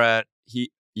like Borat.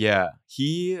 He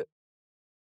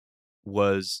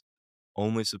was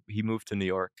he moved to New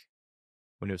York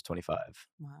when he was 25.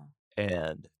 Wow.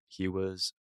 And he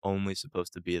was only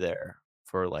supposed to be there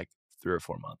for like 3 or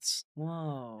 4 months.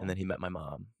 Whoa. And then he met my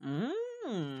mom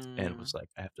and was like,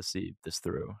 I have to see this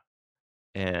through.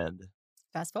 And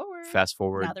Fast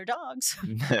forward. Now they're dogs.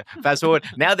 Fast forward.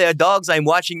 Now they're dogs. I'm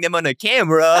watching them on a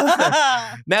camera.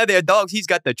 Now they're dogs. He's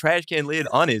got the trash can lid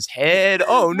on his head.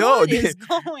 Oh no. What is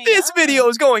going This on? video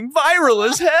is going viral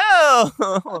as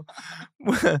hell.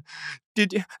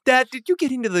 Did you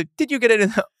get into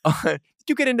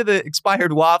the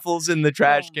expired waffles in the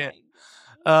trash Oh can?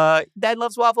 my Dad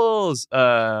loves waffles.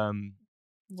 God.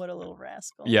 What a little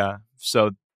rascal. Yeah.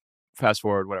 So fast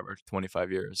forward,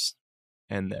 25 years,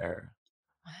 and they're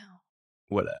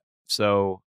Wow.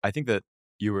 So I think that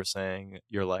you were saying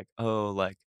you're like, oh,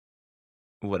 like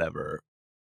whatever.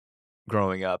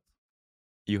 Growing up,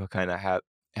 you kind of have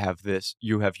this.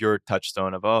 You have your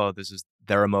touchstone of, oh, this is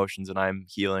their emotions, and I'm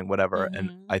healing, whatever.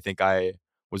 And I think I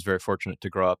was very fortunate to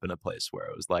grow up in a place where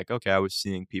it was like, okay, I was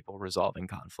seeing people resolving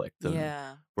conflict and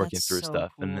working that's through so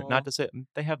stuff, and not cool. to say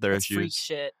they have their That's freak issues.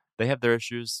 shit. They have their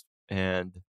issues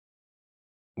and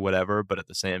whatever, but at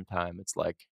the same time, it's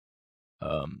like,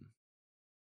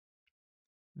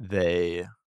 they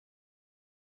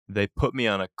put me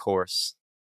on a course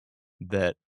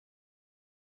that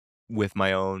with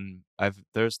my own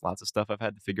there's lots of stuff I've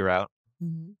had to figure out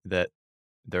that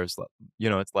there's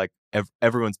it's like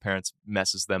everyone's parents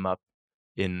messes them up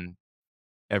in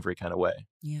every kind of way.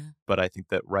 Yeah. But I think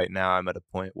that right now I'm at a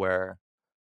point where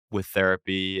with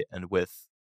therapy and with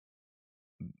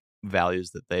values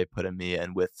that they put in me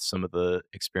and with some of the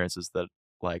experiences that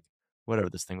like whatever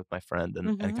this thing with my friend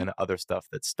and kind of other stuff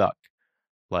that stuck,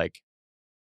 like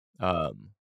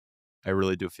I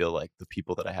really do feel like the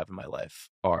people that I have in my life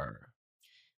are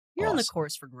You're on the awesome.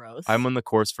 course for growth. I'm on the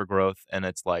course for growth, and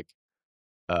it's like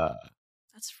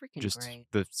That's freaking just great.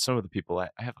 some of the people I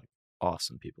have like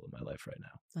awesome people in my life right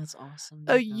now. That's awesome.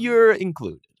 You're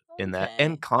included in that, Okay.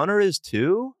 and Connor is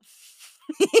too.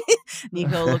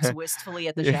 Nico looks wistfully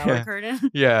at the shower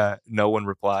curtain. Yeah, no one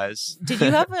replies. Did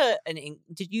you have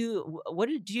did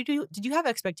you have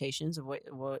expectations of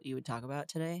what you would talk about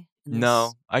today?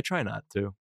 No, I try not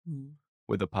to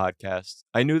with a podcast.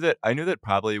 I knew that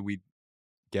probably we'd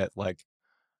get like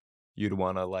you'd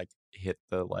want to like hit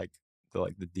the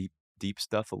deep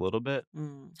stuff a little bit.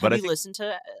 Have you listened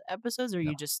to episodes, or are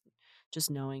you just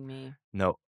knowing me?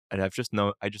 No, and I just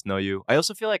know you. I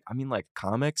also feel like like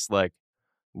comics, like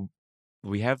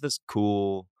we have this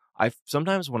cool.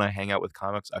 Sometimes when I hang out with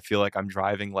comics, I feel like I'm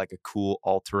driving like a cool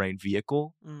all-terrain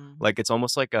vehicle. Like it's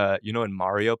almost like in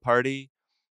Mario Party,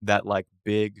 that like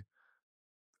big.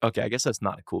 Okay, I guess that's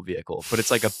not a cool vehicle, but it's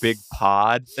like a big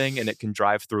pod thing, and it can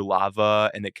drive through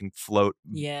lava, and it can float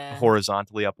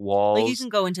horizontally up walls. Like you can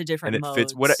go into different and it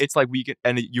modes. fits. It's like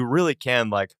you really can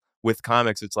like with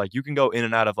comics. It's like you can go in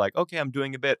and out of like, okay, I'm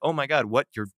doing a bit. Oh my god, what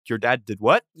your dad did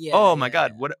what? Yeah. Oh my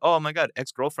god, what? Oh my god,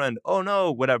 ex-girlfriend. Oh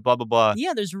no, whatever. Blah blah blah.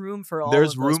 Yeah, there's room for all.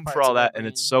 There's of those room for parts all of our that, and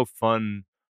brain. it's so fun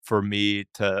for me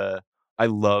to. I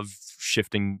love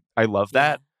shifting. I love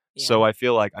that. Yeah. So I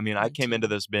feel like I came too. into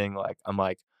this being like I'm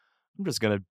just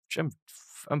gonna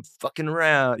I'm fucking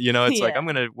around, it's like I'm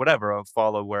gonna whatever, I'll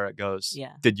follow where it goes.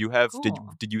 Yeah. Did you have Cool.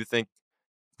 did you think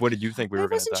what did you think we were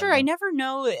gonna wasn't talk sure. about? I never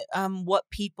know what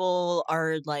people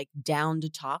are like down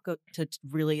to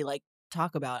really like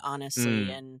talk about honestly,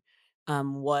 and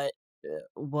what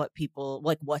people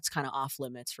like, what's kind of off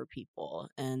limits for people.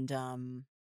 And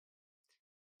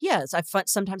yes,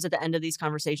 sometimes at the end of these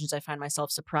conversations I find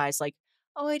myself surprised, like,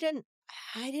 oh, I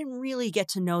I didn't really get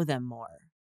to know them more.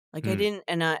 Like I Hmm. didn't,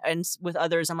 and with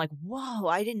others, I'm like, whoa,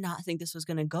 I did not think this was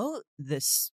gonna go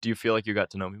this. Do you feel like you got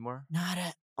to know me more? Not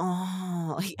at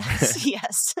all. Yes,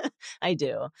 yes, I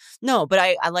do. No, but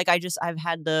I've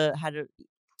had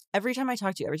every time I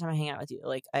talk to you, every time I hang out with you,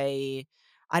 like I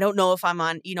don't know if I'm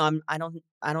on, I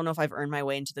don't know if I've earned my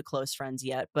way into the close friends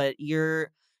yet, but you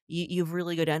have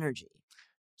really good energy.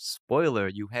 Spoiler,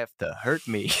 you have to hurt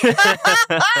me.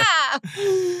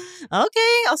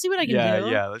 Okay, I'll see what I can do.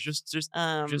 Yeah. It's just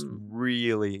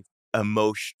really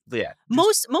emotion. Yeah.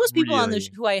 Most people on really,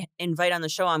 who I invite on the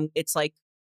show, it's like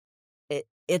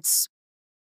it's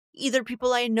either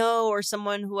people I know or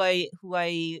someone who I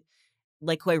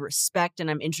respect and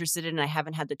I'm interested in. And I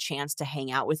haven't had the chance to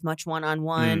hang out with much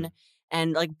one-on-one.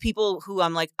 And like people who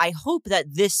I'm like, I hope that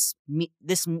this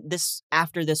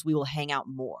after this we will hang out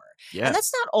more. Yeah. And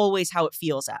that's not always how it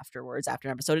feels afterwards. After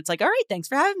an episode, it's like, all right, thanks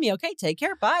for having me. Okay, take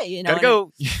care, bye. Gotta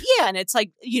go. Yeah, and it's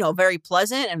like, very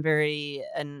pleasant and very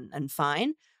and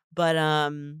fine. But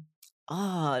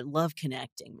I love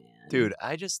connecting, man. Dude,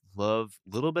 I just love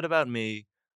a little bit about me.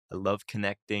 I love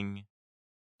connecting.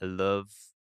 I know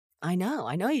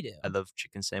you do. love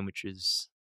chicken sandwiches,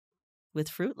 With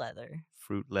fruit leather.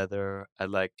 fruit leather. I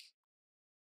like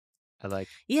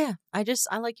Yeah, I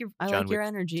like your John Wick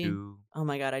energy. 2. Oh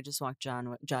my god, I just watched John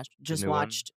Wick. Just new one?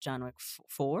 watched John Wick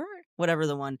 4, whatever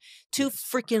the one. Too Yes,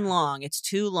 freaking long. It's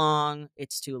too long.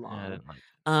 It's too Yeah, I long. didn't like it.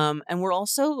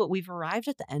 And we've arrived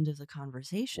at the end of the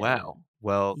conversation. Wow.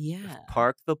 Well, Yeah.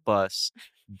 park the bus.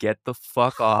 Get the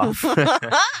fuck off.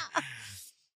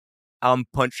 I'm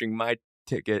punching my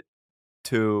ticket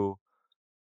to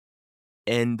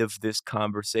end of this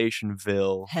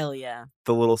conversationville. Hell yeah.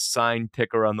 The little sign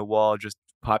ticker on the wall, just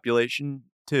population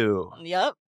 2.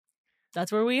 Yep.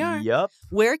 That's where we are. Yep.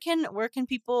 Where can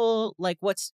people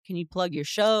can you plug your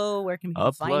show? Where can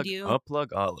people find you? I'll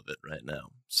plug all of it right now.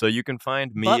 So you can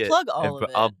find me. Butt plug all of it.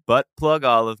 I'll butt plug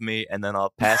all of me, and then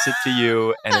I'll pass it to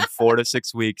you. And in 4 to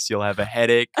 6 weeks, you'll have a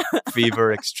headache,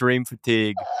 fever, extreme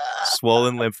fatigue,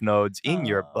 swollen lymph nodes in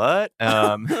your butt.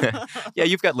 Yeah,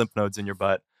 you've got lymph nodes in your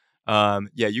butt.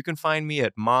 Yeah, you can find me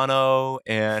at Mono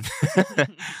and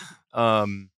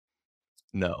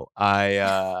no,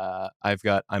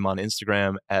 I'm on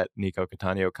Instagram at Nico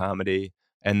Cattaneo Comedy,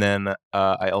 and then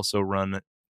I also run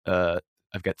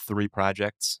I've got 3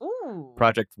 projects. Ooh.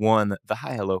 Project 1, the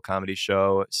Hi Hello Comedy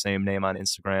Show, same name on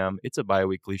Instagram. It's a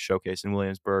bi-weekly showcase in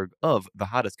Williamsburg of the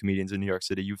hottest comedians in New York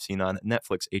City you've seen on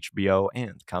Netflix, HBO,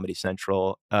 and Comedy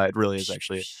Central. It really is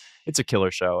actually, it's a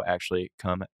killer show. Actually,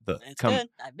 come. Good.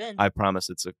 I've been. I promise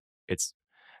it's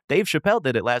Dave Chappelle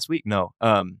did it last week. No,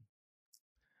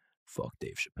 fuck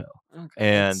Dave Chappelle. Okay,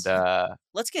 And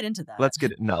let's get into that. let's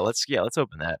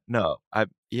open that. No, I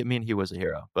mean he was a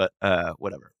hero, but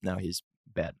whatever. Now he's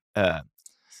bad.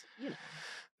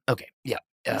 Okay, yeah.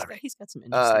 He's got some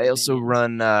interesting I also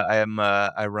opinions. run.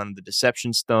 I run the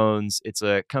Deception Stones. It's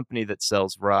a company that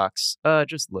sells rocks.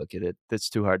 Just look at it. It's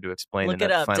too hard to explain. Look in it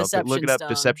that up, final bit. Look it up.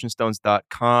 Deception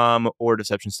DeceptionStones.com or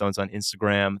Deception Stones on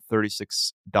Instagram.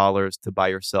 $36 to buy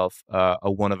yourself a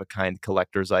one of a kind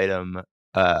collector's item.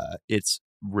 It's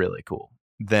really cool.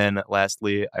 Then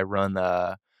lastly, I run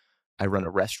a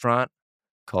restaurant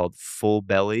called Full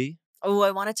Belly. Oh,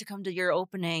 I wanted to come to your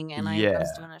opening, and I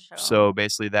was doing a show. So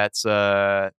basically, that's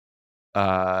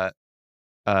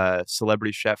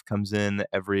celebrity chef comes in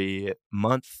every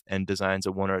month and designs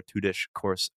a 1 or 2 dish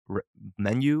course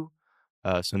menu.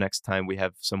 So next time we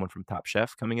have someone from Top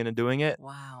Chef coming in and doing it.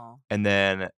 Wow. And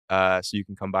then so you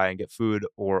can come by and get food,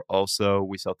 or also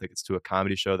we sell tickets to a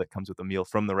comedy show that comes with a meal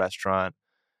from the restaurant.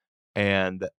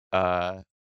 And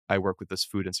I work with this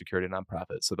food insecurity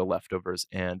nonprofit, so the leftovers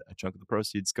and a chunk of the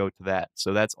proceeds go to that.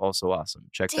 So that's also awesome.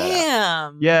 Check that out.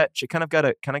 Damn. Yeah, she kind of got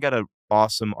a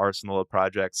awesome arsenal of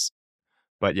projects.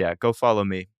 But yeah, go follow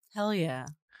me. Hell yeah.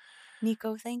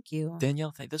 Nico, thank you.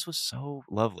 Danielle, this was so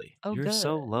lovely. Oh, You're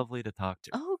so good. lovely to talk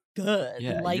to. Oh, good.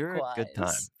 Yeah, Likewise. you're a good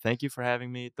time. Thank you for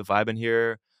having me. The vibe in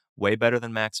here, way better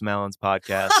than Max Mellon's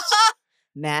podcast.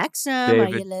 Maxim, are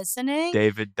you listening?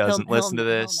 David doesn't listen to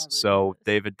this, so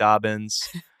David Dobbins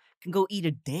can go eat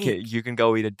a dick. You can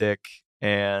go eat a dick,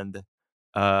 and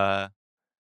I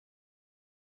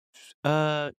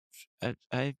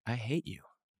hate you.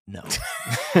 No.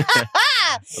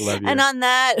 I love you. And on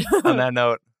that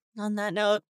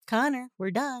note, Connor,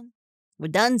 we're done. We're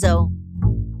donezo.